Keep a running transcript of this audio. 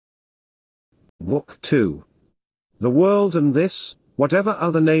Book 2. The world and this, whatever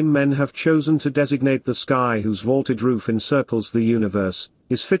other name men have chosen to designate the sky whose vaulted roof encircles the universe,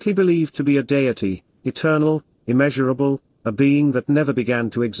 is fitly believed to be a deity, eternal, immeasurable, a being that never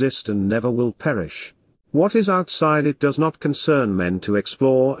began to exist and never will perish. What is outside it does not concern men to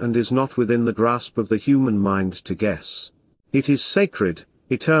explore and is not within the grasp of the human mind to guess. It is sacred,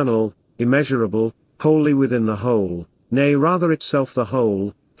 eternal, immeasurable, wholly within the whole, nay rather itself the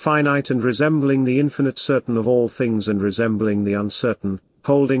whole, finite and resembling the infinite, certain of all things and resembling the uncertain,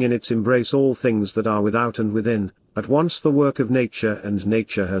 holding in its embrace all things that are without and within, at once the work of nature and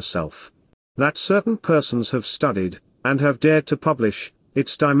nature herself. That certain persons have studied, and have dared to publish,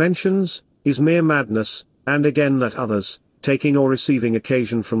 its dimensions, is mere madness, and again that others, taking or receiving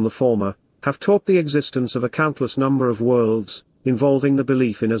occasion from the former, have taught the existence of a countless number of worlds, involving the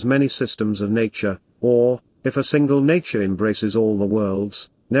belief in as many systems of nature, or, if a single nature embraces all the worlds,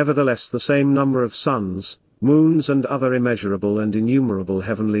 nevertheless the same number of suns, moons and other immeasurable and innumerable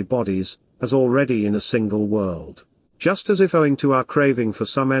heavenly bodies, as already in a single world. Just as if owing to our craving for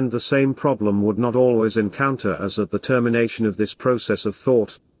some end the same problem would not always encounter us at the termination of this process of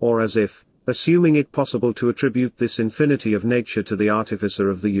thought, or as if, assuming it possible to attribute this infinity of nature to the artificer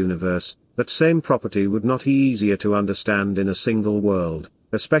of the universe, that same property would not be easier to understand in a single world,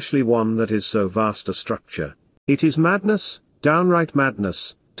 especially one that is so vast a structure. It is madness, downright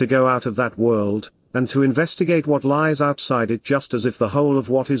madness, to go out of that world, and to investigate what lies outside it, just as if the whole of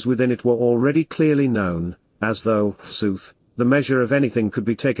what is within it were already clearly known, as though, forsooth, the measure of anything could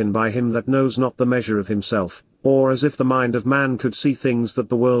be taken by him that knows not the measure of himself, or as if the mind of man could see things that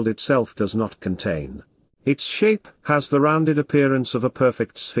the world itself does not contain. Its shape has the rounded appearance of a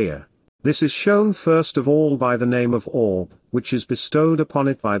perfect sphere. This is shown first of all by the name of orb, which is bestowed upon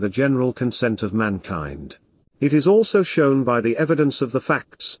it by the general consent of mankind. It is also shown by the evidence of the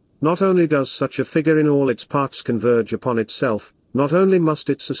facts. Not only does such a figure in all its parts converge upon itself, not only must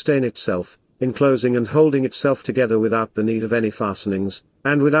it sustain itself, enclosing and holding itself together without the need of any fastenings,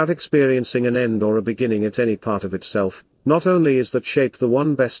 and without experiencing an end or a beginning at any part of itself, not only is that shape the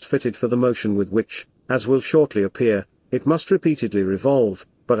one best fitted for the motion with which, as will shortly appear, it must repeatedly revolve,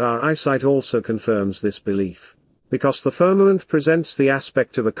 but our eyesight also confirms this belief. Because the firmament presents the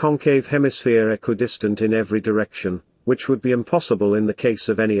aspect of a concave hemisphere equidistant in every direction, which would be impossible in the case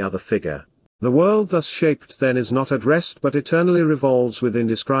of any other figure. The world thus shaped then is not at rest but eternally revolves with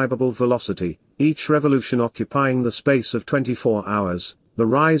indescribable velocity, each revolution occupying the space of 24 hours, the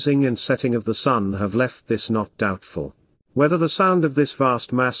rising and setting of the sun have left this not doubtful. Whether the sound of this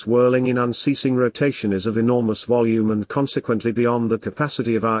vast mass whirling in unceasing rotation is of enormous volume and consequently beyond the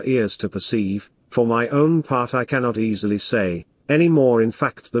capacity of our ears to perceive, for my own part I cannot easily say, any more in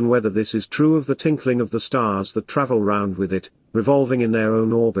fact than whether this is true of the tinkling of the stars that travel round with it, revolving in their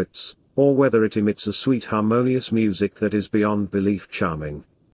own orbits, or whether it emits a sweet harmonious music that is beyond belief charming.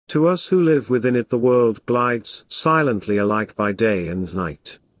 To us who live within it the world glides silently alike by day and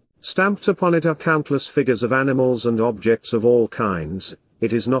night. Stamped upon it are countless figures of animals and objects of all kinds.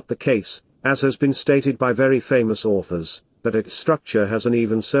 It is not the case, as has been stated by very famous authors, that its structure has an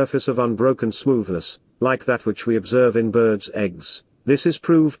even surface of unbroken smoothness, like that which we observe in birds' eggs. This is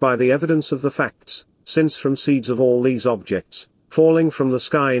proved by the evidence of the facts, since from seeds of all these objects, falling from the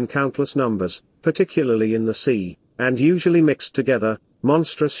sky in countless numbers, particularly in the sea, and usually mixed together,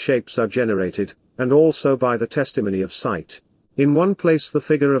 monstrous shapes are generated, and also by the testimony of sight. In one place the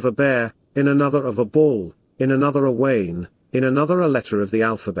figure of a bear, in another of a bull, in another a wain, in another a letter of the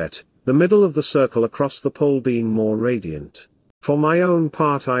alphabet, the middle of the circle across the pole being more radiant. For my own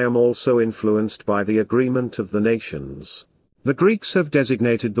part I am also influenced by the agreement of the nations. The Greeks have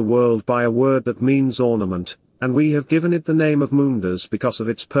designated the world by a word that means ornament, and we have given it the name of mundus because of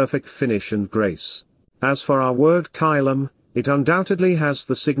its perfect finish and grace. As for our word chylum, it undoubtedly has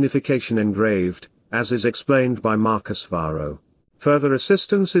the signification engraved, as is explained by Marcus Varro. Further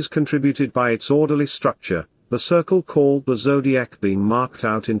assistance is contributed by its orderly structure, the circle called the zodiac being marked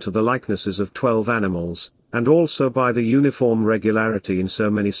out into the likenesses of 12 animals, and also by the uniform regularity in so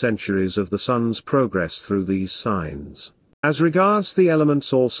many centuries of the sun's progress through these signs. As regards the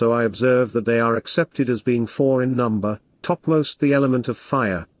elements also I observe that they are accepted as being 4 in number, topmost the element of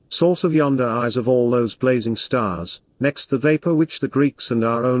fire, source of yonder eyes of all those blazing stars, next the vapor which the Greeks and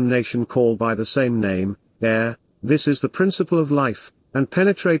our own nation call by the same name, air. This is the principle of life, and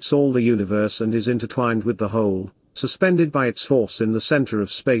penetrates all the universe and is intertwined with the whole. Suspended by its force in the center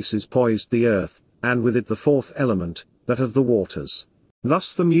of space is poised the earth, and with it the 4th element, that of the waters.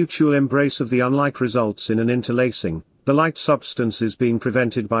 Thus the mutual embrace of the unlike results in an interlacing, the light substances being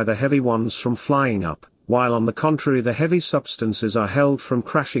prevented by the heavy ones from flying up, while on the contrary the heavy substances are held from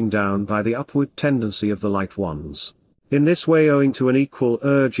crashing down by the upward tendency of the light ones. In this way, owing to an equal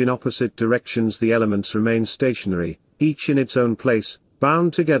urge in opposite directions, the elements remain stationary, each in its own place,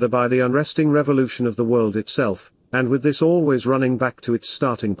 bound together by the unresting revolution of the world itself, and with this always running back to its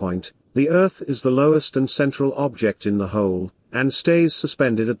starting point. The earth is the lowest and central object in the whole, and stays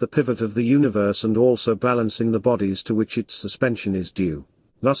suspended at the pivot of the universe and also balancing the bodies to which its suspension is due.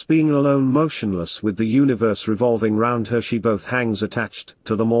 Thus, being alone motionless with the universe revolving round her, she both hangs attached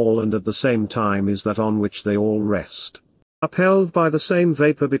to them all and at the same time is that on which they all rest. Upheld by the same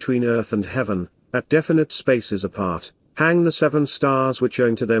vapour between earth and heaven, at definite spaces apart, hang the 7 stars which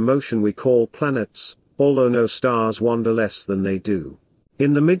owing to their motion we call planets, although no stars wander less than they do.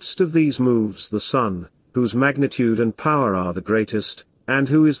 In the midst of these moves the sun, whose magnitude and power are the greatest, and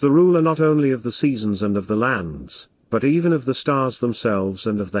who is the ruler not only of the seasons and of the lands, but even of the stars themselves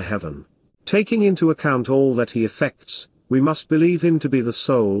and of the heaven. Taking into account all that he effects, we must believe him to be the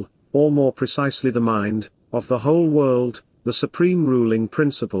soul, or more precisely the mind, of the whole world, the supreme ruling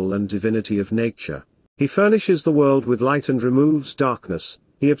principle and divinity of nature. He furnishes the world with light and removes darkness,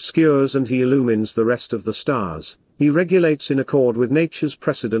 he obscures and he illumines the rest of the stars. He regulates in accord with nature's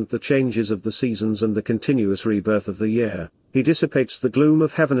precedent the changes of the seasons and the continuous rebirth of the year. He dissipates the gloom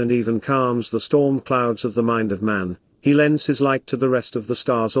of heaven and even calms the storm clouds of the mind of man. He lends his light to the rest of the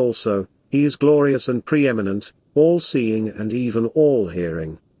stars also. He is glorious and preeminent, all-seeing and even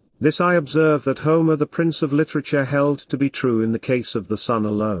all-hearing. This I observe that Homer the prince of literature held to be true in the case of the sun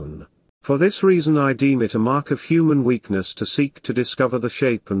alone. For this reason I deem it a mark of human weakness to seek to discover the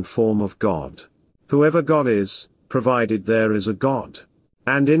shape and form of God. Whoever God is, provided there is a God.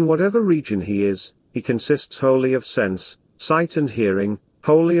 And in whatever region he is, he consists wholly of sense, sight and hearing,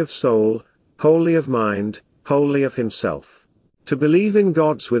 wholly of soul, wholly of mind, wholly of himself. To believe in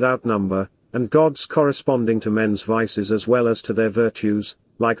gods without number, and gods corresponding to men's vices as well as to their virtues,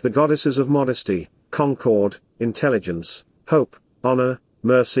 like the goddesses of modesty, concord, intelligence, hope, honor,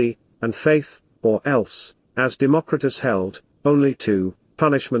 mercy, and faith, or else, as Democritus held, only to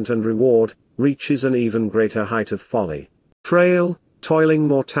punishment and reward, reaches an even greater height of folly. Frail, toiling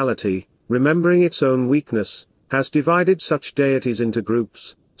mortality, remembering its own weakness, has divided such deities into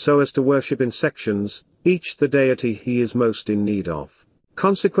groups, so as to worship in sections, each the deity he is most in need of.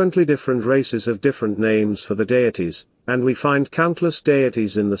 Consequently different races have different names for the deities, and we find countless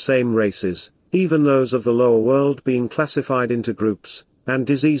deities in the same races, even those of the lower world being classified into groups, and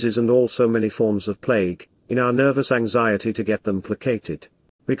diseases and also many forms of plague, in our nervous anxiety to get them placated.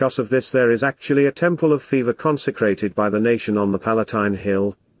 Because of this there is actually a temple of fever consecrated by the nation on the Palatine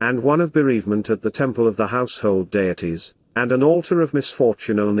Hill, and one of bereavement at the temple of the household deities, and an altar of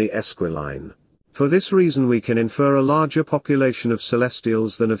misfortune on the Esquiline. For this reason we can infer a larger population of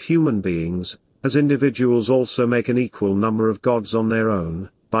celestials than of human beings, as individuals also make an equal number of gods on their own,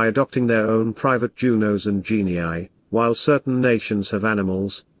 by adopting their own private Junos and genii, while certain nations have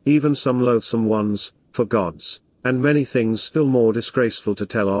animals, even some loathsome ones, for gods, and many things still more disgraceful to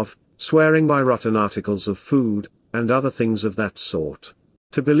tell of, swearing by rotten articles of food, and other things of that sort.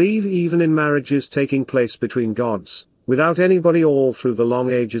 To believe even in marriages taking place between gods, without anybody all through the long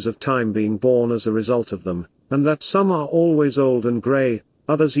ages of time being born as a result of them, and that some are always old and grey,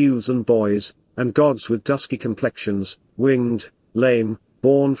 others youths and boys, and gods with dusky complexions, winged, lame,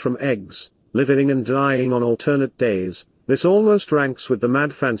 born from eggs, living and dying on alternate days, this almost ranks with the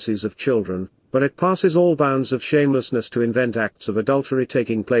mad fancies of children, but it passes all bounds of shamelessness to invent acts of adultery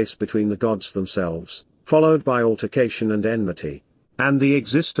taking place between the gods themselves, followed by altercation and enmity, and the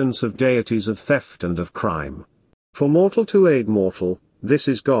existence of deities of theft and of crime. For mortal to aid mortal, this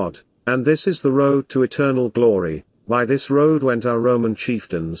is God, and this is the road to eternal glory. By this road went our Roman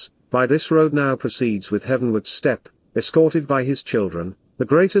chieftains, by this road now proceeds with heavenward step, escorted by his children, the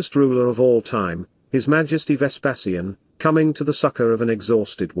greatest ruler of all time, His Majesty Vespasian, coming to the succor of an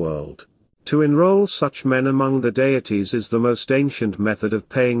exhausted world. To enroll such men among the deities is the most ancient method of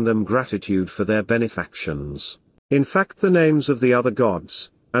paying them gratitude for their benefactions. In fact, the names of the other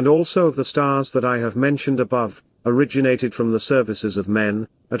gods, and also of the stars that I have mentioned above, originated from the services of men,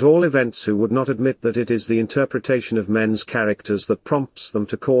 at all events who would not admit that it is the interpretation of men's characters that prompts them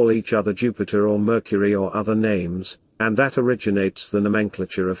to call each other Jupiter or Mercury or other names, and that originates the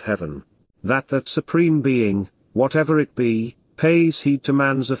nomenclature of heaven. That supreme being, whatever it be, pays heed to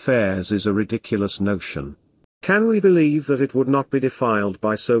man's affairs is a ridiculous notion. Can we believe that it would not be defiled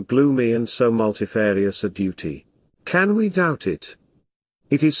by so gloomy and so multifarious a duty? Can we doubt it?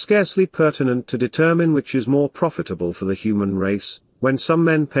 It is scarcely pertinent to determine which is more profitable for the human race, when some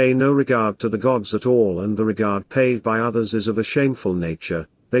men pay no regard to the gods at all and the regard paid by others is of a shameful nature,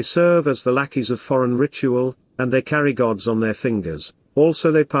 they serve as the lackeys of foreign ritual, and they carry gods on their fingers.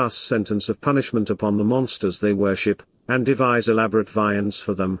 Also they pass sentence of punishment upon the monsters they worship, and devise elaborate viands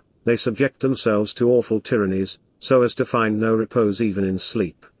for them. They subject themselves to awful tyrannies, so as to find no repose even in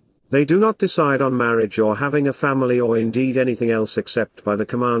sleep. They do not decide on marriage or having a family or indeed anything else except by the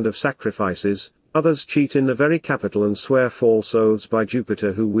command of sacrifices. Others cheat in the very capital and swear false oaths by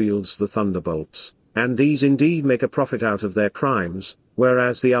Jupiter who wields the thunderbolts, and these indeed make a profit out of their crimes,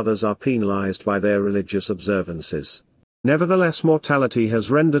 whereas the others are penalized by their religious observances. Nevertheless, mortality has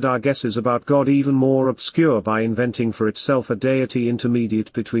rendered our guesses about God even more obscure by inventing for itself a deity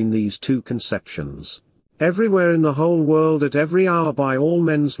intermediate between these two conceptions. Everywhere in the whole world at every hour by all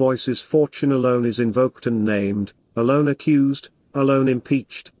men's voices fortune alone is invoked and named, alone accused, alone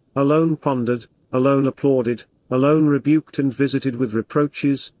impeached, alone pondered, alone applauded, alone rebuked and visited with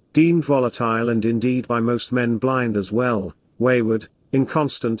reproaches, deemed volatile and indeed by most men blind as well, wayward,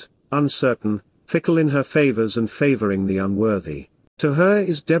 inconstant, uncertain, fickle in her favors and favoring the unworthy. To her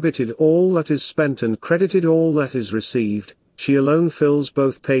is debited all that is spent and credited all that is received. She alone fills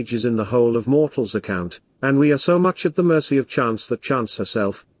both pages in the whole of mortal's account, and we are so much at the mercy of chance that chance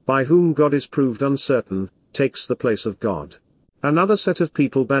herself, by whom God is proved uncertain, takes the place of God. Another set of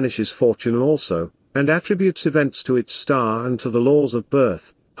people banishes fortune also, and attributes events to its star and to the laws of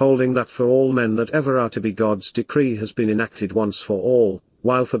birth, holding that for all men that ever are to be God's decree has been enacted once for all,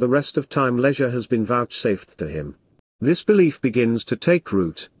 while for the rest of time leisure has been vouchsafed to him. This belief begins to take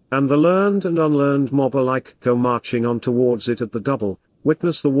root, and the learned and unlearned mob alike go marching on towards it at the double.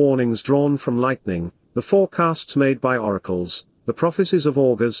 Witness the warnings drawn from lightning, the forecasts made by oracles, the prophecies of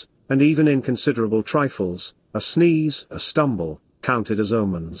augurs, and even inconsiderable trifles, a sneeze, a stumble, counted as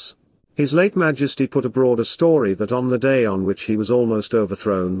omens. His late Majesty put abroad a story that on the day on which he was almost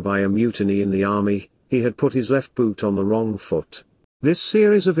overthrown by a mutiny in the army, he had put his left boot on the wrong foot. This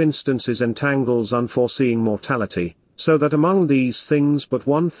series of instances entangles unforeseen mortality, so that among these things but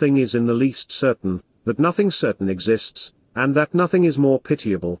one thing is in the least certain, that nothing certain exists, and that nothing is more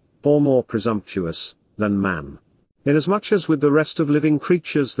pitiable, or more presumptuous, than man. Inasmuch as with the rest of living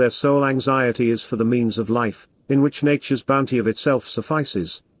creatures their sole anxiety is for the means of life, in which nature's bounty of itself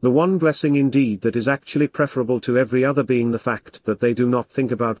suffices, the one blessing indeed that is actually preferable to every other being the fact that they do not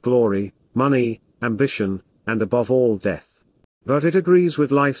think about glory, money, ambition, and above all death. But it agrees with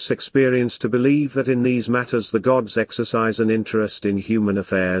life's experience to believe that in these matters the gods exercise an interest in human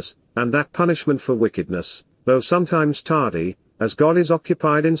affairs, and that punishment for wickedness, though sometimes tardy, as God is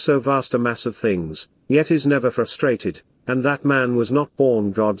occupied in so vast a mass of things, yet is never frustrated, and that man was not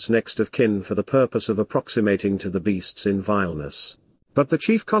born God's next of kin for the purpose of approximating to the beasts in vileness. But the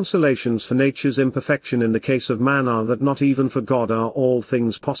chief consolations for nature's imperfection in the case of man are that not even for God are all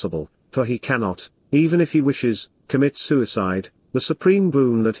things possible, for he cannot, even if he wishes, commit suicide, the supreme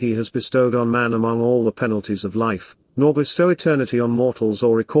boon that he has bestowed on man among all the penalties of life, nor bestow eternity on mortals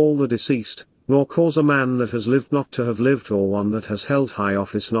or recall the deceased, nor cause a man that has lived not to have lived or one that has held high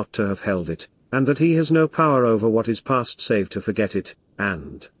office not to have held it, and that he has no power over what is past save to forget it,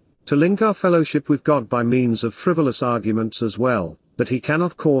 and to link our fellowship with God by means of frivolous arguments as well, that he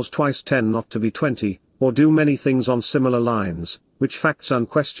cannot cause twice 10 not to be 20, or do many things on similar lines, which facts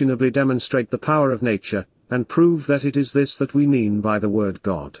unquestionably demonstrate the power of nature, and prove that it is this that we mean by the word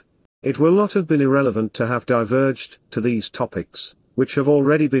God. It will not have been irrelevant to have diverged to these topics, which have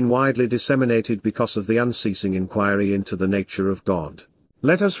already been widely disseminated because of the unceasing inquiry into the nature of God.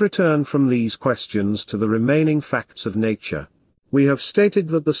 Let us return from these questions to the remaining facts of nature. We have stated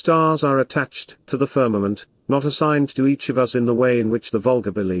that the stars are attached to the firmament, not assigned to each of us in the way in which the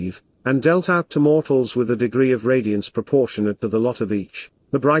vulgar believe, and dealt out to mortals with a degree of radiance proportionate to the lot of each,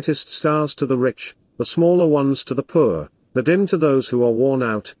 the brightest stars to the rich, the smaller ones to the poor, the dim to those who are worn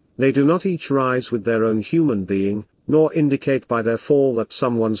out. They do not each rise with their own human being, nor indicate by their fall that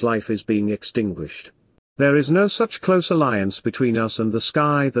someone's life is being extinguished. There is no such close alliance between us and the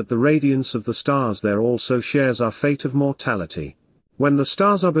sky that the radiance of the stars there also shares our fate of mortality. When the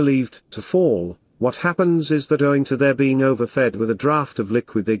stars are believed to fall, what happens is that owing to their being overfed with a draught of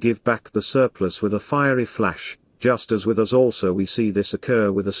liquid they give back the surplus with a fiery flash, just as with us also we see this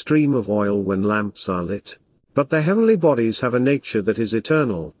occur with a stream of oil when lamps are lit. But their heavenly bodies have a nature that is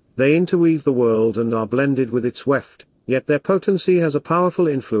eternal. They interweave the world and are blended with its weft, yet their potency has a powerful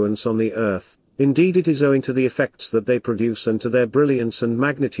influence on the earth. Indeed it is owing to the effects that they produce and to their brilliance and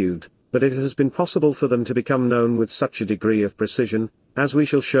magnitude, that it has been possible for them to become known with such a degree of precision, as we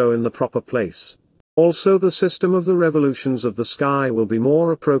shall show in the proper place. Also the system of the revolutions of the sky will be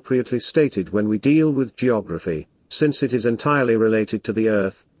more appropriately stated when we deal with geography, since it is entirely related to the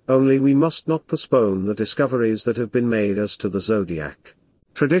earth, only we must not postpone the discoveries that have been made as to the zodiac.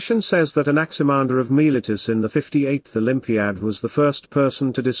 Tradition says that Anaximander of Miletus in the 58th Olympiad was the first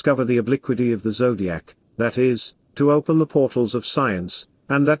person to discover the obliquity of the zodiac, that is, to open the portals of science,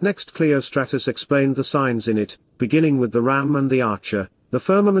 and that next Cleostratus explained the signs in it, beginning with the ram and the archer, the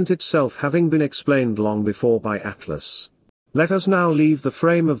firmament itself having been explained long before by Atlas. Let us now leave the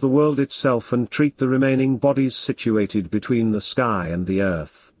frame of the world itself and treat the remaining bodies situated between the sky and the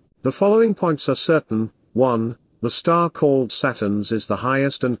earth. The following points are certain. 1. The star called Saturn's is the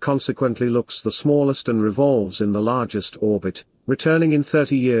highest and consequently looks the smallest and revolves in the largest orbit, returning in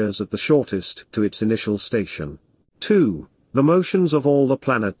 30 years at the shortest to its initial station. 2. The motions of all the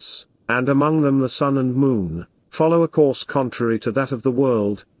planets, and among them the sun and moon, follow a course contrary to that of the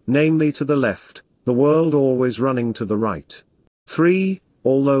world, namely to the left, the world always running to the right. 3.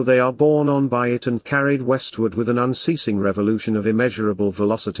 Although they are borne on by it and carried westward with an unceasing revolution of immeasurable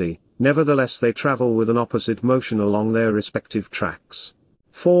velocity, nevertheless they travel with an opposite motion along their respective tracks.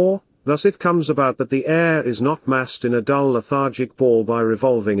 4. Thus it comes about that the air is not massed in a dull lethargic ball by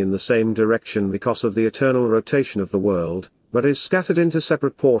revolving in the same direction because of the eternal rotation of the world, but is scattered into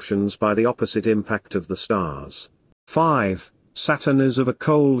separate portions by the opposite impact of the stars. 5. Saturn is of a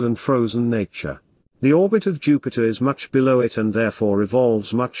cold and frozen nature. The orbit of Jupiter is much below it and therefore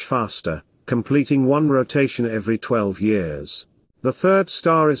revolves much faster, completing one rotation every 12 years. The third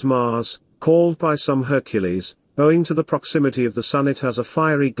star is Mars, called by some Hercules. Owing to the proximity of the Sun it has a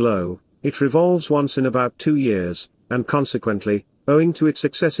fiery glow, it revolves once in about 2 years, and consequently, owing to its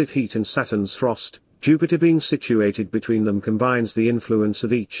excessive heat and Saturn's frost, Jupiter being situated between them combines the influence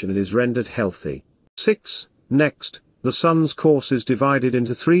of each and is rendered healthy. 6. Next, the Sun's course is divided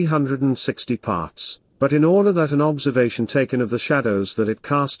into 360 parts, but in order that an observation taken of the shadows that it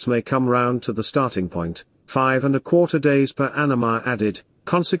casts may come round to the starting point, 5¼ days per annum are added,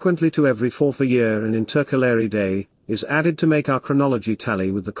 consequently to every fourth a year an intercalary day is added to make our chronology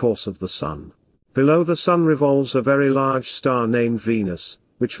tally with the course of the Sun. Below the Sun revolves a very large star named Venus,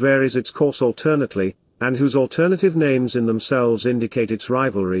 which varies its course alternately, and whose alternative names in themselves indicate its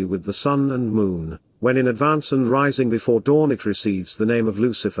rivalry with the Sun and Moon. When in advance and rising before dawn it receives the name of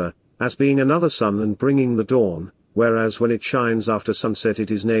Lucifer, as being another sun and bringing the dawn, whereas when it shines after sunset it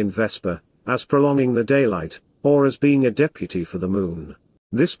is named Vesper, as prolonging the daylight, or as being a deputy for the moon.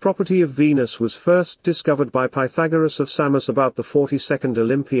 This property of Venus was first discovered by Pythagoras of Samos about the 42nd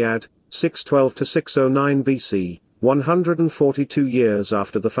Olympiad, 612 to 609 BC, 142 years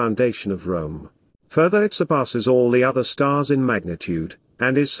after the foundation of Rome. Further it surpasses all the other stars in magnitude,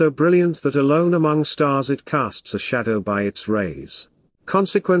 and is so brilliant that alone among stars it casts a shadow by its rays.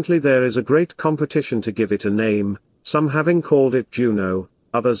 Consequently there is a great competition to give it a name, some having called it Juno,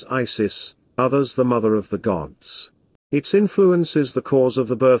 others Isis, others the mother of the gods. Its influence is the cause of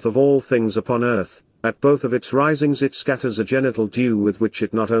the birth of all things upon earth. At both of its risings it scatters a genital dew with which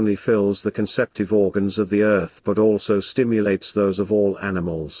it not only fills the conceptive organs of the earth but also stimulates those of all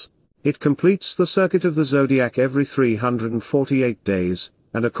animals. It completes the circuit of the zodiac every 348 days,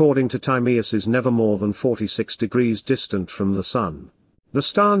 and according to Timaeus is never more than 46 degrees distant from the Sun. The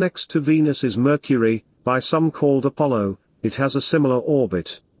star next to Venus is Mercury, by some called Apollo. It has a similar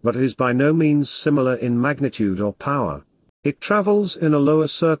orbit, but is by no means similar in magnitude or power. It travels in a lower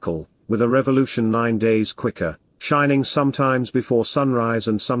circle, with a revolution 9 days quicker, shining sometimes before sunrise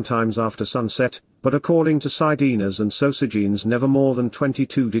and sometimes after sunset, but according to Sidenas and Sosigenes never more than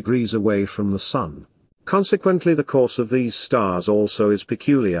 22 degrees away from the Sun. Consequently the course of these stars also is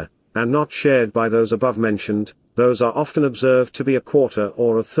peculiar, and not shared by those above mentioned. Those are often observed to be a quarter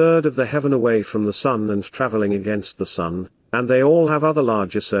or a third of the heaven away from the Sun and traveling against the Sun, and they all have other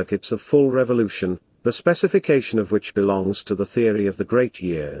larger circuits of full revolution, the specification of which belongs to the theory of the great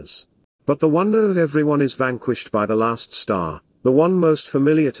years. But the wonder of everyone is vanquished by the last star, the one most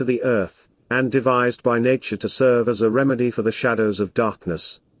familiar to the earth, and devised by nature to serve as a remedy for the shadows of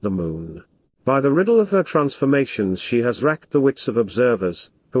darkness, the moon. By the riddle of her transformations she has racked the wits of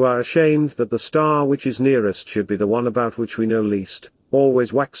observers, who are ashamed that the star which is nearest should be the one about which we know least,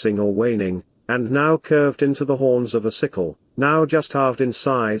 always waxing or waning, and now curved into the horns of a sickle, now just halved in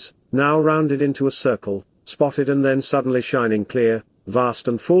size, now rounded into a circle, spotted and then suddenly shining clear, vast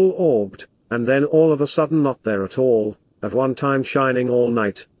and full-orbed, and then all of a sudden not there at all, at one time shining all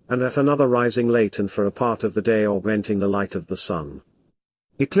night, and at another rising late and for a part of the day augmenting the light of the Sun.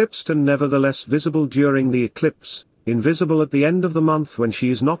 Eclipsed and nevertheless visible during the eclipse, invisible at the end of the month when she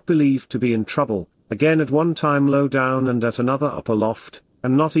is not believed to be in trouble, again at one time low down and at another up aloft,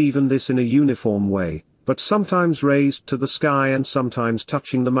 and not even this in a uniform way, but sometimes raised to the sky and sometimes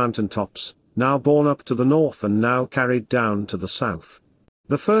touching the mountain tops, now borne up to the north and now carried down to the south.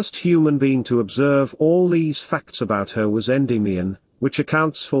 The first human being to observe all these facts about her was Endymion, which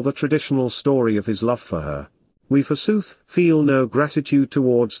accounts for the traditional story of his love for her. We forsooth feel no gratitude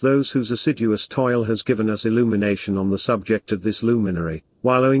towards those whose assiduous toil has given us illumination on the subject of this luminary,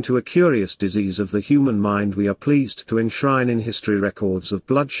 while owing to a curious disease of the human mind we are pleased to enshrine in history records of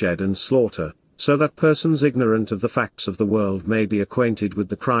bloodshed and slaughter, so that persons ignorant of the facts of the world may be acquainted with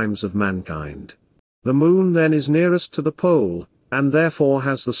the crimes of mankind. The moon then is nearest to the pole, and therefore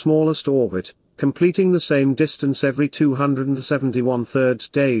has the smallest orbit, completing the same distance every 271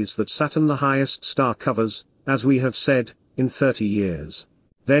 days that Saturn, the highest star, covers, as we have said, in 30 years.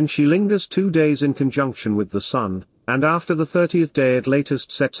 Then she lingers 2 days in conjunction with the sun, and after the 30th day at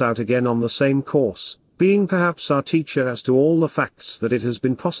latest sets out again on the same course, being perhaps our teacher as to all the facts that it has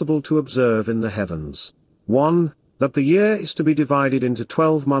been possible to observe in the heavens. 1. That the year is to be divided into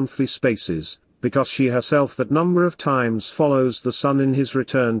 12 monthly spaces, because she herself that number of times follows the sun in his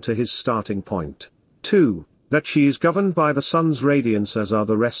return to his starting point. 2. That she is governed by the sun's radiance as are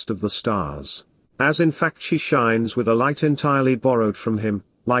the rest of the stars. As in fact she shines with a light entirely borrowed from him,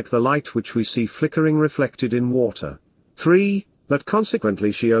 like the light which we see flickering reflected in water. 3. That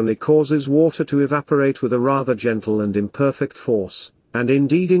consequently she only causes water to evaporate with a rather gentle and imperfect force, and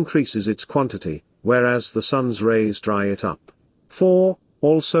indeed increases its quantity, whereas the sun's rays dry it up. 4.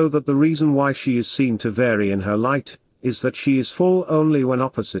 Also that the reason why she is seen to vary in her light, is that she is full only when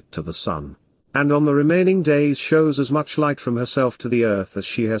opposite to the sun, and on the remaining days shows as much light from herself to the earth as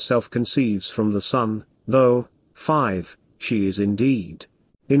she herself conceives from the sun, though, 5, she is indeed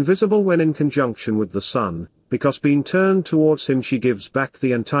invisible when in conjunction with the sun, because being turned towards him she gives back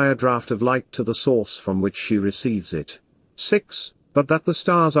the entire draught of light to the source from which she receives it. 6. But that the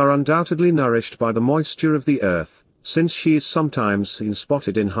stars are undoubtedly nourished by the moisture of the earth, since she is sometimes seen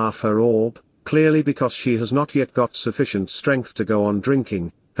spotted in half her orb, clearly because she has not yet got sufficient strength to go on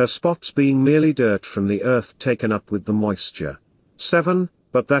drinking, her spots being merely dirt from the earth taken up with the moisture. 7.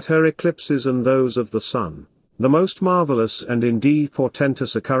 But that her eclipses and those of the sun, the most marvelous and indeed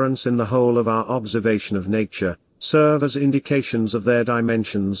portentous occurrence in the whole of our observation of nature, serve as indications of their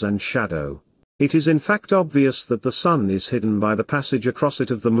dimensions and shadow. It is in fact obvious that the sun is hidden by the passage across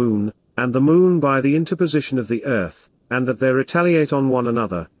it of the moon, and the moon by the interposition of the earth, and that they retaliate on one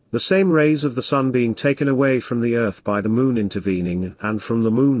another, the same rays of the sun being taken away from the earth by the moon intervening and from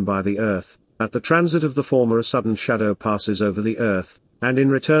the moon by the earth. At the transit of the former a sudden shadow passes over the earth, and in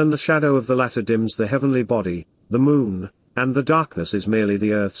return the shadow of the latter dims the heavenly body, the moon, and the darkness is merely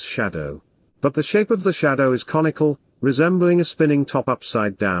the earth's shadow. But the shape of the shadow is conical, resembling a spinning top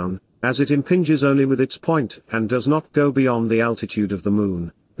upside down, as it impinges only with its point and does not go beyond the altitude of the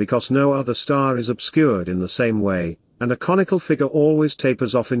moon, because no other star is obscured in the same way, and a conical figure always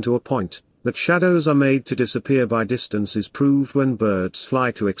tapers off into a point. That shadows are made to disappear by distance is proved when birds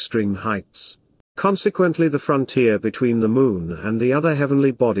fly to extreme heights. Consequently the frontier between the moon and the other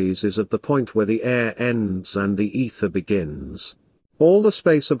heavenly bodies is at the point where the air ends and the ether begins. All the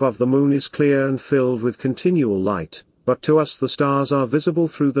space above the moon is clear and filled with continual light, but to us the stars are visible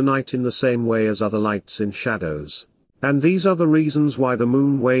through the night in the same way as other lights in shadows. And these are the reasons why the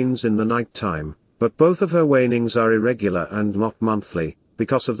moon wanes in the night time, but both of her wanings are irregular and not monthly,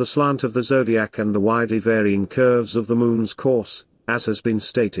 because of the slant of the zodiac and the widely varying curves of the moon's course, as has been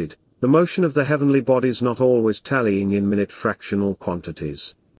stated, the motion of the heavenly bodies not always tallying in minute fractional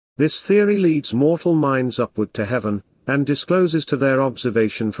quantities. This theory leads mortal minds upward to heaven, and discloses to their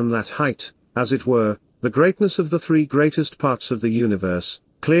observation from that height, as it were, the greatness of the three greatest parts of the universe.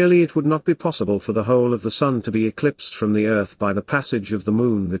 Clearly it would not be possible for the whole of the sun to be eclipsed from the earth by the passage of the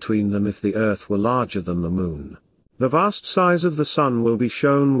moon between them if the earth were larger than the moon. The vast size of the sun will be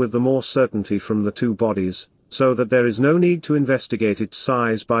shown with the more certainty from the two bodies, so that there is no need to investigate its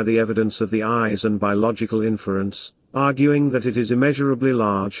size by the evidence of the eyes and by logical inference, arguing that it is immeasurably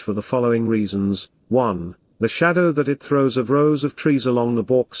large for the following reasons. 1. The shadow that it throws of rows of trees along the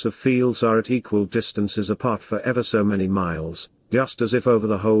balks of fields are at equal distances apart for ever so many miles, just as if over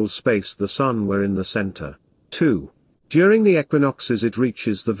the whole space the sun were in the center. 2. During the equinoxes it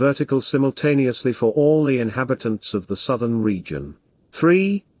reaches the vertical simultaneously for all the inhabitants of the southern region.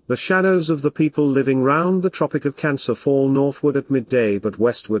 3. The shadows of the people living round the Tropic of Cancer fall northward at midday but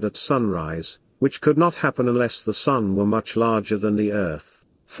westward at sunrise, which could not happen unless the sun were much larger than the earth.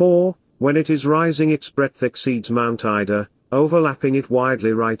 4. When it is rising its breadth exceeds Mount Ida, overlapping it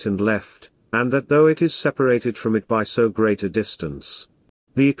widely right and left, and that though it is separated from it by so great a distance,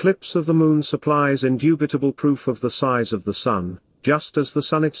 the eclipse of the moon supplies indubitable proof of the size of the sun, just as the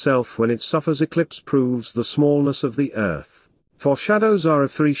sun itself when it suffers eclipse proves the smallness of the earth. For shadows are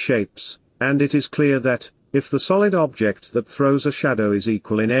of three shapes, and it is clear that, if the solid object that throws a shadow is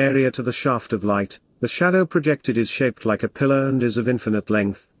equal in area to the shaft of light, the shadow projected is shaped like a pillar and is of infinite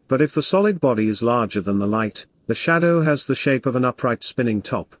length, but if the solid body is larger than the light, the shadow has the shape of an upright spinning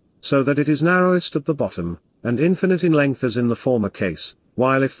top, so that it is narrowest at the bottom, and infinite in length as in the former case,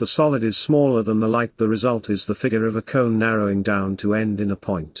 while if the solid is smaller than the light the result is the figure of a cone narrowing down to end in a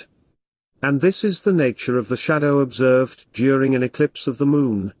point. And this is the nature of the shadow observed during an eclipse of the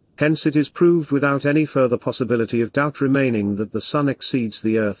moon, hence it is proved without any further possibility of doubt remaining that the sun exceeds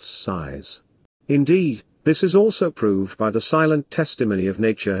the earth's size. Indeed, this is also proved by the silent testimony of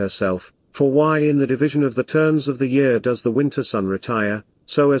nature herself, for why in the division of the turns of the year does the winter sun retire,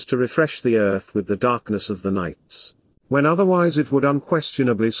 so as to refresh the earth with the darkness of the nights, when otherwise it would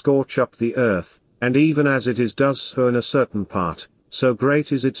unquestionably scorch up the earth, and even as it is does so in a certain part, so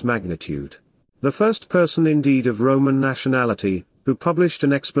great is its magnitude. The first person indeed of Roman nationality, who published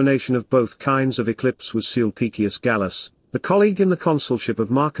an explanation of both kinds of eclipse was Sulpicius Gallus, the colleague in the consulship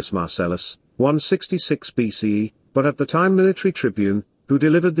of Marcus Marcellus, 166 BCE, but at the time military tribune, who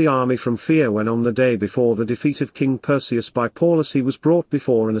delivered the army from fear when on the day before the defeat of King Perseus by Paulus he was brought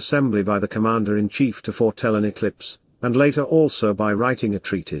before an assembly by the commander-in-chief to foretell an eclipse, and later also by writing a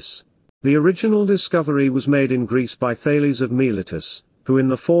treatise. The original discovery was made in Greece by Thales of Miletus, who in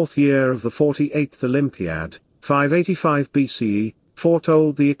the 4th year of the 48th Olympiad, 585 BCE,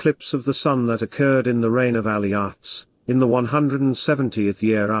 foretold the eclipse of the sun that occurred in the reign of Alyattes, in the 170th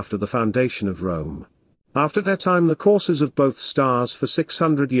year after the foundation of Rome. After that time the courses of both stars for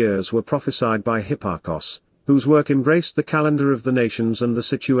 600 years were prophesied by Hipparchus, whose work embraced the calendar of the nations and the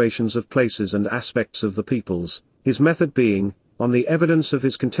situations of places and aspects of the peoples, his method being, on the evidence of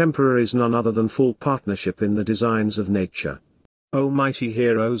his contemporaries, none other than full partnership in the designs of nature. O mighty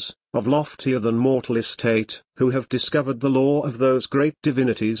heroes, of loftier than mortal estate, who have discovered the law of those great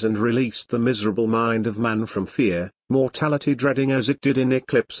divinities and released the miserable mind of man from fear, mortality dreading as it did in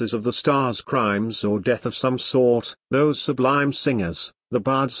eclipses of the stars crimes or death of some sort, those sublime singers, the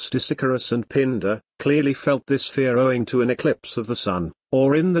bards Stesichorus and Pindar, clearly felt this fear owing to an eclipse of the sun,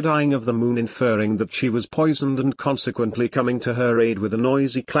 or in the dying of the moon inferring that she was poisoned and consequently coming to her aid with a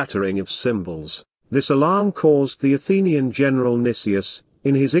noisy clattering of cymbals. This alarm caused the Athenian general Nicias,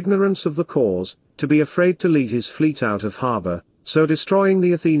 in his ignorance of the cause, to be afraid to lead his fleet out of harbour, so destroying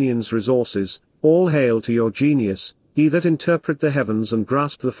the Athenians' resources. All hail to your genius, ye that interpret the heavens and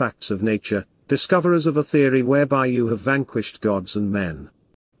grasp the facts of nature, discoverers of a theory whereby you have vanquished gods and men.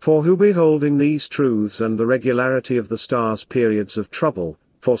 For who beholding these truths and the regularity of the stars' periods of trouble,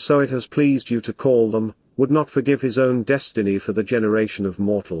 for so it has pleased you to call them, would not forgive his own destiny for the generation of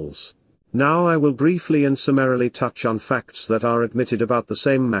mortals? Now I will briefly and summarily touch on facts that are admitted about the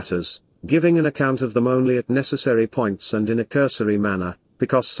same matters, giving an account of them only at necessary points and in a cursory manner,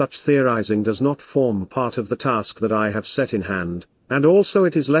 because such theorizing does not form part of the task that I have set in hand, and also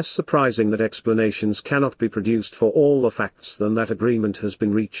it is less surprising that explanations cannot be produced for all the facts than that agreement has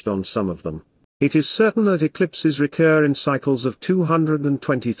been reached on some of them. It is certain that eclipses recur in cycles of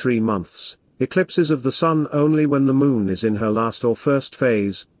 223 months, eclipses of the sun only when the moon is in her last or first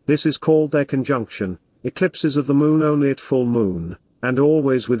phase. This is called their conjunction, eclipses of the moon only at full moon, and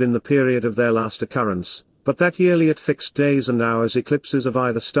always within the period of their last occurrence, but that yearly at fixed days and hours eclipses of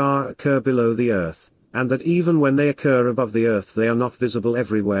either star occur below the earth, and that even when they occur above the earth they are not visible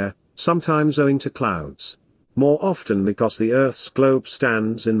everywhere, sometimes owing to clouds. More often because the earth's globe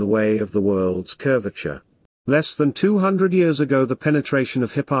stands in the way of the world's curvature. Less than 200 years ago the penetration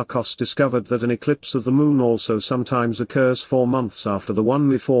of Hipparchus discovered that an eclipse of the moon also sometimes occurs 4 months after the one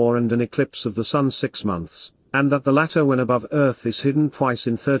before and an eclipse of the sun 6 months, and that the latter when above earth is hidden twice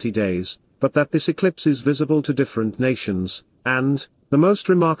in 30 days, but that this eclipse is visible to different nations, and, the most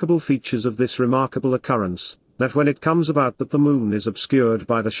remarkable features of this remarkable occurrence, that when it comes about that the moon is obscured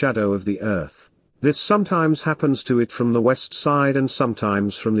by the shadow of the earth. This sometimes happens to it from the west side and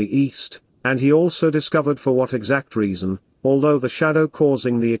sometimes from the east. And he also discovered for what exact reason, although the shadow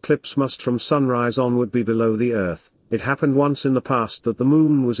causing the eclipse must from sunrise onward be below the earth, it happened once in the past that the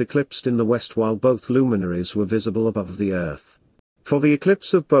moon was eclipsed in the west while both luminaries were visible above the earth. For the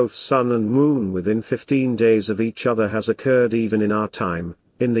eclipse of both sun and moon within 15 days of each other has occurred even in our time,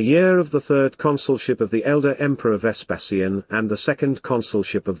 in the year of the 3rd consulship of the elder Emperor Vespasian and the 2nd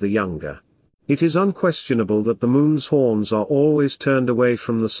consulship of the younger. It is unquestionable that the moon's horns are always turned away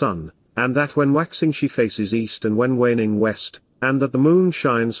from the sun, and that when waxing she faces east and when waning west, and that the moon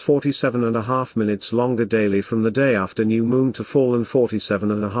shines 47½ minutes longer daily from the day after new moon to full and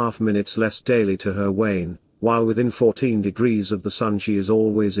 47½ minutes less daily to her wane, while within 14 degrees of the sun she is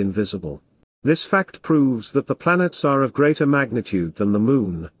always invisible. This fact proves that the planets are of greater magnitude than the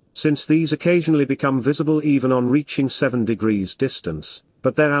moon, since these occasionally become visible even on reaching 7 degrees distance,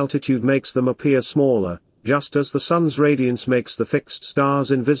 but their altitude makes them appear smaller, just as the sun's radiance makes the fixed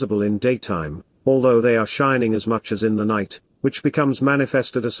stars invisible in daytime, although they are shining as much as in the night, which becomes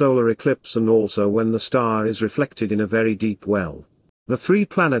manifest at a solar eclipse and also when the star is reflected in a very deep well. The three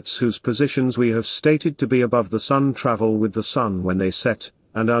planets whose positions we have stated to be above the sun travel with the sun when they set,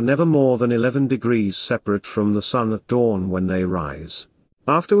 and are never more than 11 degrees separate from the sun at dawn when they rise.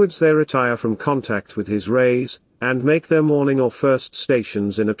 Afterwards they retire from contact with his rays, and make their morning or first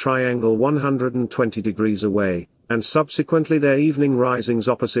stations in a triangle 120 degrees away, and subsequently their evening risings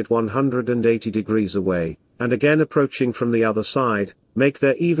opposite 180 degrees away, and again approaching from the other side, make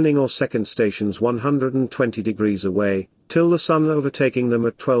their evening or second stations 120 degrees away, till the sun overtaking them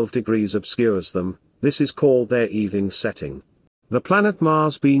at 12 degrees obscures them. This is called their evening setting. The planet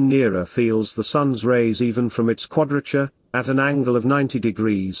Mars, being nearer, feels the sun's rays even from its quadrature, at an angle of 90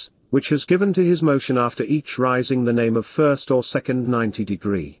 degrees, which has given to his motion after each rising the name of first or second 90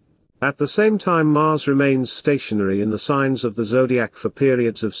 degree. At the same time Mars remains stationary in the signs of the zodiac for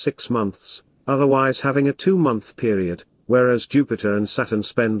periods of 6 months, otherwise having a 2-month period, whereas Jupiter and Saturn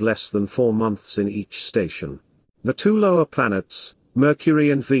spend less than 4 months in each station. The two lower planets, Mercury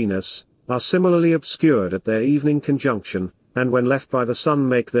and Venus, are similarly obscured at their evening conjunction, and when left by the sun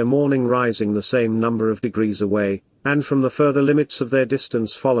make their morning rising the same number of degrees away, and from the further limits of their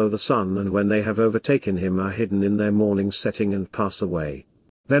distance follow the sun, and when they have overtaken him are hidden in their morning setting and pass away.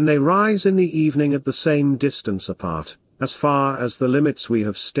 Then they rise in the evening at the same distance apart, as far as the limits we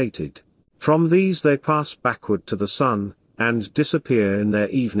have stated. From these they pass backward to the sun, and disappear in their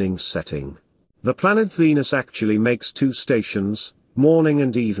evening setting. The planet Venus actually makes 2 stations, morning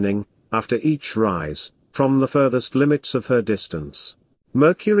and evening, after each rise, from the furthest limits of her distance.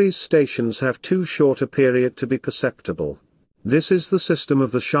 Mercury's stations have too short a period to be perceptible. This is the system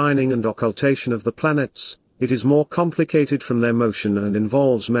of the shining and occultation of the planets. It is more complicated from their motion and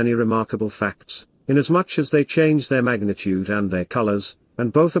involves many remarkable facts, inasmuch as they change their magnitude and their colors,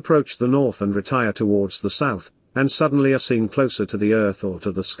 and both approach the north and retire towards the south, and suddenly are seen closer to the earth or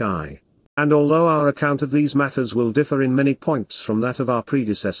to the sky. And although our account of these matters will differ in many points from that of our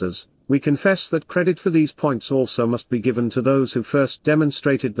predecessors, we confess that credit for these points also must be given to those who first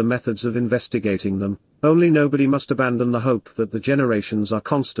demonstrated the methods of investigating them, only nobody must abandon the hope that the generations are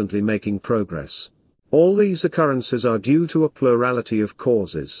constantly making progress. All these occurrences are due to a plurality of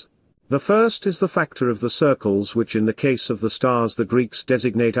causes. The first is the factor of the circles, which in the case of the stars the Greeks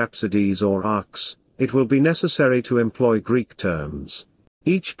designate apsides or arcs. It will be necessary to employ Greek terms.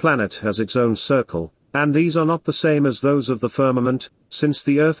 Each planet has its own circle, and these are not the same as those of the firmament, since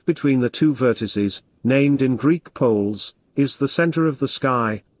the earth between the 2 vertices, named in Greek poles, is the center of the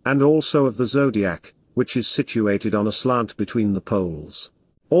sky, and also of the zodiac, which is situated on a slant between the poles.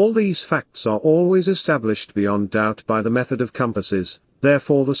 All these facts are always established beyond doubt by the method of compasses,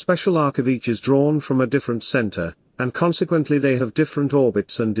 therefore the special arc of each is drawn from a different center, and consequently they have different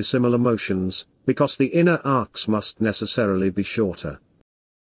orbits and dissimilar motions, because the inner arcs must necessarily be shorter.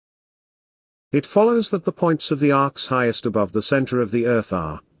 It follows that the points of the arcs highest above the center of the earth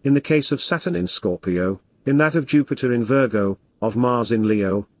are, in the case of Saturn in Scorpio, in that of Jupiter in Virgo, of Mars in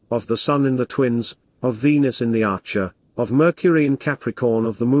Leo, of the Sun in the Twins, of Venus in the Archer, of Mercury in Capricorn,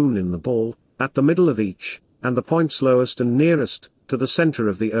 of the Moon in the Bull, at the middle of each, and the points lowest and nearest to the center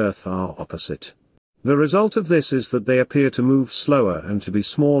of the earth are opposite. The result of this is that they appear to move slower and to be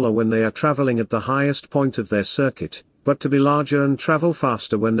smaller when they are traveling at the highest point of their circuit, but to be larger and travel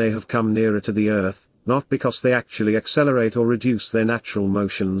faster when they have come nearer to the earth, not because they actually accelerate or reduce their natural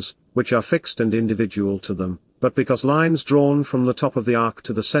motions, which are fixed and individual to them, but because lines drawn from the top of the arc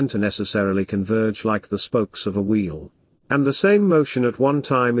to the center necessarily converge like the spokes of a wheel. And the same motion at one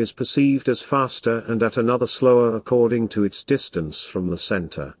time is perceived as faster and at another slower according to its distance from the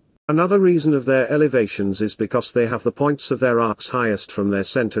center. Another reason of their elevations is because they have the points of their arcs highest from their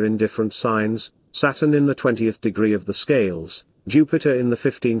center in different signs, Saturn in the 20th degree of the scales, Jupiter in the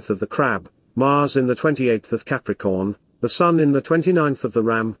 15th of the crab, Mars in the 28th of Capricorn, the Sun in the 29th of the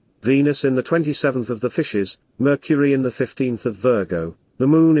ram, Venus in the 27th of the fishes, Mercury in the 15th of Virgo, the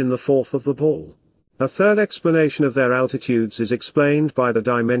Moon in the 4th of the bull. A third explanation of their altitudes is explained by the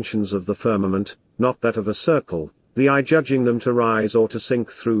dimensions of the firmament, not that of a circle, the eye judging them to rise or to sink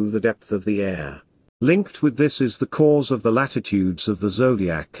through the depth of the air. Linked with this is the cause of the latitudes of the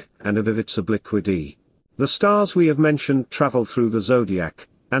zodiac, and of its obliquity. The stars we have mentioned travel through the zodiac,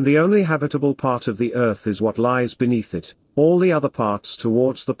 and the only habitable part of the earth is what lies beneath it. All the other parts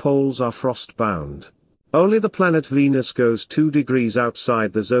towards the poles are frost-bound. Only the planet Venus goes 2 degrees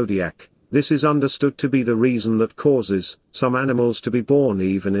outside the zodiac. This is understood to be the reason that causes some animals to be born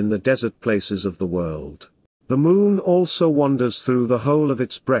even in the desert places of the world. The moon also wanders through the whole of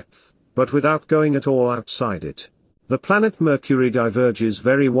its breadth, but without going at all outside it. The planet Mercury diverges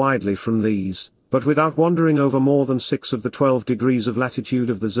very widely from these, but without wandering over more than 6 of the 12 degrees of latitude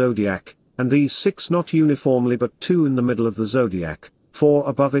of the zodiac, and these 6 not uniformly but 2 in the middle of the zodiac, 4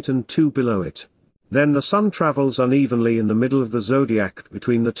 above it and 2 below it. Then the Sun travels unevenly in the middle of the zodiac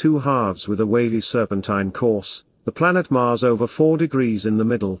between the 2 halves with a wavy serpentine course, the planet Mars over 4 degrees in the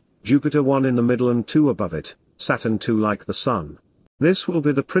middle, Jupiter 1 in the middle and 2 above it, Saturn 2 like the Sun. This will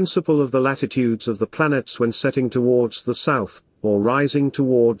be the principle of the latitudes of the planets when setting towards the south, or rising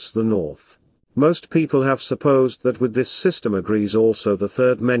towards the north. Most people have supposed that with this system agrees also the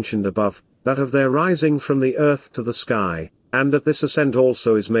third mentioned above, that of their rising from the earth to the sky, and that this ascent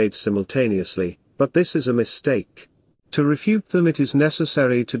also is made simultaneously, but this is a mistake. To refute them it is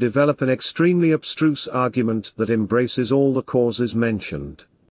necessary to develop an extremely abstruse argument that embraces all the causes mentioned.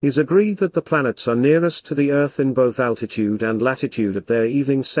 It is agreed that the planets are nearest to the Earth in both altitude and latitude at their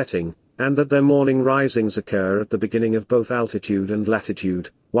evening setting, and that their morning risings occur at the beginning of both altitude and latitude,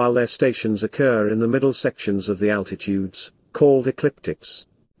 while their stations occur in the middle sections of the altitudes, called ecliptics.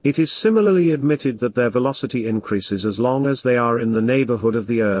 It is similarly admitted that their velocity increases as long as they are in the neighborhood of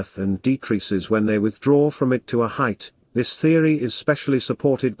the Earth and decreases when they withdraw from it to a height. This theory is specially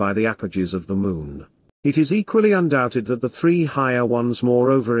supported by the apogees of the Moon. It is equally undoubted that the 3 higher ones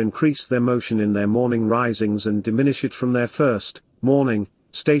moreover increase their motion in their morning risings and diminish it from their first, morning,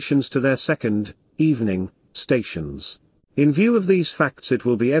 stations to their second, evening, stations. In view of these facts it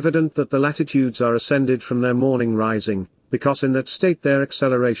will be evident that the latitudes are ascended from their morning rising, because in that state their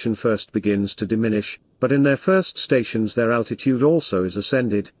acceleration first begins to diminish, but in their first stations their altitude also is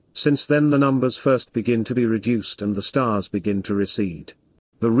ascended, since then the numbers first begin to be reduced and the stars begin to recede.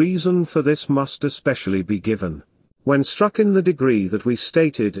 The reason for this must especially be given. When struck in the degree that we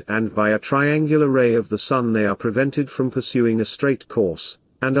stated and by a triangular ray of the sun they are prevented from pursuing a straight course,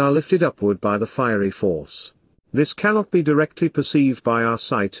 and are lifted upward by the fiery force. This cannot be directly perceived by our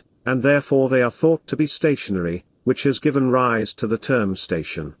sight, and therefore they are thought to be stationary, which has given rise to the term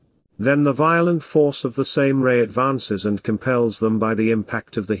station. Then the violent force of the same ray advances and compels them by the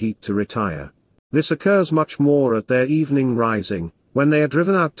impact of the heat to retire. This occurs much more at their evening rising, when they are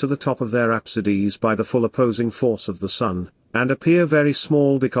driven out to the top of their apsides by the full opposing force of the sun, and appear very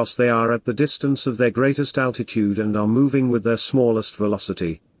small because they are at the distance of their greatest altitude and are moving with their smallest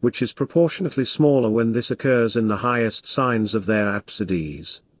velocity, which is proportionately smaller when this occurs in the highest signs of their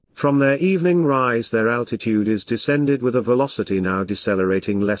apsides. From their evening rise their altitude is descended with a velocity now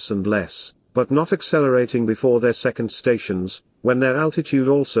decelerating less and less, but not accelerating before their second stations, when their altitude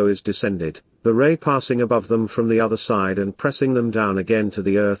also is descended, the ray passing above them from the other side and pressing them down again to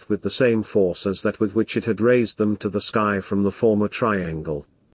the earth with the same force as that with which it had raised them to the sky from the former triangle.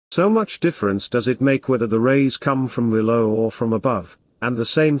 So much difference does it make whether the rays come from below or from above, and the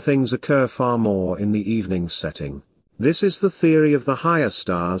same things occur far more in the evening setting. This is the theory of the higher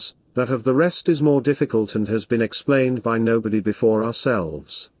stars, that of the rest is more difficult and has been explained by nobody before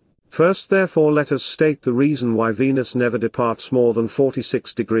ourselves. First therefore let us state the reason why Venus never departs more than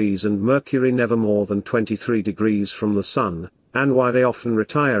 46 degrees and Mercury never more than 23 degrees from the Sun, and why they often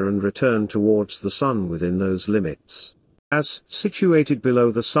retire and return towards the Sun within those limits. As situated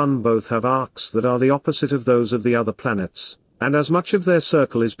below the Sun both have arcs that are the opposite of those of the other planets, and as much of their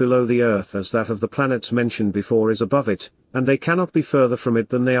circle is below the Earth as that of the planets mentioned before is above it, and they cannot be further from it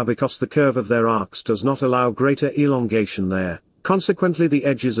than they are because the curve of their arcs does not allow greater elongation there. Consequently the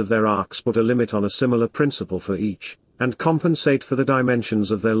edges of their arcs put a limit on a similar principle for each, and compensate for the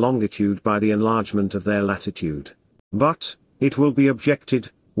dimensions of their longitude by the enlargement of their latitude. But, it will be objected,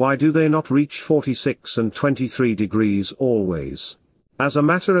 why do they not reach 46 and 23 degrees always? As a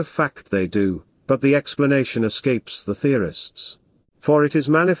matter of fact they do, but the explanation escapes the theorists. For it is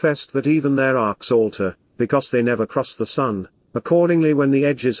manifest that even their arcs alter, because they never cross the Sun. Accordingly when the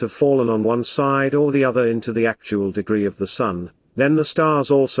edges have fallen on one side or the other into the actual degree of the Sun, then the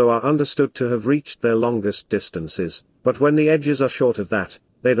stars also are understood to have reached their longest distances, but when the edges are short of that,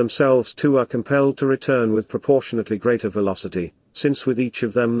 they themselves too are compelled to return with proportionately greater velocity, since with each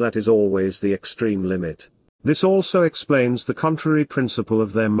of them that is always the extreme limit. This also explains the contrary principle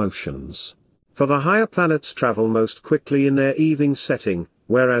of their motions. For the higher planets travel most quickly in their evening setting,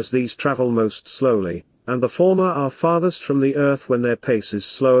 whereas these travel most slowly, and the former are farthest from the Earth when their pace is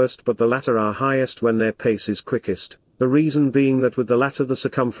slowest but the latter are highest when their pace is quickest, the reason being that with the latter the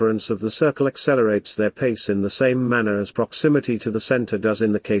circumference of the circle accelerates their pace in the same manner as proximity to the center does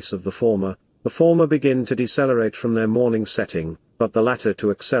in the case of the former begin to decelerate from their morning setting, but the latter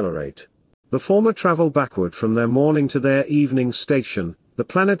to accelerate. The former travel backward from their morning to their evening station, the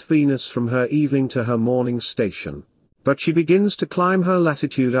planet Venus from her evening to her morning station. But she begins to climb her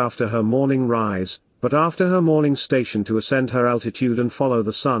latitude after her morning rise, but after her morning station to ascend her altitude and follow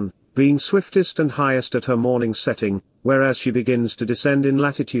the sun, being swiftest and highest at her morning setting, whereas she begins to descend in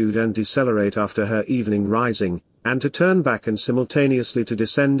latitude and decelerate after her evening rising, and to turn back and simultaneously to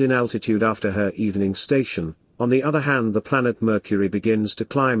descend in altitude after her evening station. On the other hand, the planet Mercury begins to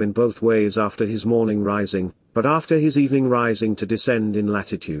climb in both ways after his morning rising, but after his evening rising to descend in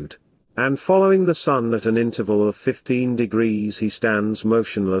latitude. And following the sun at an interval of 15 degrees he stands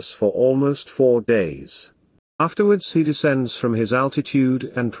motionless for almost 4 days. Afterwards he descends from his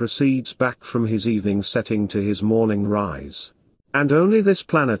altitude and proceeds back from his evening setting to his morning rise. And only this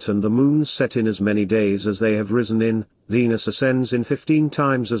planet and the moon set in as many days as they have risen in. Venus ascends in 15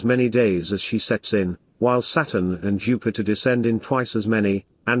 times as many days as she sets in, while Saturn and Jupiter descend in twice as many,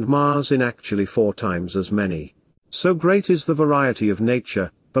 and Mars in actually 4 times as many. So great is the variety of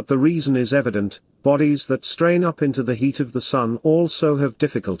nature, but the reason is evident: bodies that strain up into the heat of the sun also have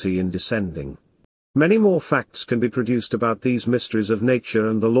difficulty in descending. Many more facts can be produced about these mysteries of nature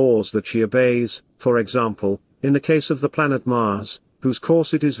and the laws that she obeys. For example, in the case of the planet Mars, whose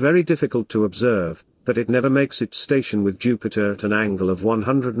course it is very difficult to observe, that it never makes its station with Jupiter at an angle of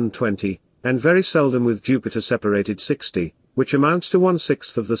 120, and very seldom with Jupiter separated 60, which amounts to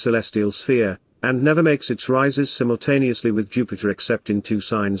 1/6 of the celestial sphere, and never makes its rises simultaneously with Jupiter except in 2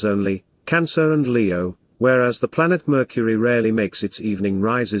 signs only, Cancer and Leo, whereas the planet Mercury rarely makes its evening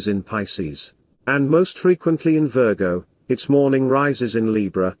rises in Pisces, and most frequently in Virgo, its morning rises in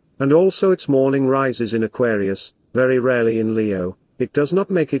Libra, and also its morning rises in Aquarius, very rarely in Leo. It does not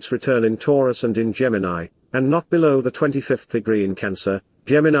make its return in Taurus and in Gemini, and not below the 25th degree in Cancer.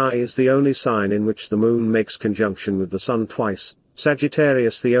 Gemini is the only sign in which the moon makes conjunction with the sun twice,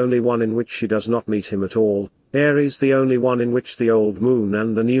 Sagittarius the only one in which she does not meet him at all, Aries the only one in which the old moon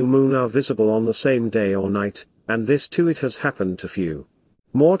and the new moon are visible on the same day or night, and this too it has happened to few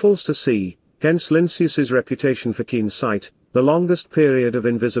mortals to see. Hence Lincius's reputation for keen sight. The longest period of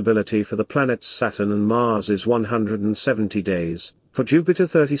invisibility for the planets Saturn and Mars is 170 days, for Jupiter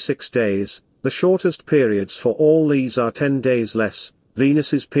 36 days, the shortest periods for all these are 10 days less.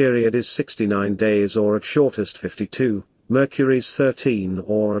 Venus's period is 69 days or at shortest 52, Mercury's 13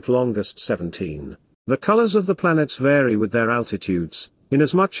 or at longest 17. The colors of the planets vary with their altitudes,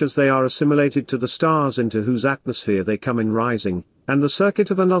 inasmuch as they are assimilated to the stars into whose atmosphere they come in rising, and the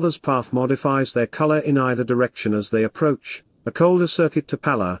circuit of another's path modifies their color in either direction as they approach: a colder circuit to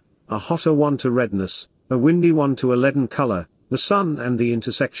pallor, a hotter one to redness, a windy one to a leaden color, the sun and the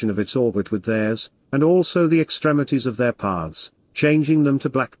intersection of its orbit with theirs, and also the extremities of their paths, changing them to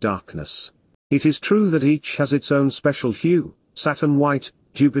black darkness. It is true that each has its own special hue: Saturn white,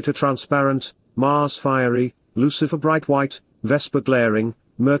 Jupiter transparent, Mars fiery, Lucifer bright white, Vesper glaring,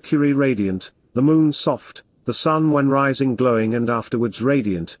 Mercury radiant, the moon soft, the sun when rising glowing and afterwards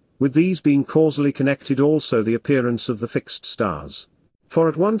radiant, with these being causally connected also the appearance of the fixed stars. For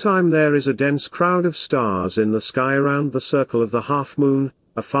at one time there is a dense crowd of stars in the sky around the circle of the half-moon,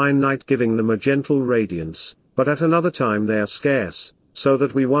 a fine night giving them a gentle radiance, but at another time they are scarce, so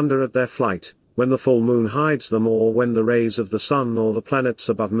that we wonder at their flight, when the full moon hides them or when the rays of the sun or the planets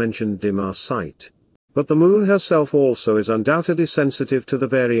above mentioned dim our sight. But the moon herself also is undoubtedly sensitive to the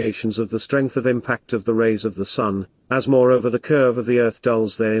variations of the strength of impact of the rays of the sun, as moreover the curve of the earth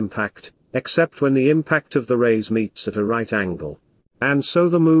dulls their impact, except when the impact of the rays meets at a right angle. And so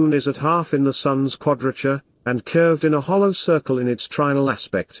the moon is at half in the sun's quadrature, and curved in a hollow circle in its trinal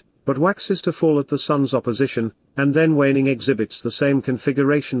aspect, but waxes to full at the sun's opposition, and then waning exhibits the same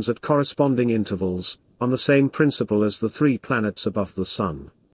configurations at corresponding intervals, on the same principle as the 3 planets above the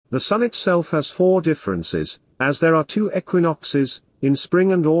sun. The sun itself has 4 differences, as there are 2 equinoxes, in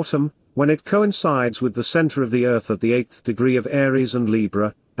spring and autumn, when it coincides with the center of the earth at the 8th degree of Aries and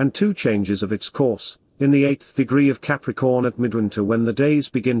Libra, and 2 changes of its course, in the 8th degree of Capricorn at midwinter when the days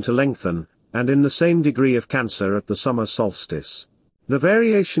begin to lengthen, and in the same degree of Cancer at the summer solstice. The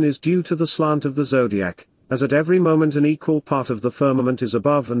variation is due to the slant of the zodiac, as at every moment an equal part of the firmament is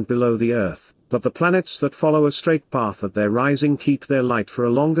above and below the earth, but the planets that follow a straight path at their rising keep their light for a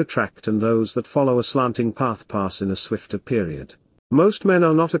longer tract, and those that follow a slanting path pass in a swifter period. Most men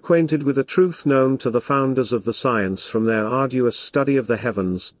are not acquainted with a truth known to the founders of the science from their arduous study of the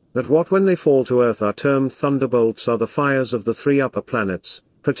heavens, that what when they fall to earth are termed thunderbolts are the fires of the 3 upper planets,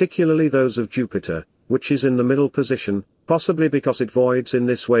 particularly those of Jupiter, which is in the middle position, possibly because it voids in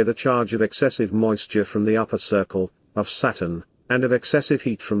this way the charge of excessive moisture from the upper circle, of Saturn, and of excessive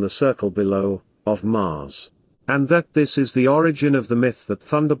heat from the circle below, of Mars. And that this is the origin of the myth that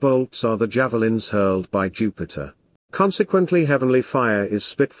thunderbolts are the javelins hurled by Jupiter. Consequently heavenly fire is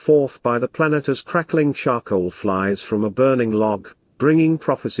spit forth by the planet as crackling charcoal flies from a burning log, bringing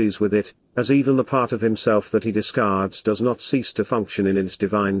prophecies with it, as even the part of himself that he discards does not cease to function in its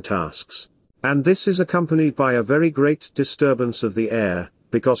divine tasks. And this is accompanied by a very great disturbance of the air,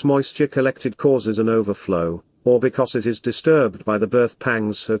 because moisture collected causes an overflow, or because it is disturbed by the birth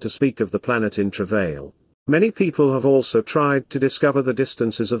pangs, so to speak, of the planet in travail. Many people have also tried to discover the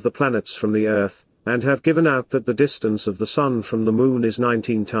distances of the planets from the Earth, and have given out that the distance of the Sun from the Moon is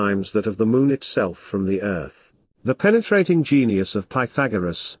 19 times that of the Moon itself from the Earth. The penetrating genius of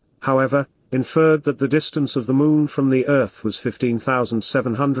Pythagoras, however, inferred that the distance of the Moon from the Earth was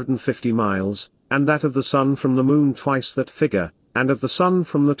 15,750 miles, and that of the Sun from the Moon twice that figure, and of the Sun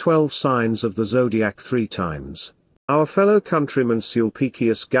from the 12 signs of the zodiac 3 times. Our fellow countryman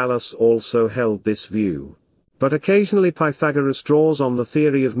Sulpicius Gallus also held this view. But occasionally Pythagoras draws on the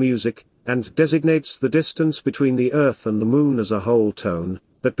theory of music, and designates the distance between the Earth and the Moon as a whole tone,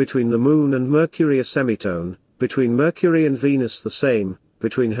 that between the Moon and Mercury a semitone, between Mercury and Venus the same,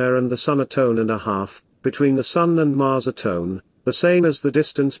 between her and the Sun a tone and a half, between the Sun and Mars a tone, the same as the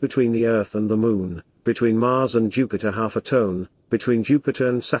distance between the Earth and the Moon, between Mars and Jupiter half a tone, between Jupiter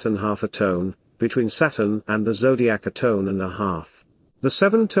and Saturn half a tone, between Saturn and the zodiac a tone and a half. The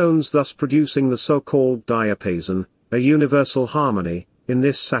 7 tones thus producing the so-called diapason, a universal harmony. In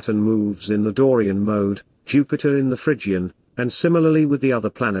this Saturn moves in the Dorian mode, Jupiter in the Phrygian, and similarly with the other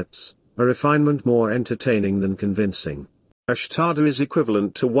planets, a refinement more entertaining than convincing. Ashtada is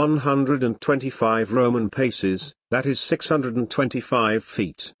equivalent to 125 Roman paces, that is 625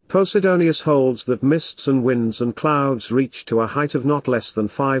 feet. Posidonius holds that mists and winds and clouds reach to a height of not less than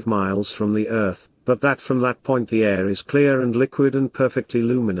 5 miles from the Earth, but that from that point the air is clear and liquid and perfectly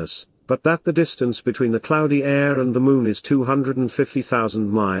luminous, but that the distance between the cloudy air and the Moon is 250,000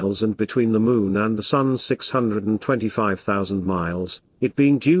 miles and between the Moon and the Sun 625,000 miles, it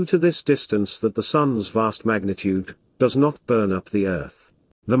being due to this distance that the Sun's vast magnitude does not burn up the Earth.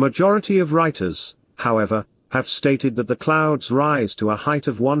 The majority of writers, however, have stated that the clouds rise to a height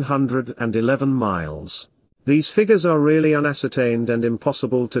of 111 miles. These figures are really unascertained and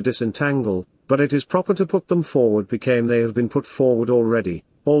impossible to disentangle, but it is proper to put them forward because they have been put forward already,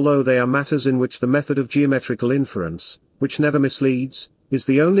 although they are matters in which the method of geometrical inference, which never misleads, is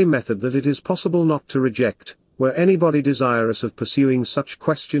the only method that it is possible not to reject, were anybody desirous of pursuing such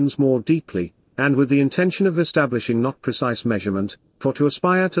questions more deeply, and with the intention of establishing not precise measurement, for to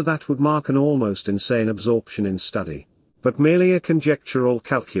aspire to that would mark an almost insane absorption in study, but merely a conjectural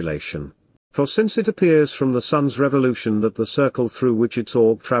calculation. For since it appears from the Sun's revolution that the circle through which its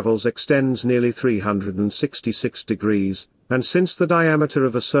orb travels extends nearly 366 degrees, and since the diameter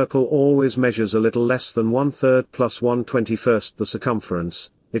of a circle always measures a little less than 1/3 plus 1/21 the circumference,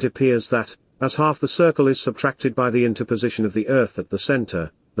 it appears that, as half the circle is subtracted by the interposition of the Earth at the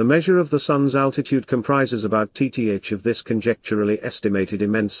center, the measure of the Sun's altitude comprises about tth of this conjecturally estimated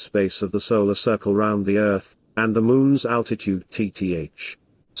immense space of the solar circle round the Earth, and the Moon's altitude tth.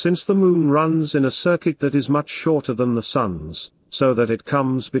 Since the Moon runs in a circuit that is much shorter than the Sun's, so that it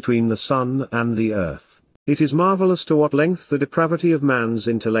comes between the Sun and the Earth, it is marvelous to what length the depravity of man's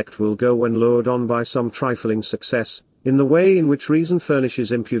intellect will go when lured on by some trifling success, in the way in which reason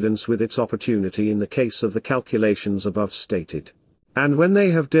furnishes impudence with its opportunity in the case of the calculations above stated. And when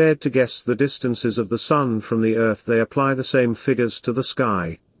they have dared to guess the distances of the Sun from the Earth they apply the same figures to the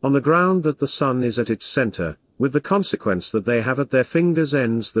sky, on the ground that the Sun is at its center, with the consequence that they have at their fingers'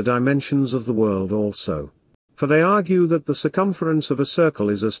 ends the dimensions of the world also. For they argue that the circumference of a circle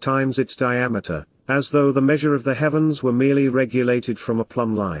is as times its diameter, as though the measure of the heavens were merely regulated from a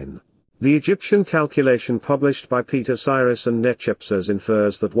plumb line. The Egyptian calculation published by Peter Cyrus and Nechepses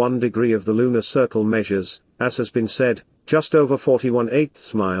infers that 1 degree of the lunar circle measures, as has been said, just over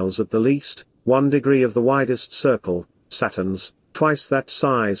 41/8 miles at the least, 1 degree of the widest circle, Saturn's, twice that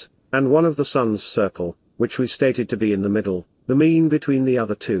size, and 1 of the Sun's circle, which we stated to be in the middle, the mean between the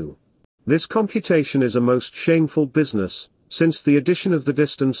other two. This computation is a most shameful business, since the addition of the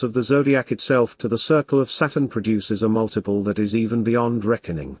distance of the zodiac itself to the circle of Saturn produces a multiple that is even beyond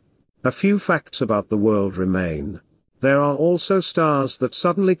reckoning. A few facts about the world remain. There are also stars that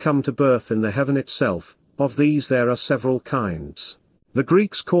suddenly come to birth in the heaven itself. Of these there are several kinds. The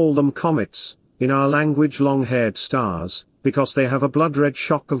Greeks call them comets, in our language long-haired stars, because they have a blood-red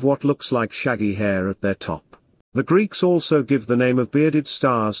shock of what looks like shaggy hair at their top. The Greeks also give the name of bearded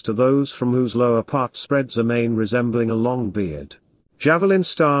stars to those from whose lower part spreads a mane resembling a long beard. Javelin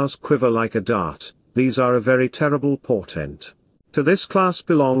stars quiver like a dart, these are a very terrible portent. To this class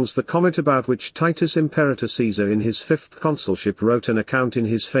belongs the comet about which Titus Imperator Caesar in his 5th consulship wrote an account in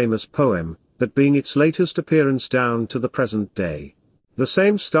his famous poem, that being its latest appearance down to the present day. The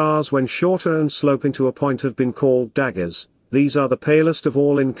same stars when shorter and sloping to a point have been called daggers. These are the palest of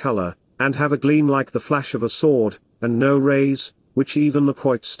all in color, and have a gleam like the flash of a sword, and no rays, which even the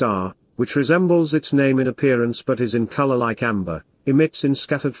Point star, which resembles its name in appearance but is in color like amber, emits in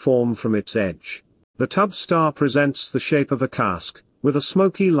scattered form from its edge. The Tub star presents the shape of a cask, with a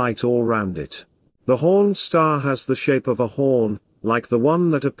smoky light all round it. The Horned star has the shape of a horn, like the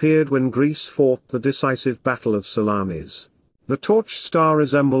one that appeared when Greece fought the decisive battle of Salamis. The Torch star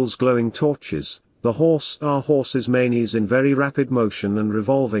resembles glowing torches. The Horse are horses' manes in very rapid motion and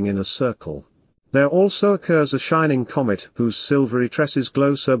revolving in a circle. There also occurs a shining comet whose silvery tresses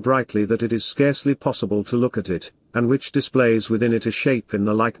glow so brightly that it is scarcely possible to look at it, and which displays within it a shape in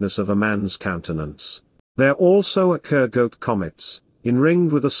the likeness of a man's countenance. There also occur goat comets,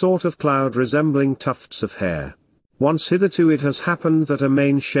 enringed with a sort of cloud resembling tufts of hair. Once hitherto it has happened that a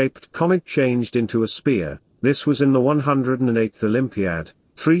mane-shaped comet changed into a spear. This was in the 108th Olympiad,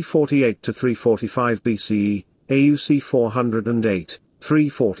 348 to 345 BCE, AUC 408,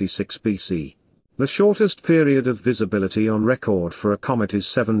 346 BC. The shortest period of visibility on record for a comet is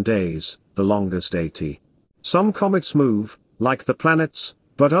 7 days, the longest 80. Some comets move, like the planets,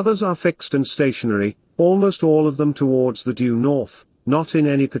 but others are fixed and stationary, almost all of them towards the due north, not in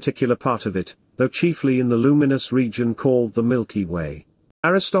any particular part of it, though chiefly in the luminous region called the Milky Way.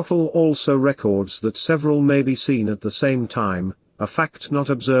 Aristotle also records that several may be seen at the same time, a fact not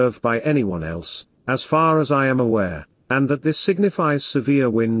observed by anyone else, as far as I am aware, and that this signifies severe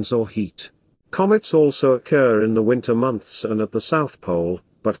winds or heat. Comets also occur in the winter months and at the South Pole,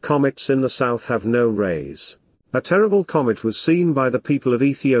 but comets in the south have no rays. A terrible comet was seen by the people of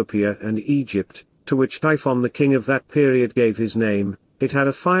Ethiopia and Egypt, to which Typhon the king of that period gave his name. It had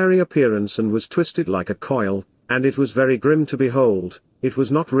a fiery appearance and was twisted like a coil, and it was very grim to behold. It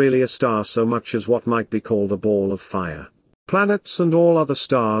was not really a star so much as what might be called a ball of fire. Planets and all other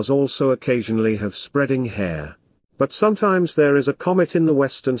stars also occasionally have spreading hair. But sometimes there is a comet in the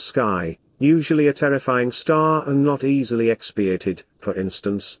western sky, usually a terrifying star and not easily expiated, for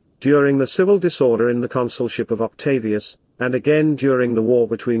instance, during the civil disorder in the consulship of Octavius, and again during the war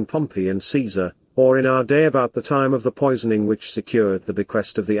between Pompey and Caesar, or in our day about the time of the poisoning which secured the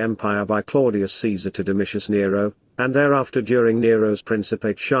bequest of the empire by Claudius Caesar to Domitius Nero, and thereafter during Nero's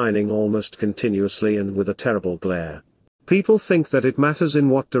principate, shining almost continuously and with a terrible glare. People think that it matters in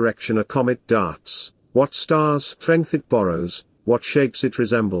what direction a comet darts, what star's strength it borrows, what shapes it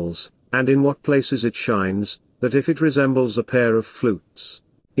resembles, and in what places it shines, that if it resembles a pair of flutes,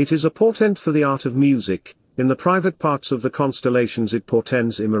 it is a portent for the art of music. In the private parts of the constellations it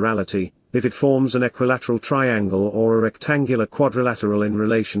portends immorality. If it forms an equilateral triangle or a rectangular quadrilateral in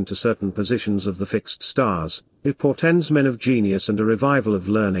relation to certain positions of the fixed stars, it portends men of genius and a revival of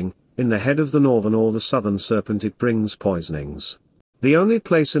learning. In the head of the northern or the southern serpent it brings poisonings. The only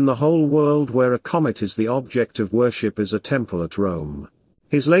place in the whole world where a comet is the object of worship is a temple at Rome.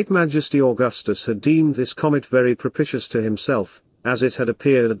 His late Majesty Augustus had deemed this comet very propitious to himself, as it had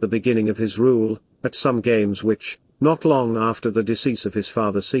appeared at the beginning of his rule, at some games which, not long after the decease of his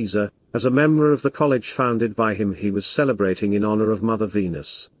father Caesar, as a member of the college founded by him he was celebrating in honor of Mother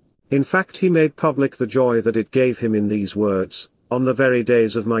Venus. In fact he made public the joy that it gave him in these words: "On the very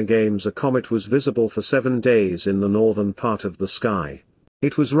days of my games a comet was visible for 7 days in the northern part of the sky.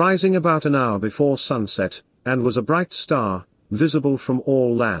 It was rising about an hour before sunset, and was a bright star, visible from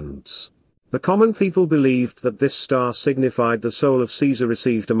all lands." The common people believed that this star signified the soul of Caesar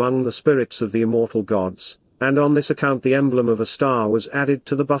received among the spirits of the immortal gods, and on this account the emblem of a star was added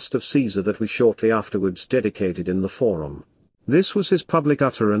to the bust of Caesar that we shortly afterwards dedicated in the Forum. This was his public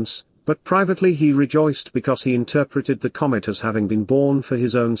utterance, but privately he rejoiced because he interpreted the comet as having been born for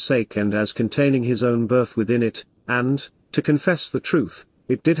his own sake and as containing his own birth within it, and, to confess the truth,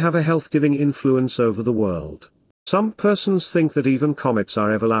 it did have a health-giving influence over the world. Some persons think that even comets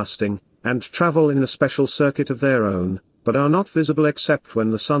are everlasting, and travel in a special circuit of their own, but are not visible except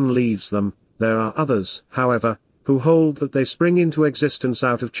when the sun leaves them. There are others, however, who hold that they spring into existence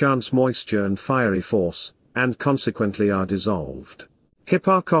out of chance moisture and fiery force, and consequently are dissolved.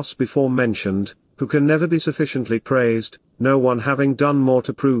 Hipparchus before mentioned, who can never be sufficiently praised, no one having done more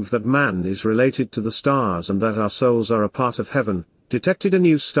to prove that man is related to the stars and that our souls are a part of heaven, detected a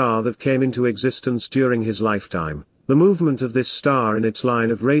new star that came into existence during his lifetime. The movement of this star in its line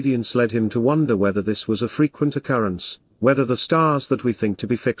of radiance led him to wonder whether this was a frequent occurrence, whether the stars that we think to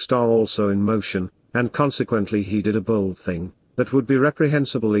be fixed are also in motion, and consequently he did a bold thing, that would be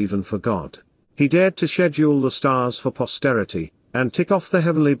reprehensible even for God. He dared to schedule the stars for posterity, and tick off the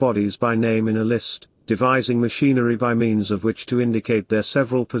heavenly bodies by name in a list, devising machinery by means of which to indicate their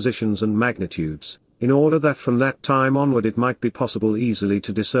several positions and magnitudes, in order that from that time onward it might be possible easily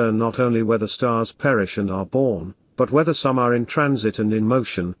to discern not only whether stars perish and are born, but whether some are in transit and in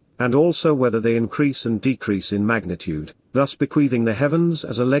motion, and also whether they increase and decrease in magnitude, thus bequeathing the heavens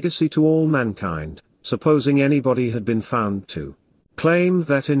as a legacy to all mankind, supposing anybody had been found to claim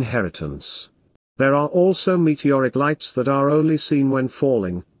that inheritance. There are also meteoric lights that are only seen when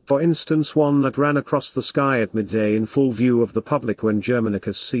falling, for instance one that ran across the sky at midday in full view of the public when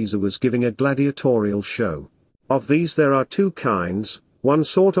Germanicus Caesar was giving a gladiatorial show. Of these there are two kinds, one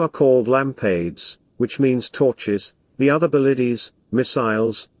sort are called lampades, which means torches, the other bolides,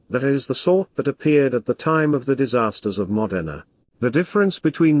 missiles, that is the sort that appeared at the time of the disasters of Modena. The difference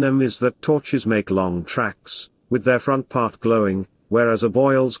between them is that torches make long tracks, with their front part glowing, whereas a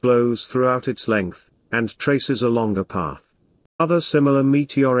boils glows throughout its length, and traces a longer path. Other similar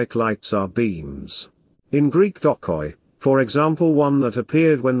meteoric lights are beams. In Greek dokoi, for example one that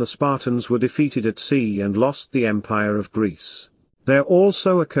appeared when the Spartans were defeated at sea and lost the empire of Greece. There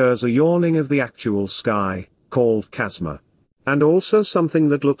also occurs a yawning of the actual sky, called chasma. And also something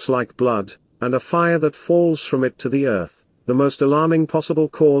that looks like blood, and a fire that falls from it to the earth, the most alarming possible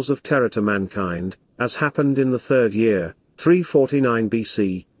cause of terror to mankind, as happened in the third year, 349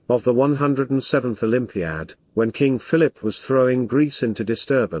 BC, of the 107th Olympiad, when King Philip was throwing Greece into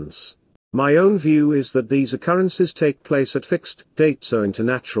disturbance. My own view is that these occurrences take place at fixed dates owing to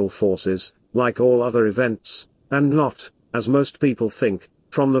natural forces, like all other events, and not, as most people think,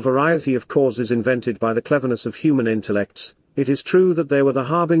 from the variety of causes invented by the cleverness of human intellects. It is true that they were the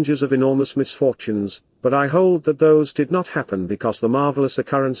harbingers of enormous misfortunes, but I hold that those did not happen because the marvelous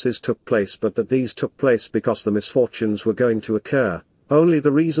occurrences took place but that these took place because the misfortunes were going to occur. Only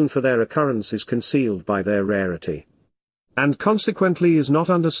the reason for their occurrence is concealed by their rarity, and consequently is not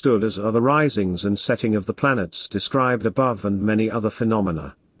understood, as are the risings and setting of the planets described above and many other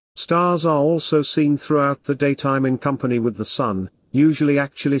phenomena. Stars are also seen throughout the daytime in company with the sun, usually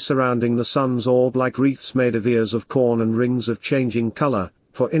actually surrounding the sun's orb like wreaths made of ears of corn and rings of changing color.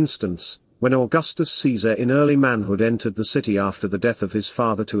 For instance, when Augustus Caesar in early manhood entered the city after the death of his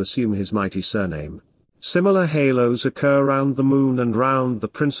father to assume his mighty surname. Similar halos occur round the moon and round the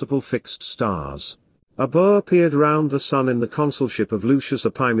principal fixed stars. A bow appeared round the sun in the consulship of Lucius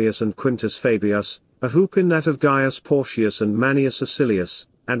Opimius and Quintus Fabius, a hoop in that of Gaius Porcius and Manius Acilius,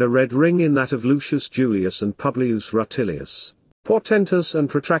 and a red ring in that of Lucius Julius and Publius Rutilius. Portentous and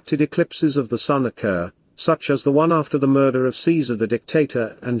protracted eclipses of the sun occur, such as the one after the murder of Caesar the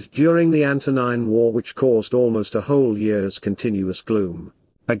dictator and during the Antonine War, which caused almost a whole year's continuous gloom.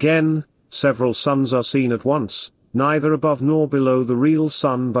 Again, several suns are seen at once, neither above nor below the real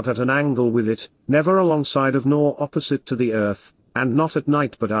sun but at an angle with it, never alongside of nor opposite to the earth, and not at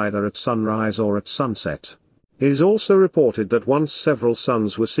night but either at sunrise or at sunset. It is also reported that once several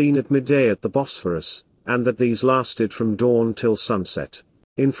suns were seen at midday at the Bosphorus, and that these lasted from dawn till sunset.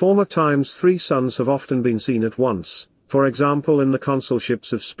 In former times 3 suns have often been seen at once, for example in the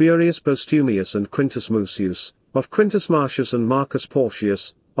consulships of Spurius Postumius and Quintus Mucius, of Quintus Marcius and Marcus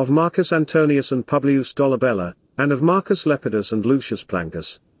Porcius, of Marcus Antonius and Publius Dolabella, and of Marcus Lepidus and Lucius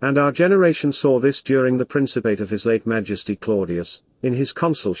Plancus, and our generation saw this during the principate of his late Majesty Claudius, in his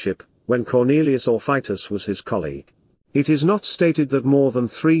consulship, when Cornelius Orphitus was his colleague. It is not stated that more than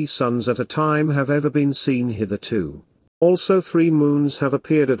 3 suns at a time have ever been seen hitherto. Also 3 moons have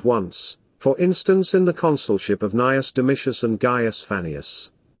appeared at once, for instance in the consulship of Gnaeus Domitius and Gaius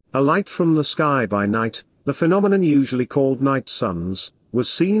Fannius. A light from the sky by night, the phenomenon usually called night suns, was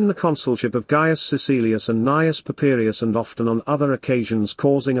seen in the consulship of Gaius Caecilius and Gnaeus Papirius and often on other occasions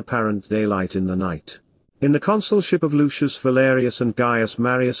causing apparent daylight in the night. In the consulship of Lucius Valerius and Gaius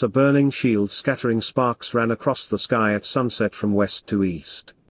Marius a burning shield scattering sparks ran across the sky at sunset from west to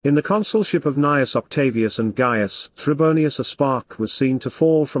east. In the consulship of Gnaeus Octavius and Gaius Trebonius a spark was seen to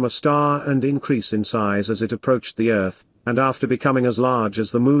fall from a star and increase in size as it approached the earth, and after becoming as large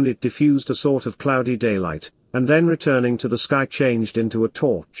as the moon it diffused a sort of cloudy daylight, and then returning to the sky changed into a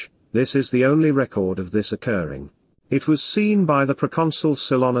torch. This is the only record of this occurring. It was seen by the proconsul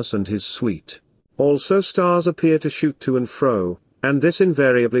Silanus and his suite. Also stars appear to shoot to and fro, and this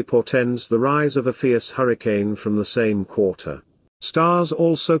invariably portends the rise of a fierce hurricane from the same quarter. Stars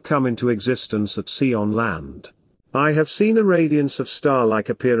also come into existence at sea on land. I have seen a radiance of star-like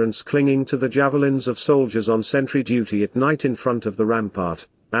appearance clinging to the javelins of soldiers on sentry duty at night in front of the rampart,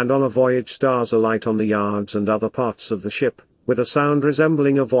 and on a voyage stars alight on the yards and other parts of the ship, with a sound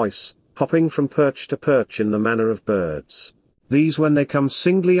resembling a voice, hopping from perch to perch in the manner of birds. These when they come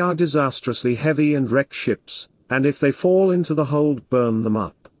singly are disastrously heavy and wreck ships, and if they fall into the hold burn them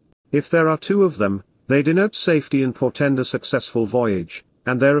up. If there are 2 of them, They denote safety and portend a successful voyage,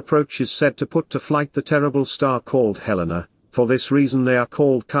 and their approach is said to put to flight the terrible star called Helena. For this reason they are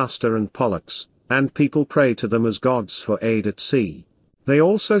called Castor and Pollux, and people pray to them as gods for aid at sea. They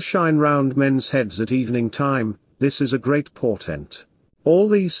also shine round men's heads at evening time. This is a great portent. All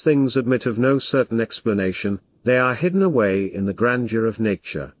these things admit of no certain explanation, they are hidden away in the grandeur of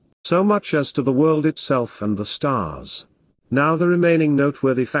nature, so much as to the world itself and the stars. Now the remaining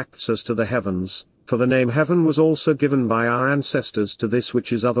noteworthy facts as to the heavens, for the name heaven was also given by our ancestors to this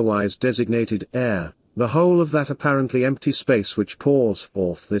which is otherwise designated air, the whole of that apparently empty space which pours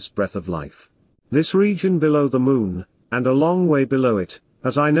forth this breath of life. This region below the moon, and a long way below it,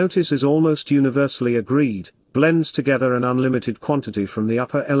 as I notice is almost universally agreed, blends together an unlimited quantity from the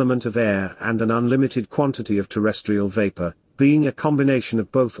upper element of air and an unlimited quantity of terrestrial vapor, being a combination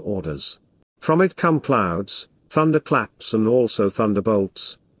of both orders. From it come clouds, thunderclaps and also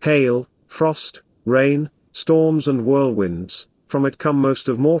thunderbolts, hail, frost, rain, storms and whirlwinds. From it come most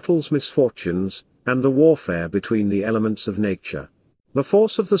of mortals' misfortunes, and the warfare between the elements of nature. The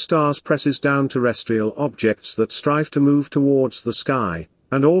force of the stars presses down terrestrial objects that strive to move towards the sky,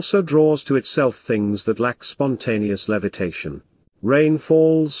 and also draws to itself things that lack spontaneous levitation. Rain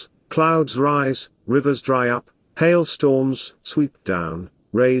falls, clouds rise, rivers dry up, hailstorms sweep down,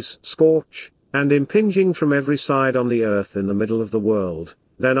 rays scorch, and impinging from every side on the earth in the middle of the world,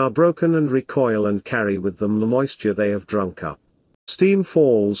 then are broken and recoil and carry with them the moisture they have drunk up. Steam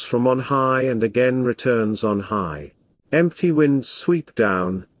falls from on high and again returns on high. Empty winds sweep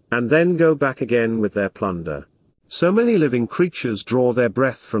down, and then go back again with their plunder. So many living creatures draw their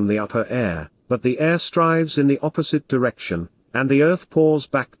breath from the upper air, but the air strives in the opposite direction, and the earth pours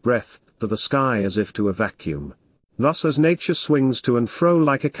back breath to the sky as if to a vacuum. Thus as nature swings to and fro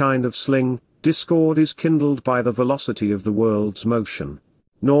like a kind of sling, discord is kindled by the velocity of the world's motion.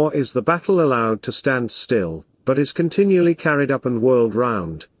 Nor is the battle allowed to stand still, but is continually carried up and whirled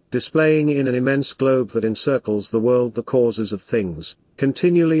round, displaying in an immense globe that encircles the world the causes of things,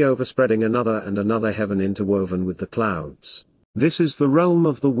 continually overspreading another and another heaven interwoven with the clouds. This is the realm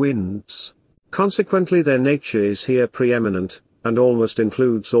of the winds. Consequently their nature is here preeminent, and almost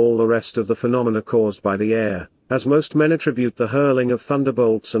includes all the rest of the phenomena caused by the air, as most men attribute the hurling of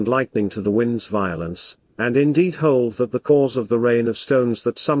thunderbolts and lightning to the wind's violence, and indeed hold that the cause of the rain of stones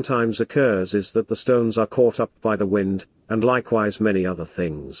that sometimes occurs is that the stones are caught up by the wind, and likewise many other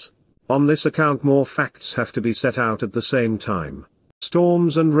things. On this account more facts have to be set out at the same time.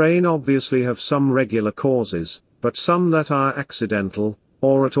 Storms and rain obviously have some regular causes, but some that are accidental,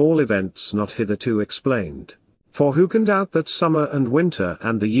 or at all events not hitherto explained. For who can doubt that summer and winter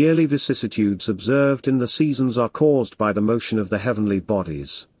and the yearly vicissitudes observed in the seasons are caused by the motion of the heavenly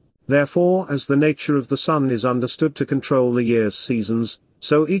bodies? Therefore as the nature of the sun is understood to control the year's seasons,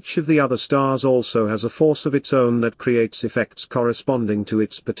 so each of the other stars also has a force of its own that creates effects corresponding to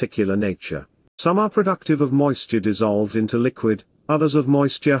its particular nature. Some are productive of moisture dissolved into liquid, others of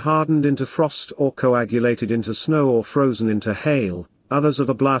moisture hardened into frost or coagulated into snow or frozen into hail, others of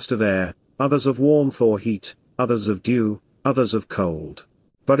a blast of air, others of warmth or heat, others of dew, others of cold.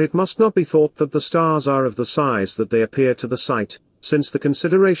 But it must not be thought that the stars are of the size that they appear to the sight, since the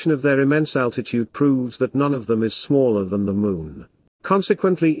consideration of their immense altitude proves that none of them is smaller than the moon.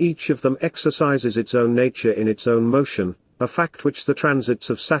 Consequently each of them exercises its own nature in its own motion, a fact which the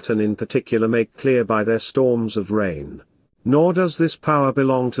transits of Saturn in particular make clear by their storms of rain. Nor does this power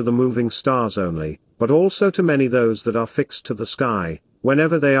belong to the moving stars only, but also to many those that are fixed to the sky,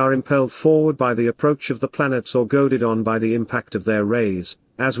 whenever they are impelled forward by the approach of the planets or goaded on by the impact of their rays,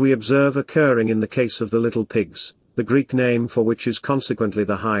 as we observe occurring in the case of the little pigs, the Greek name for which is consequently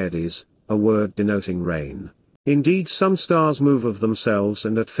the Hyades, a word denoting rain. Indeed some stars move of themselves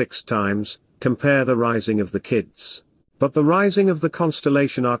and at fixed times, compare the rising of the kids. But the rising of the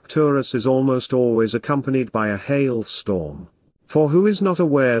constellation Arcturus is almost always accompanied by a hailstorm. For who is not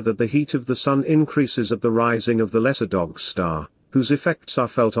aware that the heat of the sun increases at the rising of the lesser dog star, whose effects are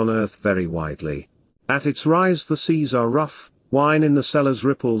felt on earth very widely? At its rise the seas are rough, wine in the cellars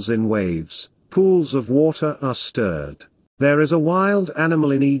ripples in waves, pools of water are stirred. There is a wild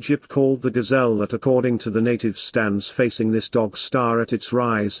animal in Egypt called the gazelle that according to the natives stands facing this dog star at its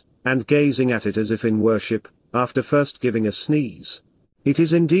rise, and gazing at it as if in worship, after first giving a sneeze. It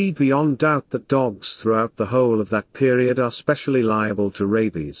is indeed beyond doubt that dogs throughout the whole of that period are specially liable to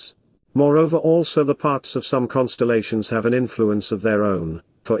rabies. Moreover also the parts of some constellations have an influence of their own,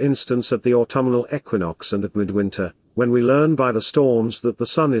 for instance at the autumnal equinox and at midwinter, when we learn by the storms that the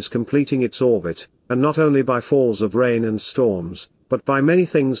sun is completing its orbit, and not only by falls of rain and storms, but by many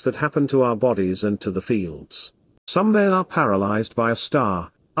things that happen to our bodies and to the fields. Some men are paralyzed by a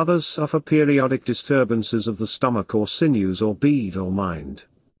star, others suffer periodic disturbances of the stomach or sinews or bead or mind.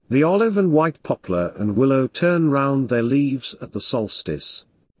 The olive and white poplar and willow turn round their leaves at the solstice.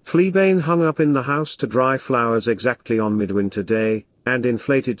 Fleabane hung up in the house to dry flowers exactly on midwinter day, and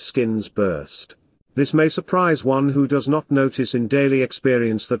inflated skins burst. This may surprise one who does not notice in daily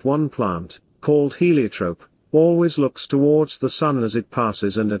experience that one plant, called heliotrope, always looks towards the sun as it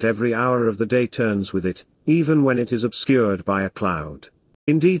passes and at every hour of the day turns with it, even when it is obscured by a cloud.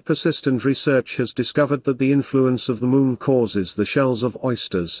 Indeed, persistent research has discovered that the influence of the moon causes the shells of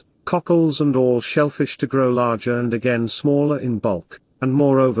oysters, cockles and all shellfish to grow larger and again smaller in bulk, and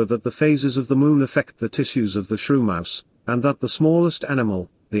moreover that the phases of the moon affect the tissues of the shrew mouse, and that the smallest animal,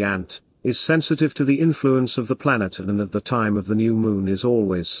 the ant, is sensitive to the influence of the planet and at the time of the new moon is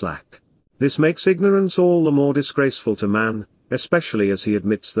always slack. This makes ignorance all the more disgraceful to man, especially as he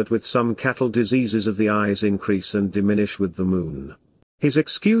admits that with some cattle diseases of the eyes increase and diminish with the moon. His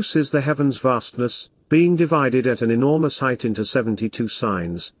excuse is the heaven's vastness, being divided at an enormous height into 72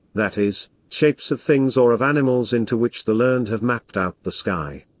 signs, that is, shapes of things or of animals into which the learned have mapped out the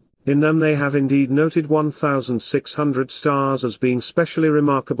sky. In them they have indeed noted 1,600 stars as being specially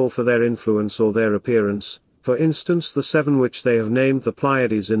remarkable for their influence or their appearance, for instance the 7 which they have named the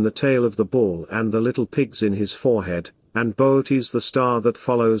Pleiades in the tail of the bull and the little pigs in his forehead, and Boötes the star that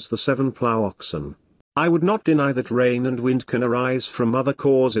follows the 7 plough oxen. I would not deny that rain and wind can arise from other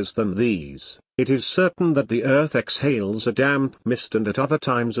causes than these. It is certain that the earth exhales a damp mist and at other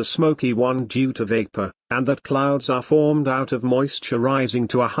times a smoky one due to vapor, and that clouds are formed out of moisture rising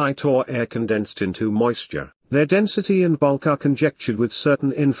to a height or air condensed into moisture. Their density and bulk are conjectured with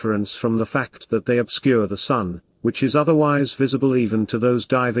certain inference from the fact that they obscure the sun, which is otherwise visible even to those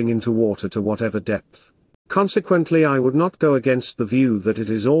diving into water to whatever depth. Consequently, I would not go against the view that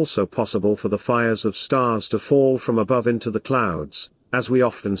it is also possible for the fires of stars to fall from above into the clouds, as we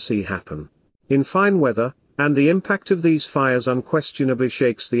often see happen in fine weather, and the impact of these fires unquestionably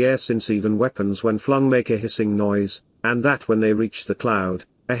shakes the air, since even weapons when flung make a hissing noise, and that when they reach the cloud,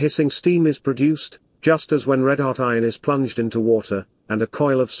 a hissing steam is produced, just as when red-hot iron is plunged into water, and a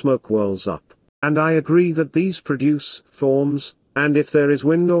coil of smoke whirls up. And I agree that these produce forms, and if there is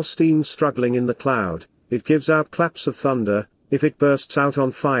wind or steam struggling in the cloud, it gives out claps of thunder, if it bursts out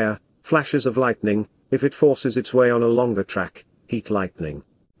on fire, flashes of lightning, if it forces its way on a longer track, heat lightning.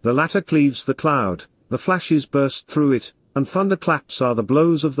 The latter cleaves the cloud, the flashes burst through it, and thunderclaps are the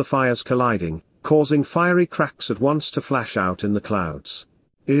blows of the fires colliding, causing fiery cracks at once to flash out in the clouds.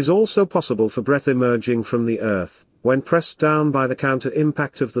 It is also possible for breath emerging from the earth, when pressed down by the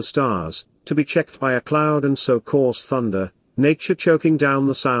counter-impact of the stars, to be checked by a cloud and so cause thunder, nature choking down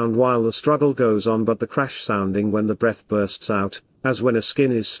the sound while the struggle goes on, but the crash sounding when the breath bursts out, as when a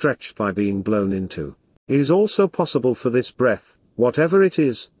skin is stretched by being blown into. It is also possible for this breath, whatever it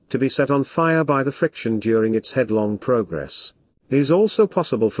is, to be set on fire by the friction during its headlong progress. It is also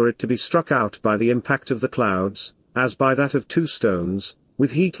possible for it to be struck out by the impact of the clouds, as by that of 2 stones,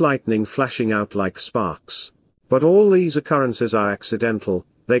 with heat lightning flashing out like sparks. But all these occurrences are accidental,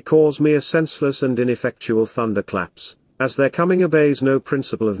 they cause mere senseless and ineffectual thunderclaps, as their coming obeys no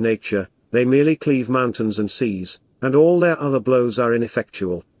principle of nature, they merely cleave mountains and seas, and all their other blows are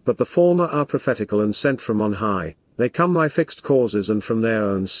ineffectual, but the former are prophetical and sent from on high. They come by fixed causes and from their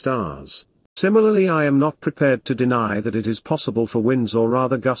own stars. Similarly, I am not prepared to deny that it is possible for winds or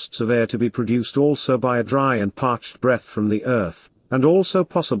rather gusts of air to be produced also by a dry and parched breath from the earth, and also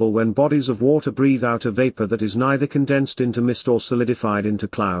possible when bodies of water breathe out a vapor that is neither condensed into mist or solidified into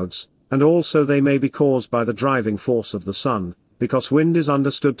clouds, and also they may be caused by the driving force of the sun, because wind is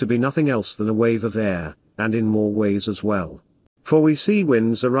understood to be nothing else than a wave of air, and in more ways as well. For we see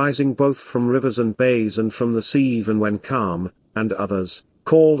winds arising both from rivers and bays and from the sea even when calm, and others,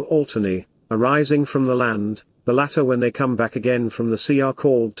 called alternae, arising from the land, the latter when they come back again from the sea are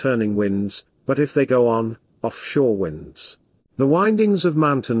called turning winds, but if they go on, offshore winds. The windings of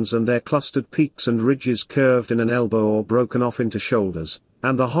mountains and their clustered peaks and ridges curved in an elbow or broken off into shoulders,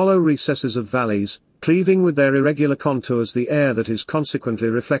 and the hollow recesses of valleys, cleaving with their irregular contours the air that is consequently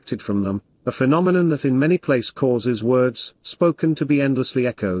reflected from them, a phenomenon that in many places causes words spoken to be endlessly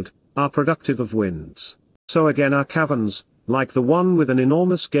echoed, are productive of winds. So again are caverns, like the one with an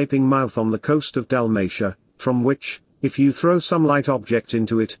enormous gaping mouth on the coast of Dalmatia, from which, if you throw some light object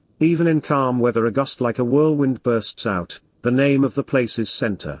into it, even in calm weather a gust like a whirlwind bursts out. The name of the place is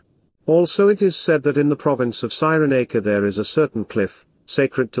Center. Also it is said that in the province of Cyrenaica there is a certain cliff,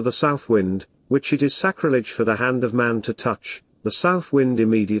 sacred to the south wind, which it is sacrilege for the hand of man to touch, the south wind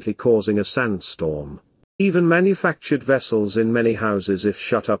immediately causing a sandstorm. Even manufactured vessels in many houses if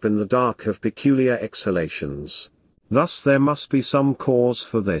shut up in the dark have peculiar exhalations. Thus there must be some cause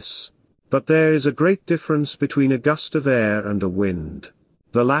for this. But there is a great difference between a gust of air and a wind.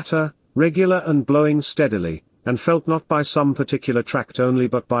 The latter, regular and blowing steadily, and felt not by some particular tract only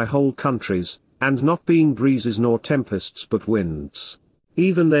but by whole countries, and not being breezes nor tempests but winds.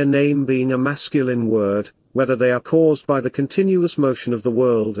 Even their name being a masculine word, whether they are caused by the continuous motion of the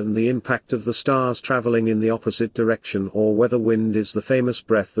world and the impact of the stars travelling in the opposite direction, or whether wind is the famous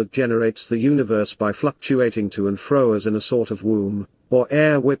breath that generates the universe by fluctuating to and fro as in a sort of womb, or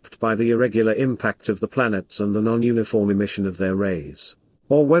air whipped by the irregular impact of the planets and the non-uniform emission of their rays,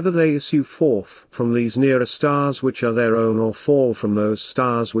 or whether they issue forth from these nearer stars which are their own or fall from those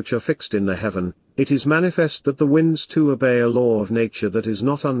stars which are fixed in the heaven, it is manifest that the winds too obey a law of nature that is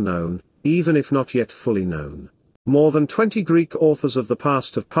not unknown, even if not yet fully known. More than 20 Greek authors of the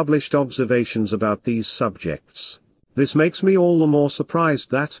past have published observations about these subjects. This makes me all the more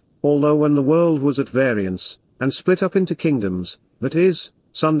surprised that, although when the world was at variance, and split up into kingdoms, that is,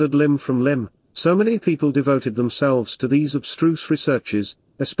 sundered limb from limb, so many people devoted themselves to these abstruse researches,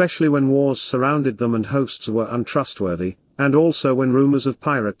 especially when wars surrounded them and hosts were untrustworthy, and also when rumors of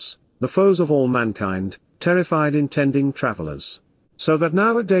pirates, the foes of all mankind, terrified intending travelers. So that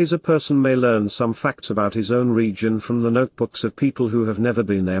nowadays a person may learn some facts about his own region from the notebooks of people who have never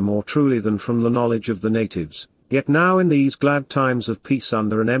been there more truly than from the knowledge of the natives, yet now in these glad times of peace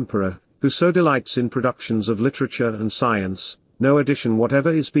under an emperor, who so delights in productions of literature and science, no addition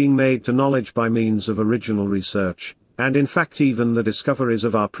whatever is being made to knowledge by means of original research, and in fact even the discoveries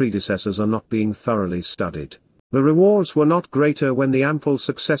of our predecessors are not being thoroughly studied. The rewards were not greater when the ample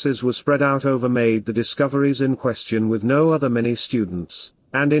successes were spread out over made the discoveries in question with no other many students,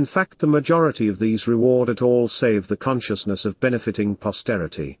 and in fact the majority of these reward at all save the consciousness of benefiting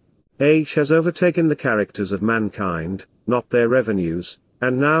posterity. Age has overtaken the characters of mankind, not their revenues,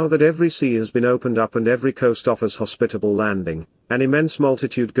 and now that every sea has been opened up and every coast offers hospitable landing, an immense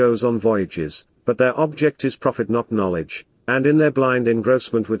multitude goes on voyages, but their object is profit not knowledge, and in their blind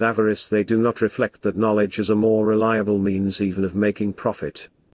engrossment with avarice they do not reflect that knowledge is a more reliable means even of making profit.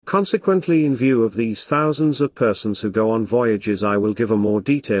 Consequently, in view of these thousands of persons who go on voyages, I will give a more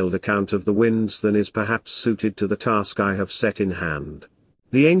detailed account of the winds than is perhaps suited to the task I have set in hand.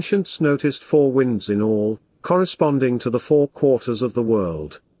 The ancients noticed 4 winds in all, corresponding to the 4 quarters of the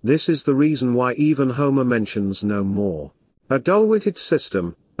world. This is the reason why even Homer mentions no more. A dull-witted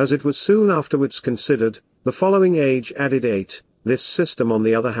system, as it was soon afterwards considered. The following age added 8, this system on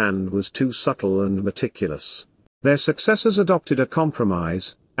the other hand was too subtle and meticulous. Their successors adopted a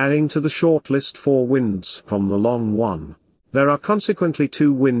compromise, adding to the short list 4 winds from the long one. There are consequently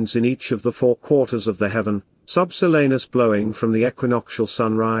 2 winds in each of the 4 quarters of the heaven, subsolanus blowing from the equinoctial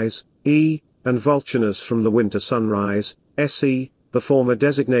sunrise, E, and vulcanus from the winter sunrise, Se, the former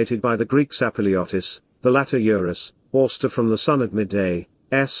designated by the Greeks Apeliotis, the latter Eurus, Auster from the sun at midday,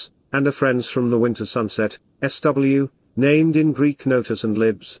 S, and Afrens from the winter sunset, SW, named in Greek Notus and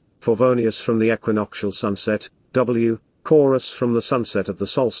Libs, Favonius from the equinoctial sunset, W, Chorus from the sunset at the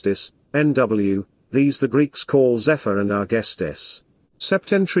solstice, NW, these the Greeks call Zephyr and Argestes.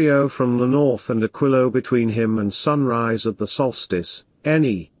 Septentrio from the north and Aquilo between him and sunrise at the solstice,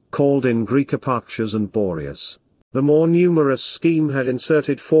 Ne, called in Greek Eparchas and Boreas. The more numerous scheme had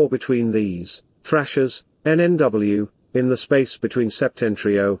inserted 4 between these, Thrashers, NNW, in the space between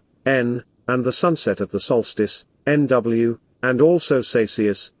Septentrio, N, and the sunset at the solstice, NW, and also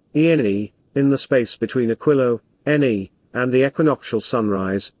Sacius, ENE, in the space between Aquilo, NE, and the equinoctial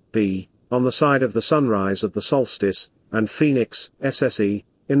sunrise, B, on the side of the sunrise at the solstice, and Phoenix, SSE,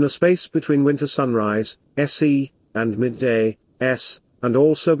 in the space between winter sunrise, SE, and midday, S, and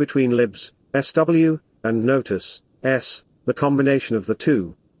also between Libs, SW, and Notus, S, the combination of the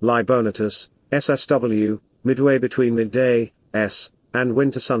 2, Libonatus, SSW, midway between midday, S, and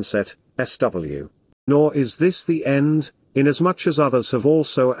winter sunset, SW. Nor is this the end, inasmuch as others have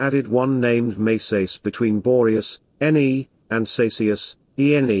also added one named Meses between Boreas, Ne, and Sacius,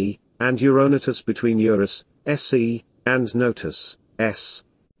 Ene, and Euronatus between Eurus, Se, and Notus, S.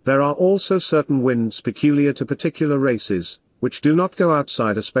 There are also certain winds peculiar to particular races, which do not go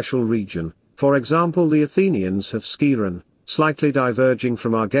outside a special region. For example, the Athenians have Skiron, slightly diverging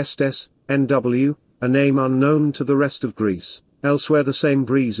from Argestes, NW, a name unknown to the rest of Greece. Elsewhere the same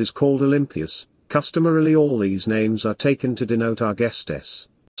breeze is called Olympius. Customarily all these names are taken to denote Argestes.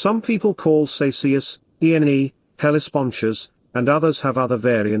 Some people call Sacius, Ene, Hellespontius, and others have other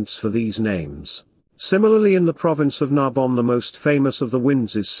variants for these names. Similarly in the province of Narbonne the most famous of the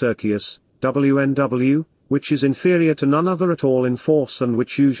winds is Circius, WNW, which is inferior to none other at all in force and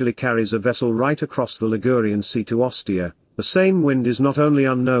which usually carries a vessel right across the Ligurian Sea to Ostia. The same wind is not only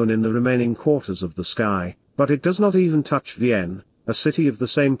unknown in the remaining quarters of the sky, but it does not even touch Vienne, a city of the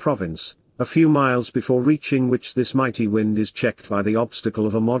same province, a few miles before reaching which this mighty wind is checked by the obstacle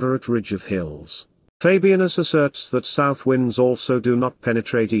of a moderate ridge of hills. Fabianus asserts that south winds also do not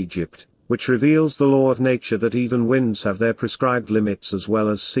penetrate Egypt, which reveals the law of nature that even winds have their prescribed limits as well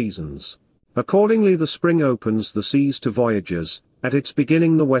as seasons. Accordingly, the spring opens the seas to voyagers. At its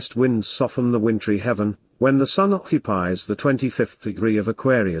beginning the west winds soften the wintry heaven, when the sun occupies the 25th degree of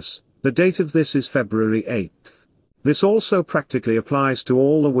Aquarius. The date of this is February 8th. This also practically applies to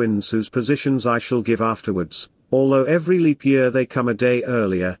all the winds whose positions I shall give afterwards, although every leap year they come a day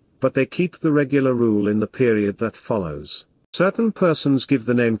earlier, but they keep the regular rule in the period that follows. Certain persons give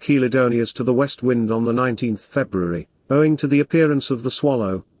the name Chelidonius to the west wind on the 19th February, owing to the appearance of the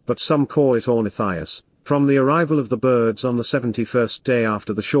swallow, but some call it Ornithias, from the arrival of the birds on the 71st day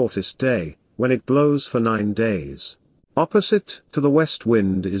after the shortest day, when it blows for 9 days. Opposite to the west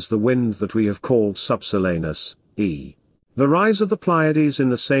wind is the wind that we have called subsolanus, e. The rise of the Pleiades in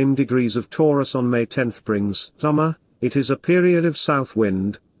the same degrees of Taurus on May 10th brings summer. It is a period of south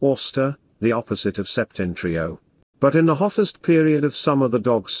wind, auster, the opposite of septentrio. But in the hottest period of summer the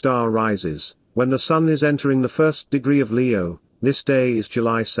dog star rises, when the sun is entering the first degree of Leo. This day is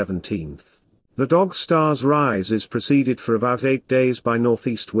July 17th. The dog star's rise is preceded for about 8 days by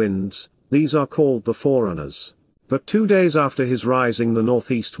northeast winds. These are called the forerunners. But 2 days after his rising the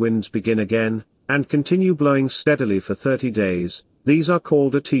northeast winds begin again, and continue blowing steadily for 30 days, these are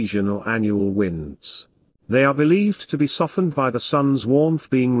called Artesian or annual winds. They are believed to be softened by the sun's warmth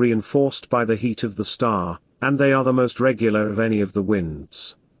being reinforced by the heat of the star, and they are the most regular of any of the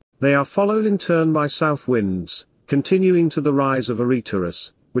winds. They are followed in turn by south winds, continuing to the rise of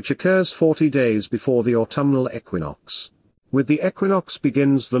Areturus, which occurs 40 days before the autumnal equinox. With the equinox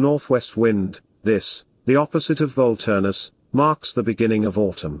begins the northwest wind. This, the opposite of Volturnus, marks the beginning of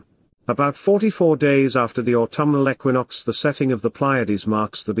autumn. About 44 days after the autumnal equinox the setting of the Pleiades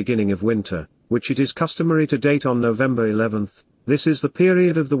marks the beginning of winter, which it is customary to date on November 11th. This is the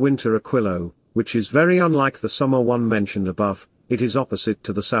period of the winter Aquilo, which is very unlike the summer one mentioned above. It is opposite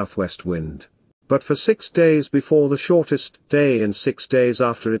to the southwest wind. But for 6 days before the shortest day and 6 days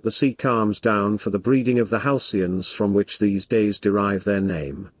after it the sea calms down for the breeding of the halcyons, from which these days derive their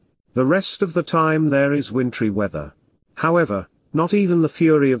name. The rest of the time there is wintry weather. However, not even the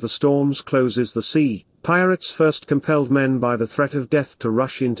fury of the storms closes the sea. Pirates first compelled men by the threat of death to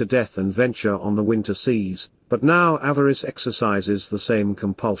rush into death and venture on the winter seas, but now avarice exercises the same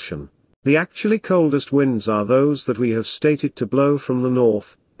compulsion. The actually coldest winds are those that we have stated to blow from the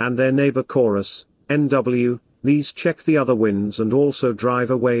north, and their neighbor chorus, NW, these check the other winds and also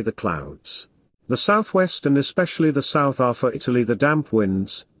drive away the clouds. The southwest and especially the south are for Italy the damp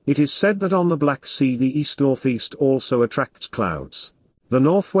winds. It is said that on the Black Sea the east-northeast also attracts clouds. The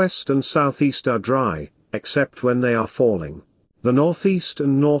northwest and southeast are dry, except when they are falling. The northeast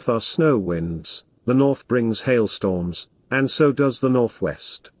and north are snow winds. The north brings hailstorms, and so does the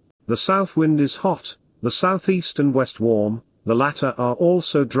northwest. The south wind is hot, the southeast and west warm. The latter are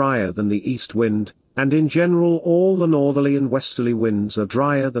also drier than the east wind, and in general all the northerly and westerly winds are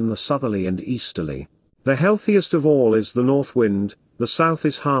drier than the southerly and easterly. The healthiest of all is the north wind. The south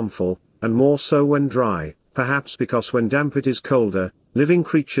is harmful, and more so when dry, perhaps because when damp it is colder. Living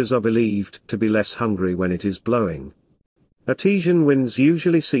creatures are believed to be less hungry when it is blowing. Artesian winds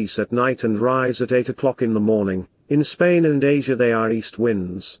usually cease at night and rise at 8 o'clock in the morning. In Spain and Asia they are east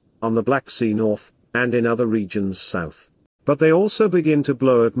winds, on the Black Sea north, and in other regions south. But they also begin to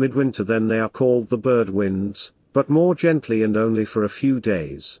blow at midwinter. Then they are called the bird winds, but more gently and only for a few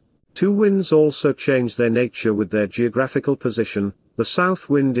days. 2 winds also change their nature with their geographical position. The south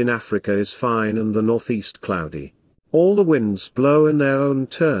wind in Africa is fine and the northeast cloudy. All the winds blow in their own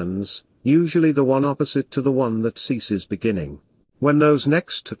turns, usually the one opposite to the one that ceases beginning. When those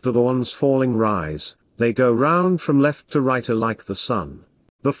next to the ones falling rise, they go round from left to right like the sun.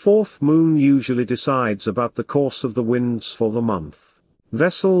 The fourth moon usually decides about the course of the winds for the month.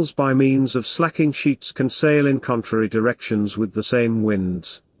 Vessels by means of slacking sheets can sail in contrary directions with the same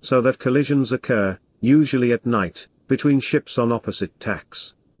winds, so that collisions occur, usually at night, between ships on opposite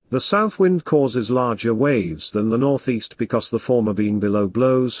tacks. The south wind causes larger waves than the northeast because the former being below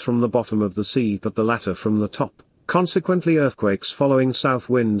blows from the bottom of the sea but the latter from the top. Consequently earthquakes following south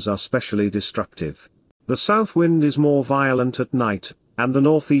winds are specially destructive. The south wind is more violent at night, and the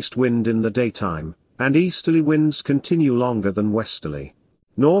northeast wind in the daytime, and easterly winds continue longer than westerly.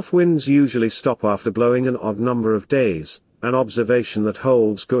 North winds usually stop after blowing an odd number of days, an observation that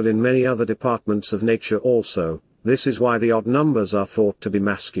holds good in many other departments of nature also. This is why the odd numbers are thought to be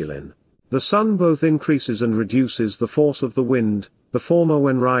masculine. The sun both increases and reduces the force of the wind, the former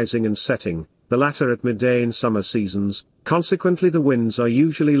when rising and setting, the latter at midday in summer seasons. Consequently the winds are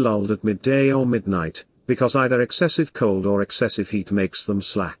usually lulled at midday or midnight, because either excessive cold or excessive heat makes them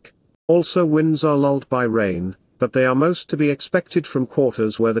slack. Also winds are lulled by rain, but they are most to be expected from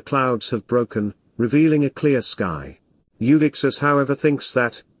quarters where the clouds have broken, revealing a clear sky. Eudoxus however thinks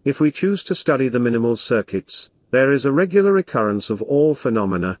that, if we choose to study the minimal circuits, there is a regular recurrence of all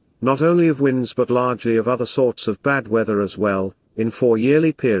phenomena, not only of winds but largely of other sorts of bad weather as well, in 4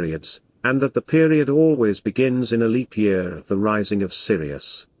 yearly periods, and that the period always begins in a leap year at the rising of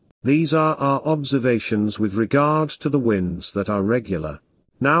Sirius. These are our observations with regard to the winds that are regular.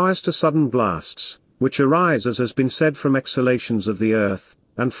 Now as to sudden blasts, which arise as has been said from exhalations of the earth,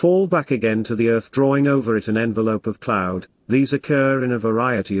 and fall back again to the earth drawing over it an envelope of cloud, these occur in a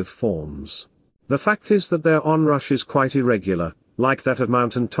variety of forms. The fact is that their onrush is quite irregular, like that of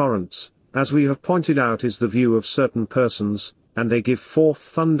mountain torrents, as we have pointed out is the view of certain persons, and they give forth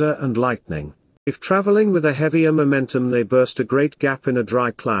thunder and lightning. If traveling with a heavier momentum they burst a great gap in a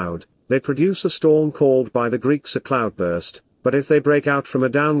dry cloud, they produce a storm called by the Greeks a cloudburst, but if they break out from a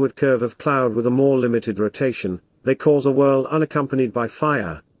downward curve of cloud with a more limited rotation, they cause a whirl unaccompanied by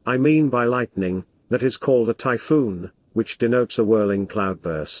fire, I mean by lightning, that is called a typhoon, which denotes a whirling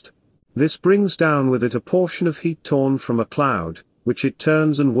cloudburst. This brings down with it a portion of heat torn from a cloud, which it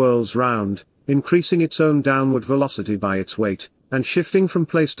turns and whirls round, increasing its own downward velocity by its weight, and shifting from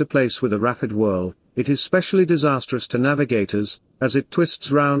place to place with a rapid whirl. It is specially disastrous to navigators, as it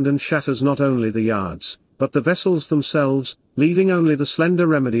twists round and shatters not only the yards, but the vessels themselves, leaving only the slender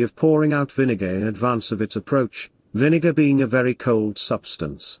remedy of pouring out vinegar in advance of its approach, vinegar being a very cold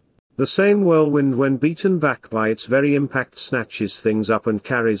substance. The same whirlwind when beaten back by its very impact snatches things up and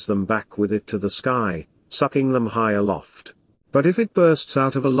carries them back with it to the sky, sucking them high aloft. But if it bursts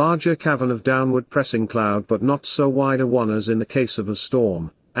out of a larger cavern of downward pressing cloud but not so wide a one as in the case of a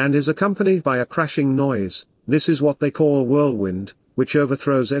storm, and is accompanied by a crashing noise, this is what they call a whirlwind, which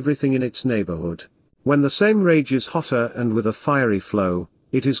overthrows everything in its neighborhood. When the same rages hotter and with a fiery flow,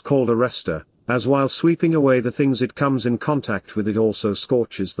 it is called a rester, as while sweeping away the things it comes in contact with it also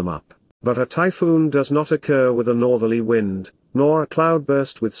scorches them up. But a typhoon does not occur with a northerly wind, nor a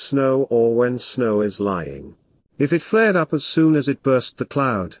cloudburst with snow or when snow is lying. If it flared up as soon as it burst the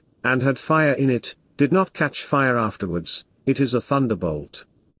cloud, and had fire in it, did not catch fire afterwards, it is a thunderbolt.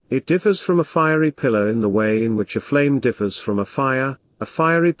 It differs from a fiery pillar in the way in which a flame differs from a fire. A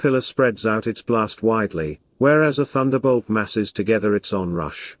fiery pillar spreads out its blast widely, whereas a thunderbolt masses together its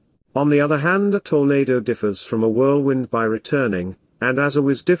onrush. On the other hand, a tornado differs from a whirlwind by returning, and as a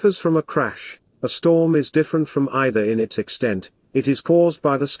whiz differs from a crash. A storm is different from either in its extent, it is caused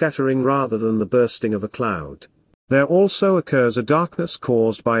by the scattering rather than the bursting of a cloud. There also occurs a darkness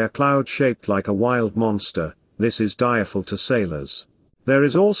caused by a cloud shaped like a wild monster. This is direful to sailors. There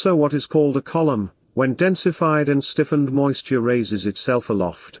is also what is called a column, when densified and stiffened moisture raises itself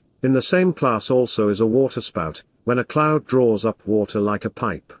aloft. In the same class also is a waterspout, when a cloud draws up water like a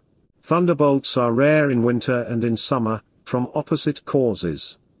pipe. Thunderbolts are rare in winter and in summer, from opposite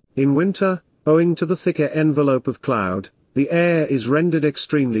causes. In winter, owing to the thicker envelope of cloud, the air is rendered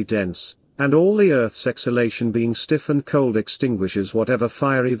extremely dense, and all the earth's exhalation being stiff and cold extinguishes whatever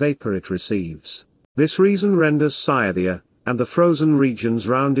fiery vapor it receives. This reason renders Scythia, and the frozen regions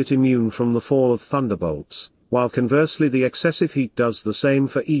round it immune from the fall of thunderbolts, while conversely the excessive heat does the same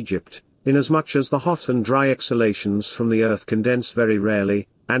for Egypt, inasmuch as the hot and dry exhalations from the earth condense very rarely,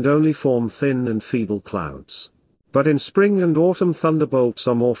 and only form thin and feeble clouds. But in spring and autumn thunderbolts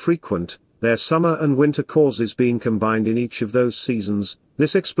are more frequent, their summer and winter causes being combined in each of those seasons.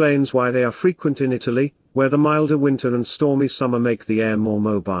 This explains why they are frequent in Italy, where the milder winter and stormy summer make the air more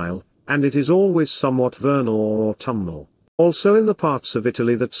mobile, and it is always somewhat vernal or autumnal. Also in the parts of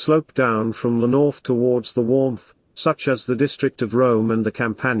Italy that slope down from the north towards the warmth, such as the district of Rome and the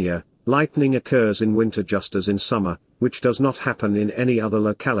Campania, lightning occurs in winter just as in summer, which does not happen in any other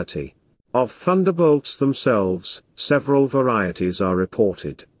locality. Of thunderbolts themselves, several varieties are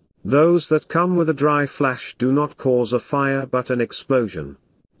reported. Those that come with a dry flash do not cause a fire but an explosion.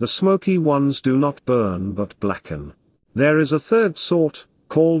 The smoky ones do not burn but blacken. There is a third sort,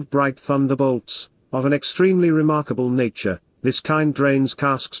 called bright thunderbolts, of an extremely remarkable nature. This kind drains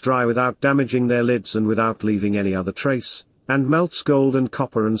casks dry without damaging their lids and without leaving any other trace, and melts gold and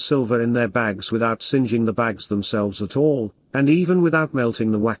copper and silver in their bags without singeing the bags themselves at all, and even without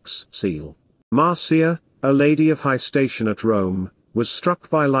melting the wax seal. Marcia, a lady of high station at Rome, was struck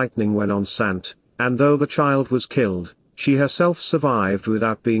by lightning when on Sant, and though the child was killed, she herself survived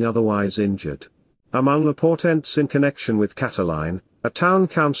without being otherwise injured. Among the portents in connection with Catiline, a town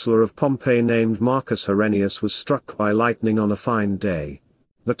councillor of Pompeii named Marcus Herennius was struck by lightning on a fine day.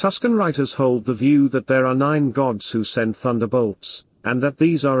 The Tuscan writers hold the view that there are 9 gods who send thunderbolts, and that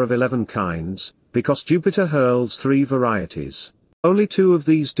these are of 11 kinds, because Jupiter hurls 3 varieties. Only 2 of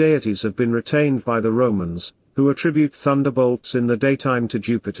these deities have been retained by the Romans, who attribute thunderbolts in the daytime to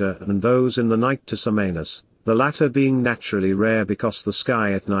Jupiter and those in the night to Samenus, the latter being naturally rare because the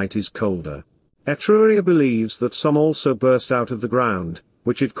sky at night is colder. Etruria believes that some also burst out of the ground,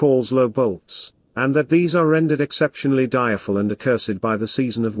 which it calls low bolts, and that these are rendered exceptionally direful and accursed by the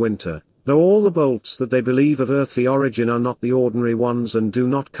season of winter, though all the bolts that they believe of earthly origin are not the ordinary ones and do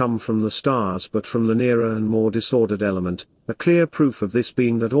not come from the stars but from the nearer and more disordered element, a clear proof of this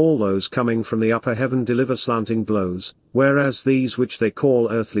being that all those coming from the upper heaven deliver slanting blows, whereas these which they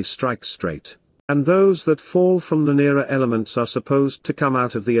call earthly strike straight. And those that fall from the nearer elements are supposed to come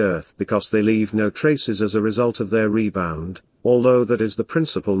out of the earth because they leave no traces as a result of their rebound, although that is the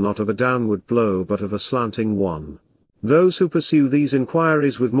principle not of a downward blow but of a slanting one. Those who pursue these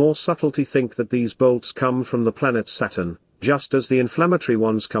inquiries with more subtlety think that these bolts come from the planet Saturn, just as the inflammatory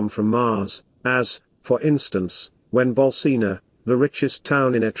ones come from Mars, as, for instance, when Bolsena, the richest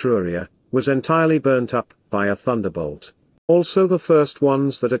town in Etruria, was entirely burnt up by a thunderbolt. Also the first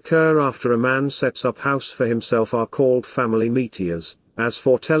ones that occur after a man sets up house for himself are called family meteors, as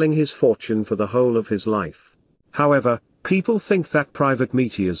foretelling his fortune for the whole of his life. However, people think that private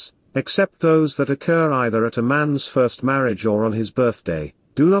meteors, except those that occur either at a man's first marriage or on his birthday,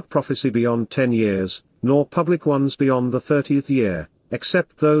 do not prophesy beyond 10 years, nor public ones beyond the 30th year,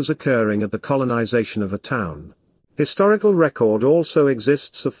 except those occurring at the colonization of a town. Historical record also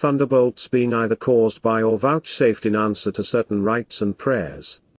exists of thunderbolts being either caused by or vouchsafed in answer to certain rites and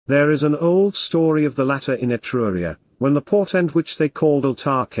prayers. There is an old story of the latter in Etruria, when the portent which they called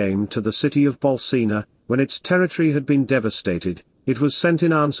Altar came to the city of Bolsena, when its territory had been devastated, it was sent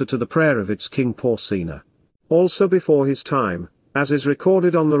in answer to the prayer of its king Porsena. Also before his time, as is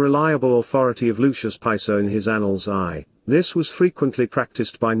recorded on the reliable authority of Lucius Piso in his Annals I, this was frequently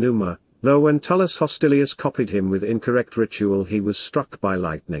practiced by Numa, though when Tullus Hostilius copied him with incorrect ritual he was struck by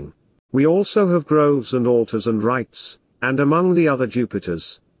lightning. We also have groves and altars and rites, and among the other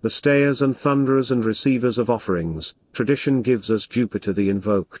Jupiters, the stayers and thunderers and receivers of offerings, tradition gives us Jupiter the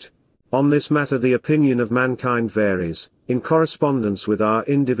invoked. On this matter the opinion of mankind varies, in correspondence with our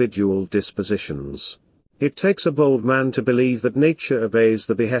individual dispositions. It takes a bold man to believe that nature obeys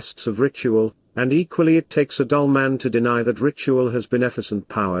the behests of ritual, and equally it takes a dull man to deny that ritual has beneficent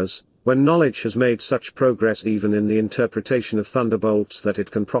powers, when knowledge has made such progress even in the interpretation of thunderbolts that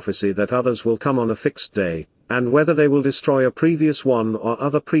it can prophesy that others will come on a fixed day, and whether they will destroy a previous one or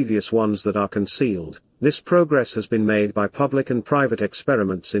other previous ones that are concealed. This progress has been made by public and private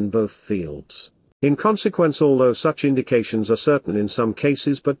experiments in both fields. In consequence, although such indications are certain in some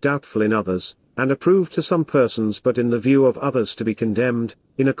cases but doubtful in others, and approved to some persons but in the view of others to be condemned,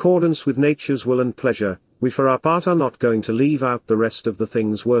 in accordance with nature's will and pleasure, we for our part are not going to leave out the rest of the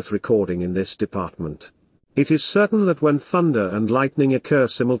things worth recording in this department. It is certain that when thunder and lightning occur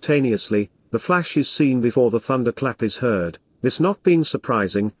simultaneously, the flash is seen before the thunderclap is heard, this not being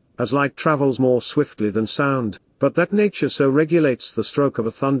surprising, as light travels more swiftly than sound, but that nature so regulates the stroke of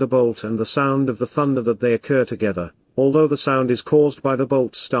a thunderbolt and the sound of the thunder that they occur together, although the sound is caused by the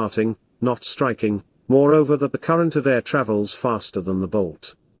bolt starting, not striking, moreover that the current of air travels faster than the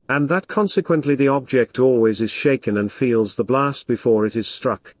bolt, and that consequently the object always is shaken and feels the blast before it is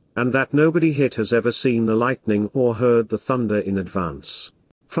struck, and that nobody hit has ever seen the lightning or heard the thunder in advance.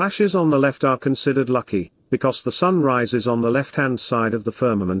 Flashes on the left are considered lucky, because the sun rises on the left-hand side of the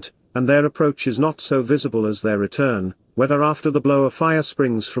firmament, and their approach is not so visible as their return, whether after the blow a fire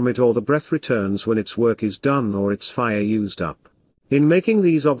springs from it or the breath returns when its work is done or its fire used up. In making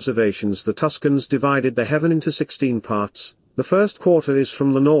these observations the Tuscans divided the heaven into 16 parts. The first quarter is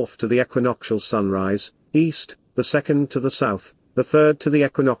from the north to the equinoctial sunrise, east, the second to the south, the third to the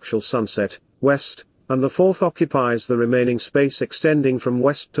equinoctial sunset, west, and the fourth occupies the remaining space extending from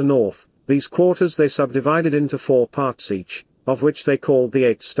west to north. These quarters they subdivided into 4 parts each, of which they called the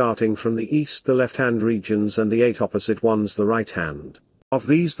 8 starting from the east the left-hand regions and the 8 opposite ones the right-hand. Of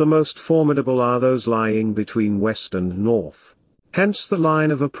these the most formidable are those lying between west and north. Hence the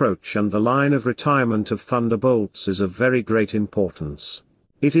line of approach and the line of retirement of thunderbolts is of very great importance.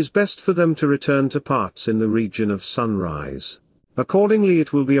 It is best for them to return to parts in the region of sunrise. Accordingly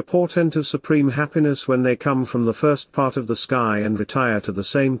it will be a portent of supreme happiness when they come from the first part of the sky and retire to the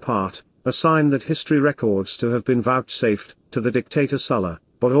same part, a sign that history records to have been vouchsafed to the dictator Sulla,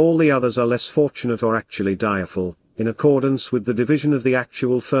 but all the others are less fortunate or actually direful, in accordance with the division of the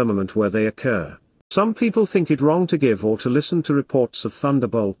actual firmament where they occur. Some people think it wrong to give or to listen to reports of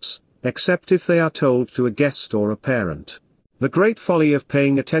thunderbolts, except if they are told to a guest or a parent. The great folly of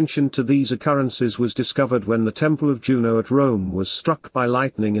paying attention to these occurrences was discovered when the temple of Juno at Rome was struck by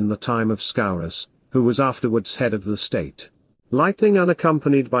lightning in the time of Scaurus, who was afterwards head of the state. Lightning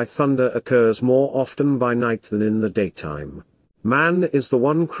unaccompanied by thunder occurs more often by night than in the daytime. Man is the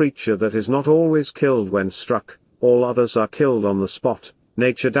one creature that is not always killed when struck, all others are killed on the spot.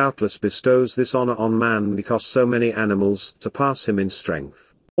 Nature doubtless bestows this honor on man because so many animals surpass him in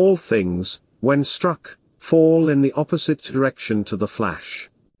strength. All things, when struck, fall in the opposite direction to the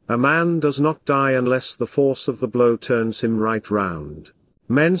flash. A man does not die unless the force of the blow turns him right round.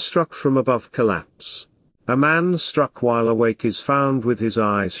 Men struck from above collapse. A man struck while awake is found with his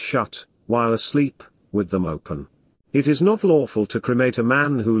eyes shut, while asleep, with them open. It is not lawful to cremate a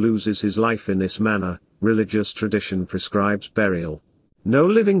man who loses his life in this manner. Religious tradition prescribes burial. No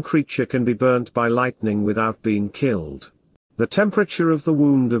living creature can be burnt by lightning without being killed. The temperature of the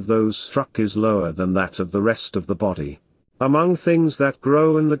wound of those struck is lower than that of the rest of the body. Among things that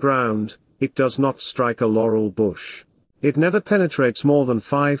grow in the ground, it does not strike a laurel bush. It never penetrates more than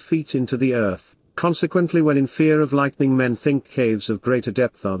 5 feet into the earth. Consequently, when in fear of lightning, men think caves of greater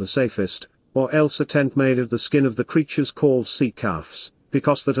depth are the safest, or else a tent made of the skin of the creatures called sea calves,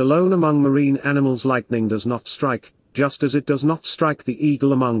 because that alone among marine animals lightning does not strike, just as it does not strike the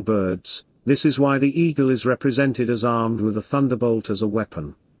eagle among birds. This is why the eagle is represented as armed with a thunderbolt as a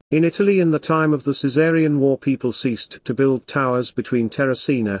weapon. In Italy in the time of the Caesarean War, people ceased to build towers between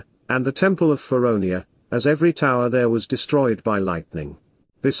Terracina and the Temple of Feronia, as every tower there was destroyed by lightning.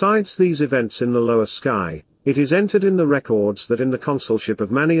 Besides these events in the lower sky, it is entered in the records that in the consulship of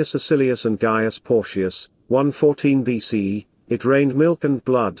Manius Acilius and Gaius Porcius, 114 BCE, it rained milk and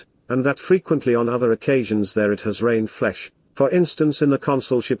blood, and that frequently on other occasions there it has rained flesh, for instance in the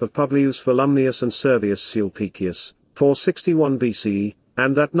consulship of Publius Volumnius and Servius Sulpicius, 461 BCE,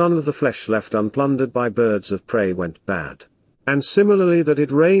 and that none of the flesh left unplundered by birds of prey went bad. And similarly that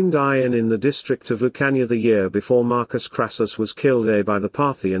it rained iron in the district of Lucania the year before Marcus Crassus was killed by the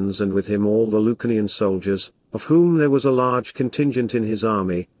Parthians, and with him all the Lucanian soldiers, of whom there was a large contingent in his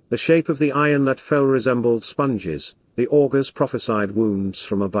army. The shape of the iron that fell resembled sponges. The augurs prophesied wounds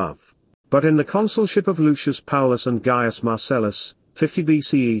from above. But in the consulship of Lucius Paulus and Gaius Marcellus, 50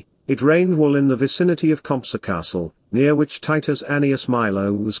 BCE, it rained wool in the vicinity of Compsa Castle, near which Titus Annius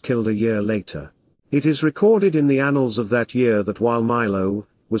Milo was killed a year later. It is recorded in the annals of that year that while Milo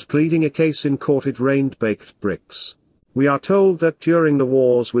was pleading a case in court it rained baked bricks. We are told that during the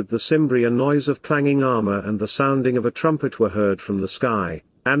wars with the Cimbri a noise of clanging armor and the sounding of a trumpet were heard from the sky,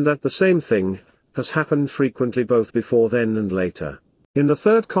 and that the same thing has happened frequently both before then and later. In the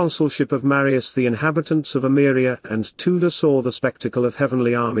third consulship of Marius the inhabitants of Ameria and Tudor saw the spectacle of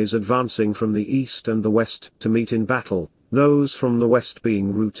heavenly armies advancing from the east and the west to meet in battle, those from the west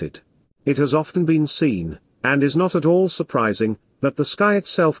being routed. It has often been seen, and is not at all surprising, that the sky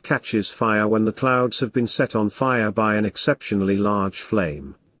itself catches fire when the clouds have been set on fire by an exceptionally large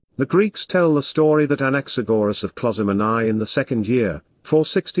flame. The Greeks tell the story that Anaxagoras of Closimenae in the second year,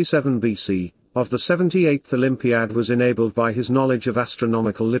 467 BC, of the 78th Olympiad was enabled by his knowledge of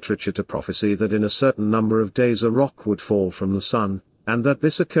astronomical literature to prophesy that in a certain number of days a rock would fall from the sun, and that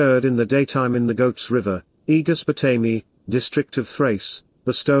this occurred in the daytime in the Goats River, Aegospotami, district of Thrace.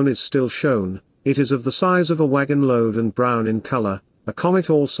 The stone is still shown. It is of the size of a wagon load and brown in color, a comet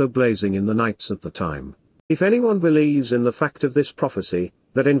also blazing in the nights at the time. If anyone believes in the fact of this prophecy,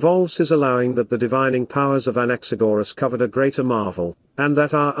 that involves his allowing that the divining powers of Anaxagoras covered a greater marvel, and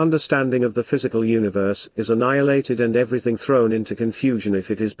that our understanding of the physical universe is annihilated and everything thrown into confusion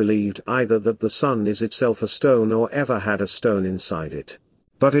if it is believed either that the sun is itself a stone or ever had a stone inside it.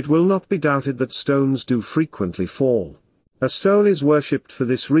 But it will not be doubted that stones do frequently fall. A stone is worshipped for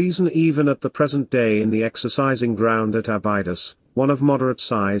this reason even at the present day in the exercising ground at Abydos, one of moderate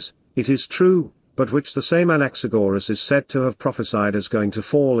size, it is true, but which the same Anaxagoras is said to have prophesied as going to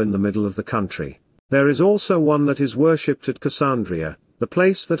fall in the middle of the country. There is also one that is worshipped at Cassandria, the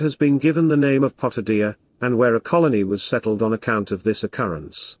place that has been given the name of Potidaea, and where a colony was settled on account of this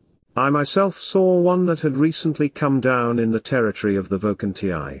occurrence. I myself saw one that had recently come down in the territory of the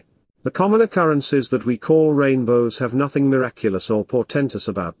Vocantii. The common occurrences that we call rainbows have nothing miraculous or portentous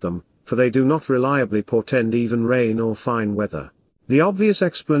about them, for they do not reliably portend even rain or fine weather. The obvious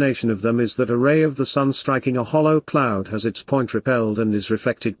explanation of them is that a ray of the sun striking a hollow cloud has its point repelled and is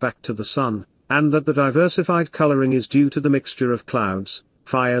reflected back to the sun, and that the diversified coloring is due to the mixture of clouds,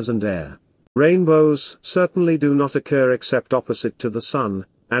 fires and air. Rainbows certainly do not occur except opposite to the sun,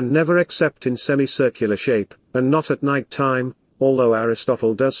 and never except in semicircular shape, and not at night time, although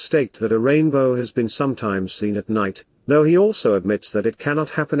Aristotle does state that a rainbow has been sometimes seen at night, though he also admits that it cannot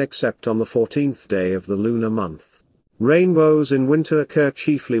happen except on the 14th day of the lunar month. Rainbows in winter occur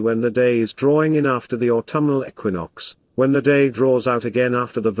chiefly when the day is drawing in after the autumnal equinox. When the day draws out again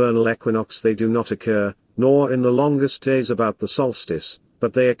after the vernal equinox they do not occur, nor in the longest days about the solstice,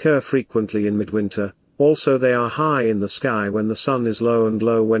 but they occur frequently in midwinter. Also they are high in the sky when the sun is low and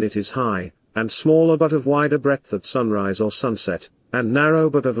low when it is high, and smaller but of wider breadth at sunrise or sunset, and narrow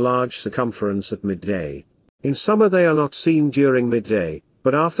but of large circumference at midday. In summer they are not seen during midday,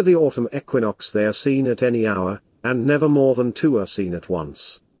 but after the autumn equinox they are seen at any hour, and never more than two are seen at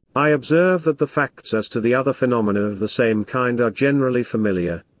once. I observe that the facts as to the other phenomena of the same kind are generally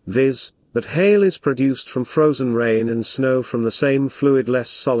familiar, viz., that hail is produced from frozen rain and snow from the same fluid less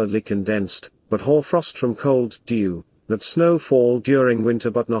solidly condensed, but hoarfrost from cold dew, that snow fall during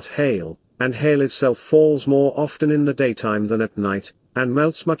winter but not hail, and hail itself falls more often in the daytime than at night, and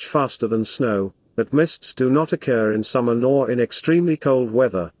melts much faster than snow, that mists do not occur in summer nor in extremely cold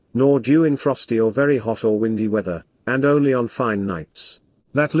weather, nor dew in frosty or very hot or windy weather, and only on fine nights.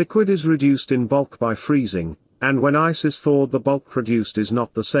 That liquid is reduced in bulk by freezing, and when ice is thawed the bulk produced is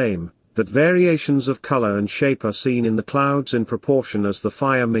not the same, that variations of color and shape are seen in the clouds in proportion as the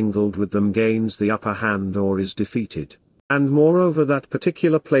fire mingled with them gains the upper hand or is defeated. And moreover that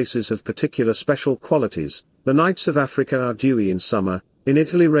particular places have particular special qualities. The nights of Africa are dewy in summer, in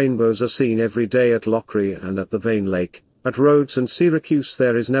Italy rainbows are seen every day at Locri and at the Vane Lake. At Rhodes and Syracuse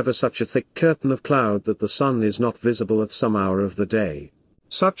there is never such a thick curtain of cloud that the sun is not visible at some hour of the day.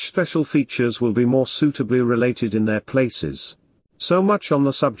 Such special features will be more suitably related in their places. So much on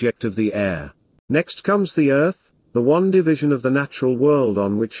the subject of the air. Next comes the earth, the one division of the natural world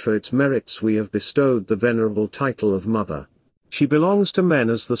on which for its merits we have bestowed the venerable title of Mother. She belongs to men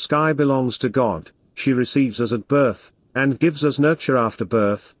as the sky belongs to God, she receives us at birth, and gives us nurture after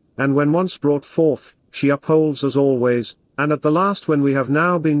birth, and when once brought forth, she upholds us always, and at the last when we have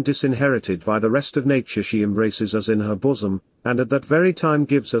now been disinherited by the rest of nature she embraces us in her bosom, and at that very time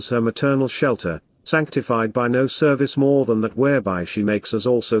gives us her maternal shelter, sanctified by no service more than that whereby she makes us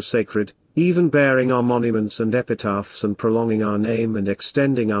also sacred, even bearing our monuments and epitaphs and prolonging our name and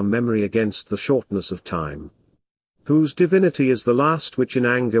extending our memory against the shortness of time. Whose divinity is the last which in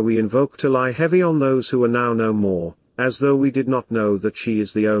anger we invoke to lie heavy on those who are now no more, as though we did not know that she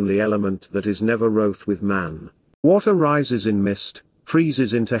is the only element that is never wroth with man. Water rises in mist,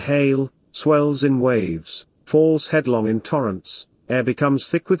 freezes into hail, swells in waves, falls headlong in torrents, air becomes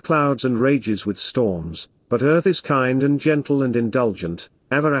thick with clouds and rages with storms, but earth is kind and gentle and indulgent,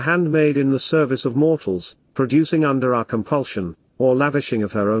 ever a handmaid in the service of mortals, producing under our compulsion, or lavishing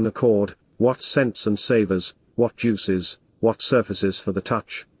of her own accord, what scents and savours, what juices, what surfaces for the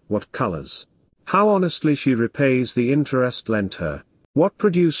touch, what colours. How honestly she repays the interest lent her. What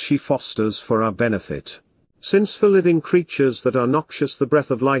produce she fosters for our benefit. Since for living creatures that are noxious the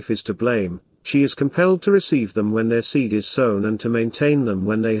breath of life is to blame, she is compelled to receive them when their seed is sown and to maintain them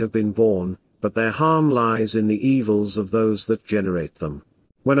when they have been born, but their harm lies in the evils of those that generate them.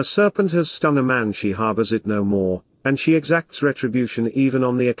 When a serpent has stung a man she harbours it no more, and she exacts retribution even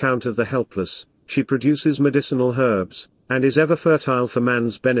on the account of the helpless. She produces medicinal herbs, and is ever fertile for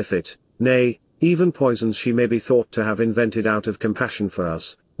man's benefit, nay, even poisons she may be thought to have invented out of compassion for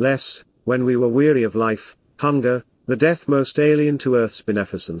us, lest, when we were weary of life, hunger, the death most alien to earth's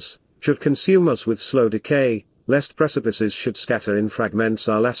beneficence, should consume us with slow decay, lest precipices should scatter in fragments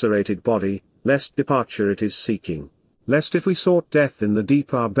our lacerated body, lest departure it is seeking, lest if we sought death in the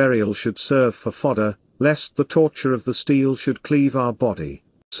deep our burial should serve for fodder, lest the torture of the steel should cleave our body.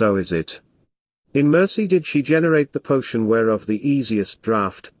 So is it. In mercy did she generate the potion whereof the easiest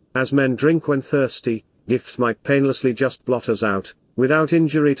draught, as men drink when thirsty, gift might painlessly just blot us out, without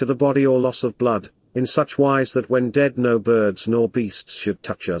injury to the body or loss of blood, in such wise that when dead no birds nor beasts should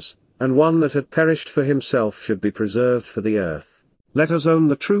touch us, and one that had perished for himself should be preserved for the earth. Let us own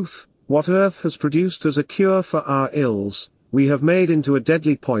the truth, what earth has produced as a cure for our ills, we have made into a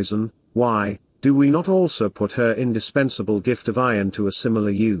deadly poison. Why, do we not also put her indispensable gift of iron to a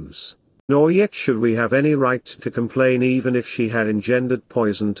similar use? Nor yet should we have any right to complain even if she had engendered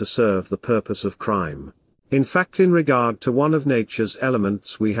poison to serve the purpose of crime. In fact, in regard to one of nature's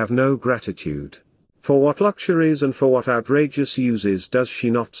elements we have no gratitude. For what luxuries and for what outrageous uses does she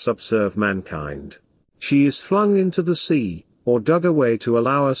not subserve mankind? She is flung into the sea, or dug away to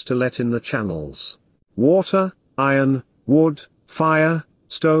allow us to let in the channels. Water, iron, wood, fire,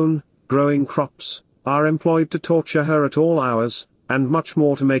 stone, growing crops, are employed to torture her at all hours, and much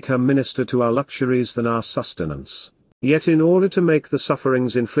more to make her minister to our luxuries than our sustenance. Yet in order to make the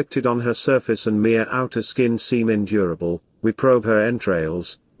sufferings inflicted on her surface and mere outer skin seem endurable, we probe her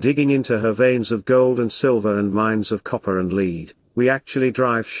entrails, digging into her veins of gold and silver and mines of copper and lead, we actually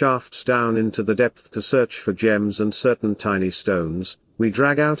drive shafts down into the depth to search for gems and certain tiny stones, we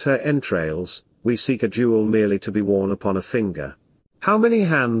drag out her entrails, we seek a jewel merely to be worn upon a finger. How many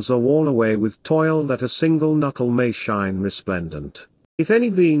hands are worn away with toil that a single knuckle may shine resplendent? If any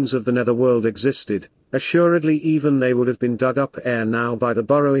beings of the netherworld existed, assuredly even they would have been dug up ere now by the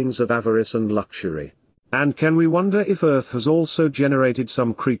burrowings of avarice and luxury. And can we wonder if earth has also generated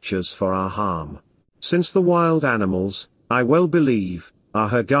some creatures for our harm? Since the wild animals, I well believe, are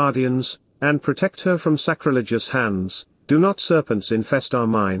her guardians, and protect her from sacrilegious hands, do not serpents infest our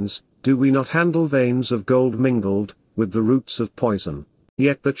minds, do we not handle veins of gold mingled with the roots of poison?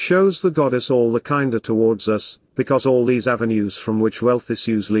 Yet that shows the goddess all the kinder towards us, because all these avenues from which wealth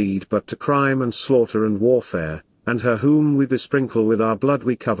issues lead but to crime and slaughter and warfare, and her whom we besprinkle with our blood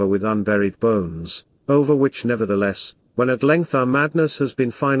we cover with unburied bones, over which nevertheless, when at length our madness has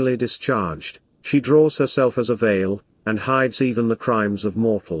been finally discharged, she draws herself as a veil, and hides even the crimes of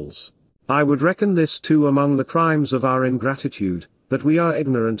mortals. I would reckon this too among the crimes of our ingratitude, that we are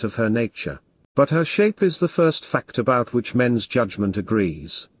ignorant of her nature. But her shape is the first fact about which men's judgment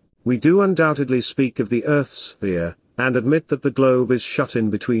agrees. We do undoubtedly speak of the earth's sphere, and admit that the globe is shut in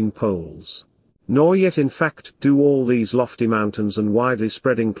between poles. Nor yet in fact do all these lofty mountains and widely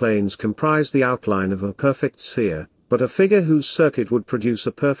spreading plains comprise the outline of a perfect sphere, but a figure whose circuit would produce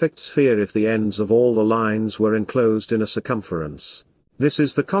a perfect sphere if the ends of all the lines were enclosed in a circumference. This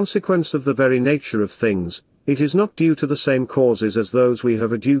is the consequence of the very nature of things. It is not due to the same causes as those we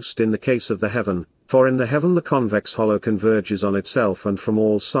have adduced in the case of the heaven, for in the heaven the convex hollow converges on itself and from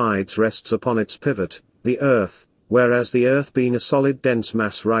all sides rests upon its pivot, the earth, whereas the earth being a solid dense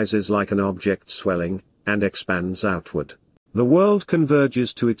mass rises like an object swelling, and expands outward. The world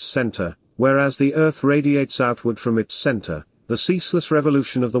converges to its center, whereas the earth radiates outward from its center, the ceaseless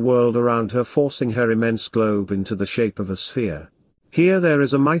revolution of the world around her forcing her immense globe into the shape of a sphere. Here there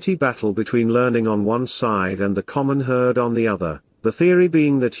is a mighty battle between learning on one side and the common herd on the other, the theory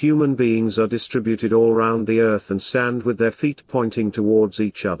being that human beings are distributed all round the earth and stand with their feet pointing towards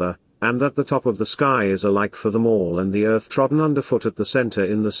each other, and that the top of the sky is alike for them all and the earth trodden underfoot at the center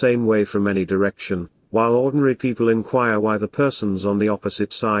in the same way from any direction, while ordinary people inquire why the persons on the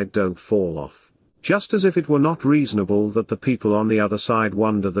opposite side don't fall off. Just as if it were not reasonable that the people on the other side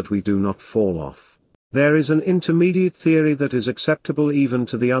wonder that we do not fall off. There is an intermediate theory that is acceptable even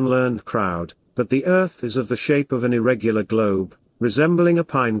to the unlearned crowd, that the earth is of the shape of an irregular globe, resembling a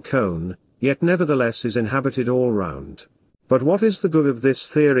pine cone, yet nevertheless is inhabited all round. But what is the good of this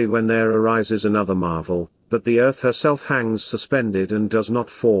theory when there arises another marvel, that the earth herself hangs suspended and does not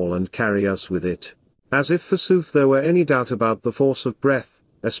fall and carry us with it? As if forsooth there were any doubt about the force of breath,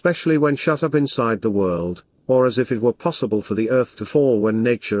 especially when shut up inside the world, or as if it were possible for the earth to fall when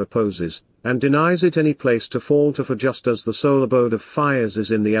nature opposes, and denies it any place to fall to, for just as the sole abode of fires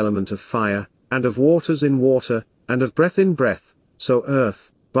is in the element of fire, and of waters in water, and of breath in breath, so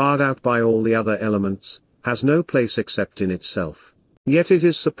earth, barred out by all the other elements, has no place except in itself. Yet it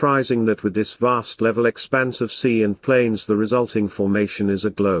is surprising that with this vast level expanse of sea and plains the resulting formation is a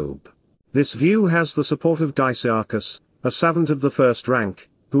globe. This view has the support of Dicaearchus, a savant of the first rank,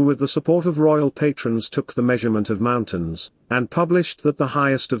 who with the support of royal patrons took the measurement of mountains, and published that the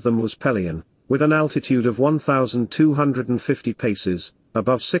highest of them was Pelion, with an altitude of 1,250 paces,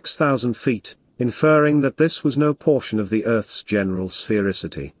 above 6,000 feet, inferring that this was no portion of the earth's general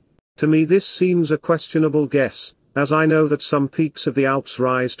sphericity. To me this seems a questionable guess, as I know that some peaks of the Alps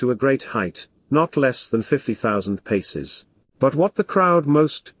rise to a great height, not less than 50,000 paces. But what the crowd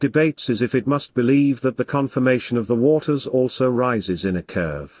most debates is if it must believe that the conformation of the waters also rises in a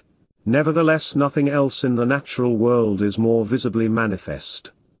curve. Nevertheless nothing else in the natural world is more visibly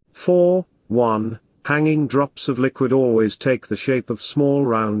manifest. For, 1. Hanging drops of liquid always take the shape of small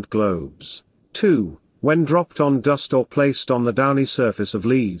round globes. 2. When dropped on dust or placed on the downy surface of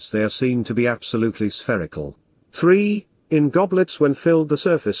leaves they are seen to be absolutely spherical. 3. In goblets when filled the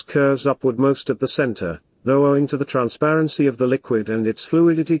surface curves upward most at the center, though owing to the transparency of the liquid and its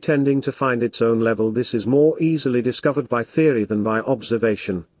fluidity tending to find its own level this is more easily discovered by theory than by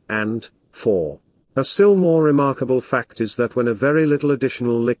observation, and, 4. A still more remarkable fact is that when a very little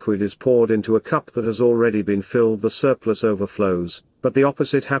additional liquid is poured into a cup that has already been filled the surplus overflows, but the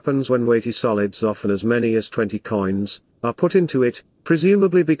opposite happens when weighty solids, often as many as 20 coins, are put into it,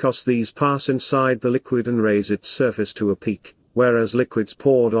 presumably because these pass inside the liquid and raise its surface to a peak, whereas liquids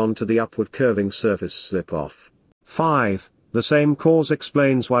poured onto the upward curving surface slip off. 5. The same cause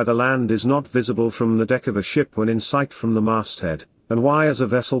explains why the land is not visible from the deck of a ship when in sight from the masthead, and why as a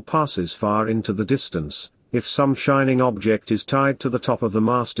vessel passes far into the distance, if some shining object is tied to the top of the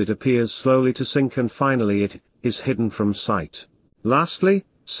mast it appears slowly to sink and finally it is hidden from sight. Lastly,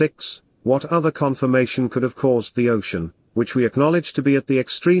 6. What other conformation could have caused the ocean, which we acknowledge to be at the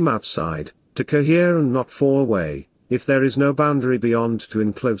extreme outside, to cohere and not fall away, if there is no boundary beyond to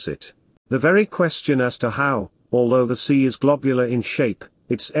enclose it? The very question as to how, although the sea is globular in shape,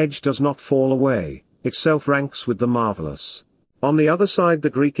 its edge does not fall away, itself ranks with the marvelous. On the other side,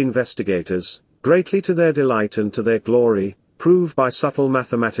 the Greek investigators, greatly to their delight and to their glory, prove by subtle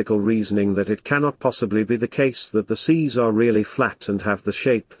mathematical reasoning that it cannot possibly be the case that the seas are really flat and have the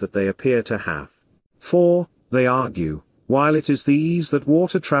shape that they appear to have. For, they argue, while it is the ease that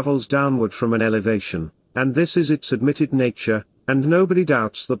water travels downward from an elevation, and this is its admitted nature, and nobody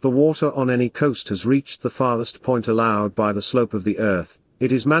doubts that the water on any coast has reached the farthest point allowed by the slope of the earth,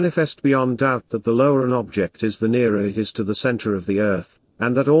 it is manifest beyond doubt that the lower an object is the nearer it is to the center of the earth,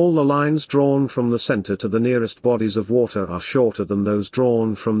 and that all the lines drawn from the center to the nearest bodies of water are shorter than those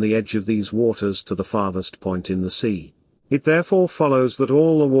drawn from the edge of these waters to the farthest point in the sea. It therefore follows that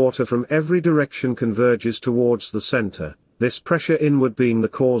all the water from every direction converges towards the center, this pressure inward being the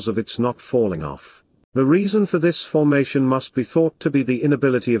cause of its not falling off. The reason for this formation must be thought to be the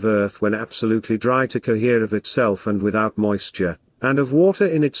inability of earth when absolutely dry to cohere of itself and without moisture, and of water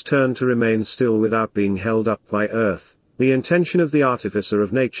in its turn to remain still without being held up by earth. The intention of the artificer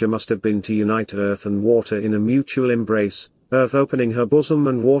of nature must have been to unite earth and water in a mutual embrace, earth opening her bosom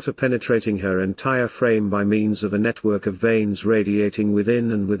and water penetrating her entire frame by means of a network of veins radiating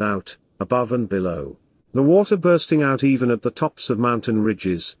within and without, above and below. The water bursting out even at the tops of mountain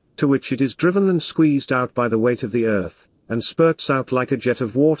ridges, to which it is driven and squeezed out by the weight of the earth, and spurts out like a jet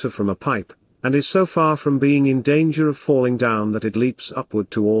of water from a pipe, and is so far from being in danger of falling down that it leaps upward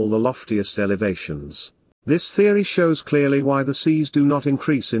to all the loftiest elevations. This theory shows clearly why the seas do not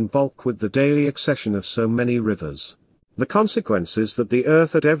increase in bulk with the daily accession of so many rivers. The consequence is that the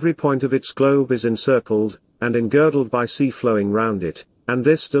earth at every point of its globe is encircled, and engirdled by sea flowing round it, and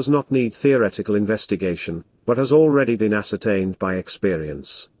this does not need theoretical investigation, but has already been ascertained by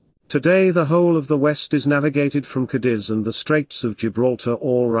experience. Today the whole of the West is navigated from Cadiz and the Straits of Gibraltar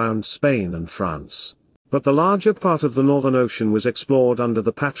all round Spain and France. But the larger part of the Northern Ocean was explored under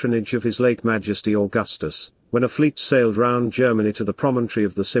the patronage of His late Majesty Augustus, when a fleet sailed round Germany to the promontory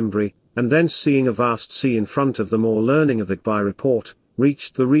of the Cimbri, and thence seeing a vast sea in front of them or learning of it by report,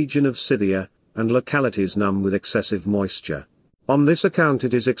 reached the region of Scythia, and localities numb with excessive moisture. On this account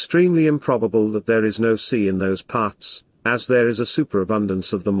it is extremely improbable that there is no sea in those parts, as there is a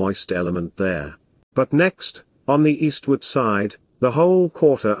superabundance of the moist element there. But next, on the eastward side, the whole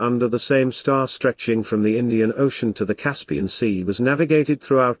quarter under the same star stretching from the Indian Ocean to the Caspian Sea was navigated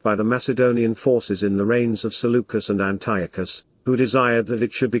throughout by the Macedonian forces in the reigns of Seleucus and Antiochus, who desired that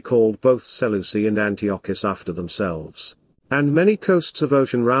it should be called both Seleuci and Antiochus after themselves. And many coasts of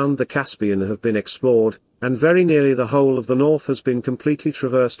ocean round the Caspian have been explored, and very nearly the whole of the north has been completely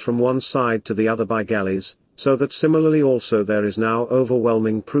traversed from one side to the other by galleys, so that similarly also there is now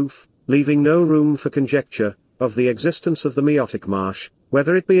overwhelming proof, leaving no room for conjecture, of the existence of the Meotic Marsh,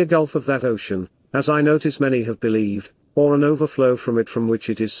 whether it be a gulf of that ocean, as I notice many have believed, or an overflow from it from which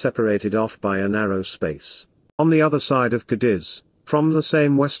it is separated off by a narrow space. On the other side of Cadiz, from the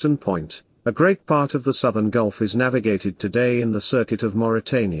same western point, a great part of the southern Gulf is navigated today in the circuit of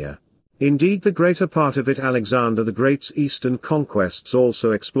Mauritania. Indeed the greater part of it Alexander the Great's eastern conquests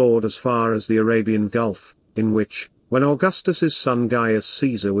also explored as far as the Arabian Gulf, in which, when Augustus's son Gaius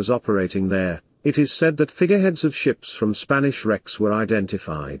Caesar was operating there, it is said that figureheads of ships from Spanish wrecks were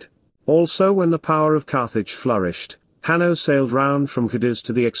identified. Also when the power of Carthage flourished, Hanno sailed round from Cadiz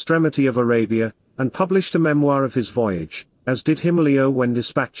to the extremity of Arabia, and published a memoir of his voyage, as did Himalio when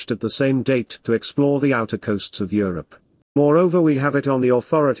dispatched at the same date to explore the outer coasts of Europe. Moreover we have it on the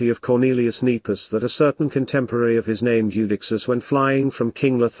authority of Cornelius Nepos that a certain contemporary of his named Eudyxus when flying from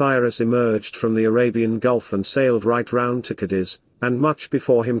King Lathyrus emerged from the Arabian Gulf and sailed right round to Cadiz, and much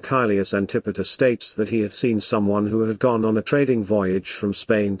before him Caelius Antipater states that he had seen someone who had gone on a trading voyage from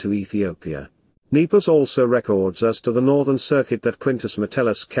Spain to Ethiopia. Nepos also records as to the northern circuit that Quintus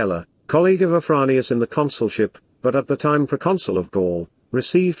Metellus Celer, colleague of Afranius in the consulship, but at the time proconsul of Gaul,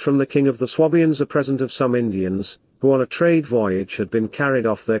 received from the king of the Swabians a present of some Indians, who on a trade voyage had been carried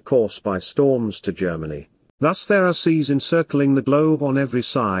off their course by storms to Germany. Thus there are seas encircling the globe on every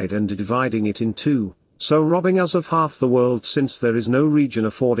side and dividing it in two, so robbing us of half the world since there is no region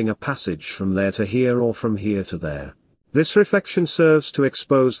affording a passage from there to here or from here to there. This reflection serves to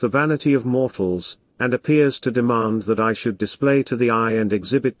expose the vanity of mortals, and appears to demand that I should display to the eye and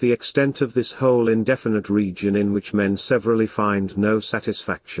exhibit the extent of this whole indefinite region in which men severally find no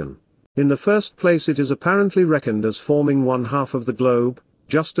satisfaction. In the first place it is apparently reckoned as forming one half of the globe,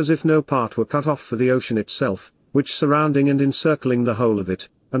 just as if no part were cut off for the ocean itself, which surrounding and encircling the whole of it,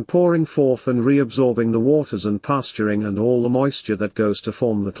 and pouring forth and reabsorbing the waters and pasturing and all the moisture that goes to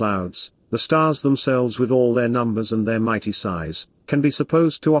form the clouds, the stars themselves with all their numbers and their mighty size, can be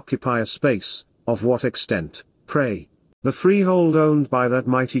supposed to occupy a space, of what extent, pray? The freehold owned by that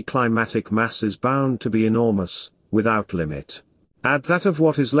mighty climatic mass is bound to be enormous, without limit. Add that of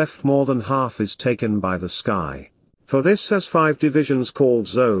what is left, more than half is taken by the sky. For this has 5 divisions called